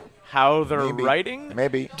reassess how they're writing.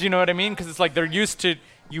 Maybe. Do you know what I mean? Because it's like they're used to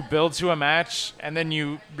you build to a match and then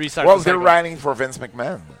you restart. Well, the they're cycle. writing for Vince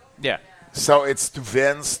McMahon. Yeah. So it's to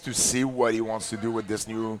Vince to see what he wants to do with this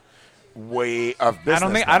new way of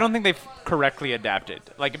business. I don't think they've correctly adapted.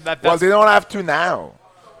 Like that. Well, they don't have to now.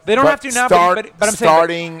 They don't have to now. But I'm saying.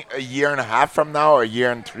 Starting a year and a half from now, or a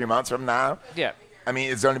year and 3 months from now, Yeah. I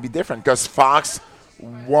mean, it's going to be different because Fox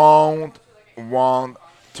won't want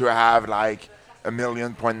to have like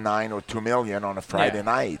 1.9 or 2 million on a Friday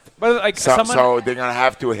night. But like So they're going to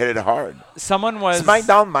have to hit it hard. someone was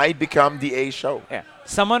SmackDown might become the A show. Yeah.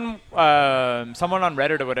 Someone on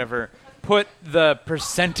Reddit or whatever put the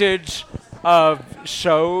percentage of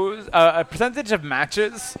shows, a percentage of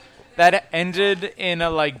matches that ended in a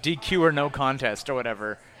like DQ or no contest or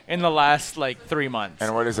whatever in the last like 3 months.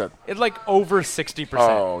 And what is it? It's like over 60%.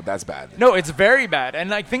 Oh, that's bad. No, it's very bad. And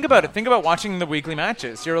like think about it. Think about watching the weekly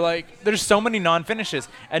matches. You're like, there's so many non-finishes,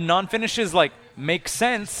 and non-finishes like make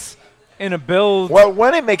sense in a build. Well,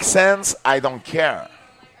 when it makes sense, I don't care.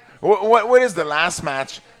 What is the last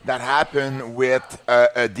match that happened with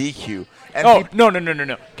a DQ? And Oh, no.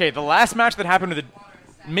 Okay, the last match that happened with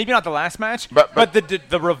maybe not the last match, But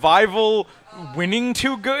the Revival winning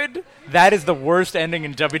too good, that is the worst ending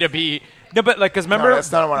in WWE. No, but like, because remember, no,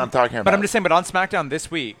 that's not what I'm talking about. but I'm just saying, but on SmackDown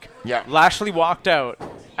this week, Yeah. Lashley walked out,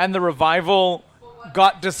 and the Revival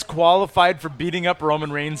got disqualified for beating up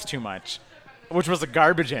Roman Reigns too much, which was a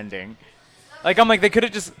garbage ending. Like, I'm like, they could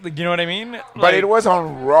have just, like, you know what I mean? But Like, it was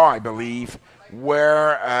on Raw, I believe,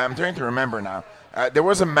 where I'm trying to remember now. There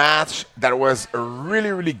was a match that was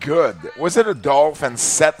really, really good. Was it a Dolph and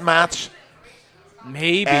Seth match?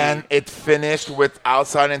 maybe. And it finished with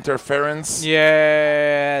outside interference.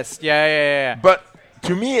 Yes. Yeah. But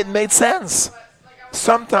to me, it made sense.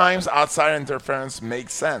 Sometimes outside interference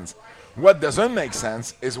makes sense. What doesn't make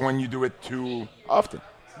sense is when you do it too often.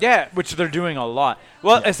 Yeah, which they're doing a lot.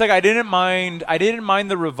 Well, it's like I didn't mind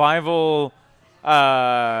the Revival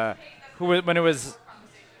when it was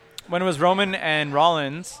Roman and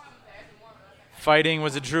Rollins fighting.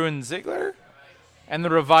 Was it Drew and Ziggler? And the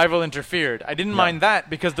Revival interfered. I didn't mind that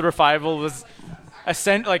because the Revival was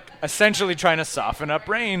essentially trying to soften up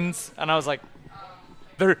Reigns, and I was like,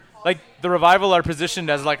 they're like the Revival are positioned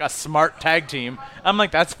as like a smart tag team. I'm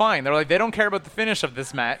like, that's fine. They're like, they don't care about the finish of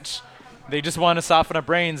this match. They just want to soften up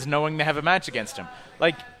Reigns, knowing they have a match against him.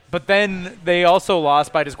 Like, but then they also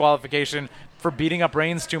lost by disqualification for beating up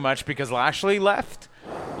Reigns too much because Lashley left.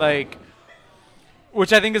 Like,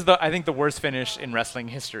 which I think is the worst finish in wrestling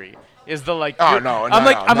history. Is the like? Oh, you're- no, I'm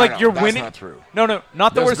like, you're that's winning. not true. No,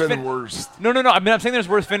 not the There's worst. been worst. No. I mean, I'm saying there's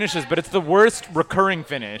worse finishes, but it's the worst recurring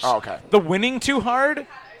finish. Oh, okay. The winning too hard.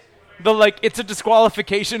 The like, it's a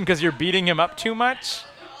disqualification because you're beating him up too much,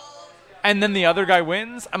 and then the other guy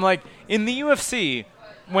wins. I'm like, in the UFC,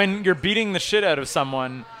 when you're beating the shit out of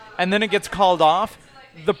someone and then it gets called off,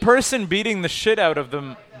 the person beating the shit out of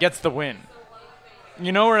them gets the win.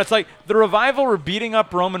 You know, where it's like the Revival were beating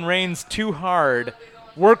up Roman Reigns too hard.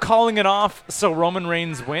 We're calling it off so Roman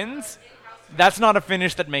Reigns wins. That's not a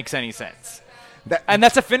finish that makes any sense. And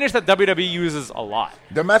that's a finish that WWE uses a lot.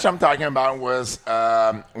 The match I'm talking about was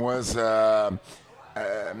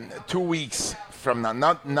 2 weeks from now.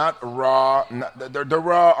 Not Raw. The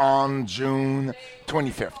Raw on June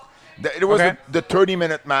 25th. It was Okay. the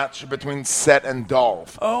 30-minute match between Seth and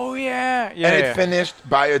Dolph. Oh yeah, And it finished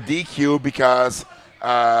by a DQ because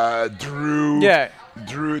Drew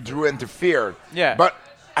interfered. Yeah. But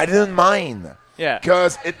I didn't mind. Yeah.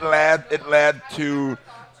 Because it led to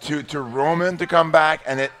Roman to come back,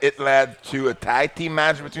 and it led to a tag team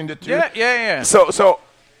match between the two. Yeah. So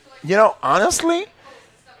you know, honestly,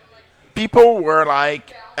 people were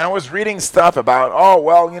like, and I was reading stuff about, oh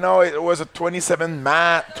well, you know, it was a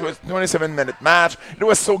 27-minute match. It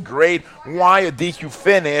was so great. Why a DQ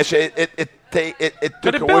finish? It took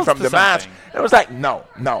it away builds from to the match. something. It was like, no,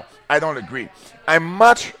 I don't agree. I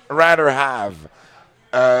much rather have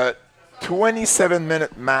a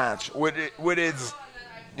 27-minute match with its,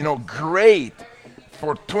 you know, great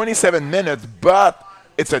for 27 minutes, but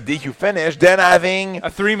it's a DQ finish, then having A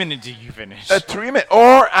 3-minute DQ finish. a 3-minute,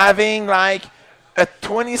 or having like a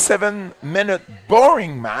 27-minute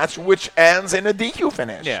boring match, which ends in a DQ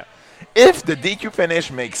finish. Yeah. If the DQ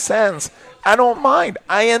finish makes sense, I don't mind.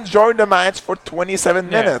 I enjoyed the match for 27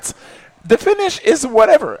 Yeah. minutes. The finish is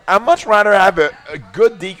whatever. I'd much rather have a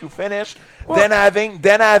good DQ finish than having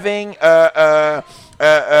a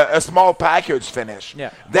small package finish. Yeah.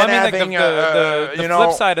 Then Well, I mean, having the you know,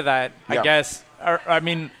 flip side of that, I Yeah. guess, I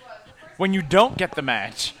mean, when you don't get the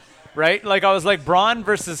match, right? Like, I was like, Braun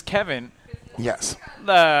versus Kevin yes,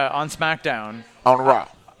 on SmackDown. on Raw.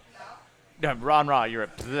 Yeah, on Raw, you're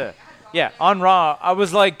up to the. Yeah, on Raw, I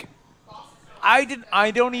was like,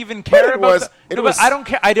 I don't even care it about was- the, it no, was- but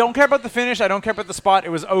I don't care about the finish. I don't care about the spot. It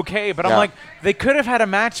was okay, but I'm Yeah. like, they could have had a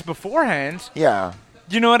match beforehand. Yeah.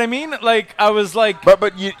 You know what I mean? Like, I was like,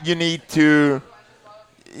 But you need to,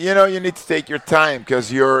 you need to take your time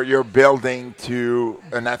because you're building to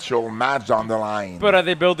an actual match on the line. but are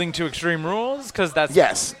they building to Extreme Rules? Because that's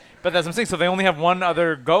yes, But that's what I'm saying. So they only have one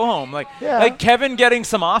other go home. Like, Yeah. like Kevin getting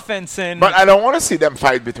some offense in. but I don't want to see them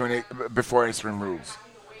fight before Extreme Rules.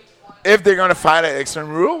 If they're gonna fight at Extreme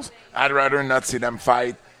Rules, I'd rather not see them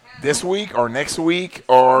fight this week or next week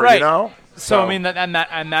or right. you know. So I mean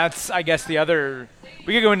that's I guess the other.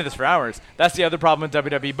 We could go into this for hours. That's the other problem with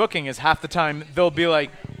WWE booking is half the time they'll be like,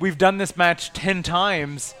 we've done this match 10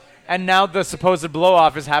 times, and now the supposed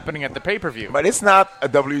blow-off is happening at the pay-per-view. But it's not a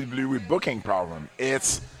WWE booking problem.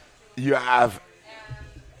 It's you have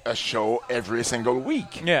a show every single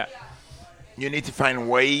week. Yeah. You need to find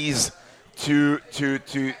ways to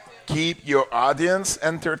keep your audience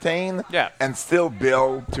entertained Yeah. and still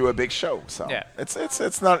build to a big show. So Yeah.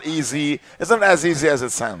 it's not easy. It's not as easy as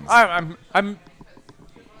it sounds. I'm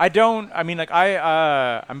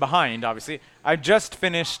behind, obviously. I just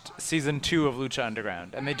finished season 2 of Lucha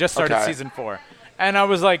Underground, and they just started Okay. season 4. And I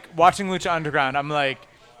was like, watching Lucha Underground, I'm like,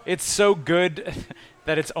 it's so good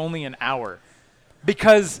that it's only an hour.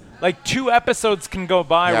 Because, like, 2 episodes can go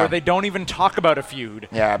by Yeah. where they don't even talk about a feud.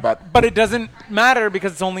 yeah, but But it doesn't matter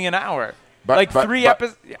because it's only an hour. Like, 3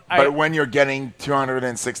 episodes. But when you're getting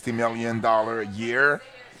 $260 million a year,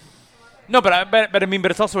 No, but I mean,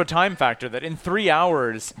 it's also a time factor that in 3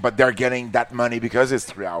 hours. but they're getting that money because it's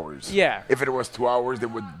 3 hours. Yeah. If it was 2 hours, they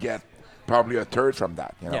would get probably a third from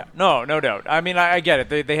that. You know? Yeah, no doubt. I mean, I get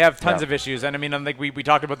it. They have tons Yeah. of issues, and I mean, like we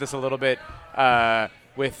talked about this a little bit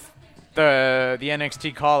with the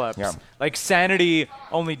NXT call-ups. Yeah. Like Sanity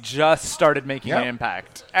only just started making Yeah. an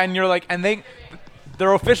impact, and you're like, and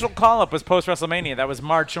their official call-up was post WrestleMania. That was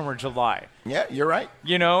March or July. Yeah, you're right.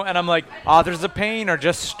 You know, and I'm like, Authors of Pain are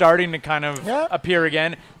just starting to kind of Yeah. appear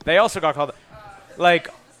again. They also got called, like,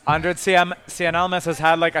 Andrade Cien Almas has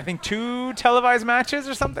had, like, I think 2 televised matches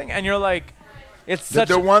or something, and you're like, it's such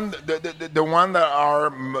The one that are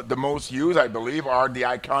the most used, I believe, are the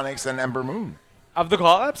Iconics and Ember Moon of the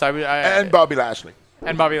call-ups. and Bobby Lashley.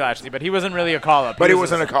 And Bobby Lashley, but he wasn't really a call-up. But he it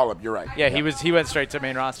wasn't a call-up. You're right. Yeah, he went straight to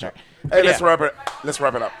main roster. Hey, But let's yeah. wrap it. Let's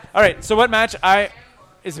wrap it up. All right, so what match?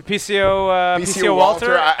 Is it PCO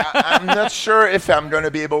Walter? I'm not sure if I'm going to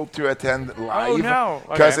be able to attend live. Oh, no.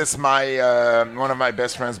 Because Okay. it's my one of my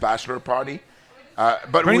best friend's bachelor party.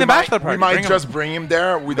 But Bring we the might, bachelor party. We might Bring him. just bring him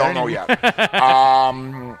there. We don't know yet.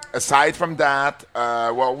 Aside from that,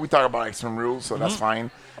 well, we talk about Extreme Rules, so that's fine.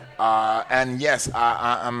 And yes,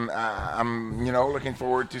 I'm looking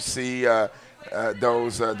forward to see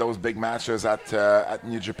those big matches at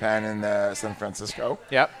New Japan in San Francisco.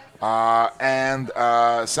 Yep. And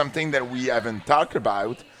something that we haven't talked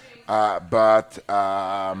about, but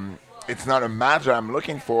it's not a match that I'm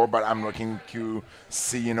looking for, but I'm looking to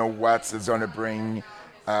see, what it's going to bring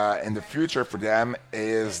in the future for them,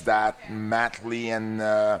 is that Matt Lee and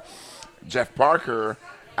Jeff Parker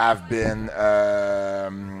have been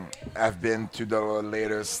to the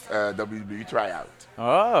latest WWE tryout.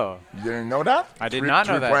 Oh, You didn't know that? I did not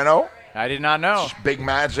know that. 3.0? I did not know. Big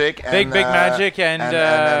Magic and Big Magic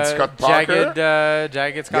and Scott Parker.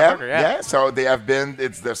 Jagged Scott Yeah, Parker. Yeah. So they have been.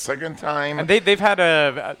 It's the second time. And they've had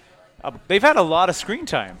they've had a lot of screen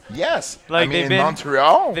time. yes, Like, I mean, they've in been-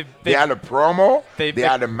 Montreal, they've- they had a promo. they've- They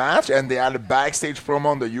had a match, and they had a backstage promo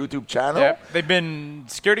on the YouTube channel. Yeah. They've been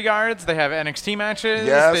security guards. They have NXT matches.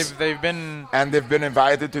 Yes. They've been And they've been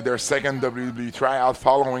invited to their second WWE tryout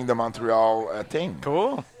following the Montreal thing.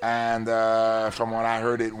 cool. And from what I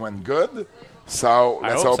heard, it went good. So I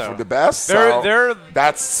let's hope hope so. for the best. They're-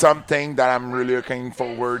 That's something that I'm really looking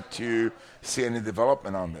forward to see any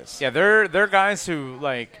development on this. Yeah, they're guys who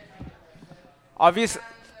like obviously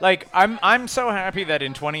like I'm so happy that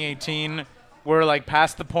in 2018 we're like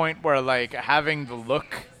past the point where like having the look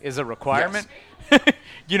is a requirement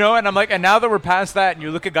You know, and I'm like, and now that we're past that, and you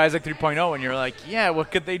look at guys like 3.0, and you're like, yeah,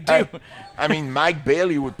 what could they do? I mean, Mike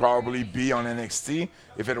Bailey would probably be on NXT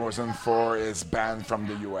if it wasn't for his ban from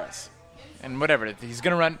the U.S. And whatever, he's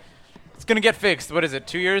gonna run. It's gonna get fixed. What is it?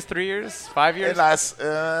 2 years, 3 years, 5 years? It lasts,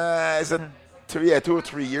 is it 2 or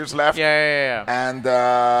 3 years left? Yeah. And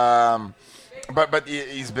but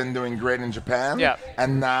he's been doing great in Japan. Yeah.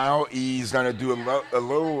 And now he's gonna do a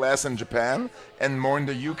little less in Japan and more in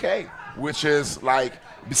the UK, which is like,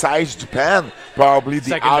 besides Japan, probably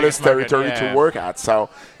the Second hardest biggest market, territory yeah. to work at. So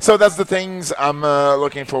that's the things I'm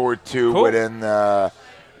looking forward to Cool. within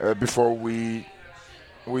before we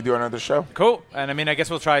do another show. Cool. And I mean, I guess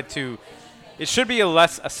we'll try to. It should be a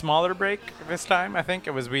smaller break this time. I think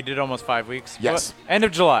we did almost 5 weeks. Yes. But end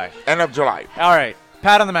of July. End of July. All right.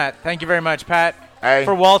 Pat on the mat. Thank you very much, Pat. Hey.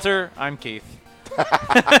 For Walter, I'm Keith.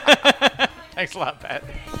 Thanks a lot, Pat.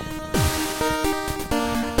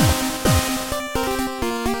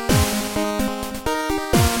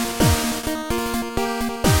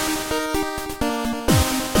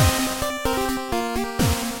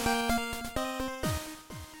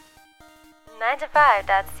 Nine to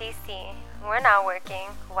 5.cc. We're not working.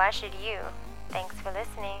 Why should you? Thanks for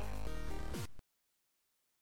listening.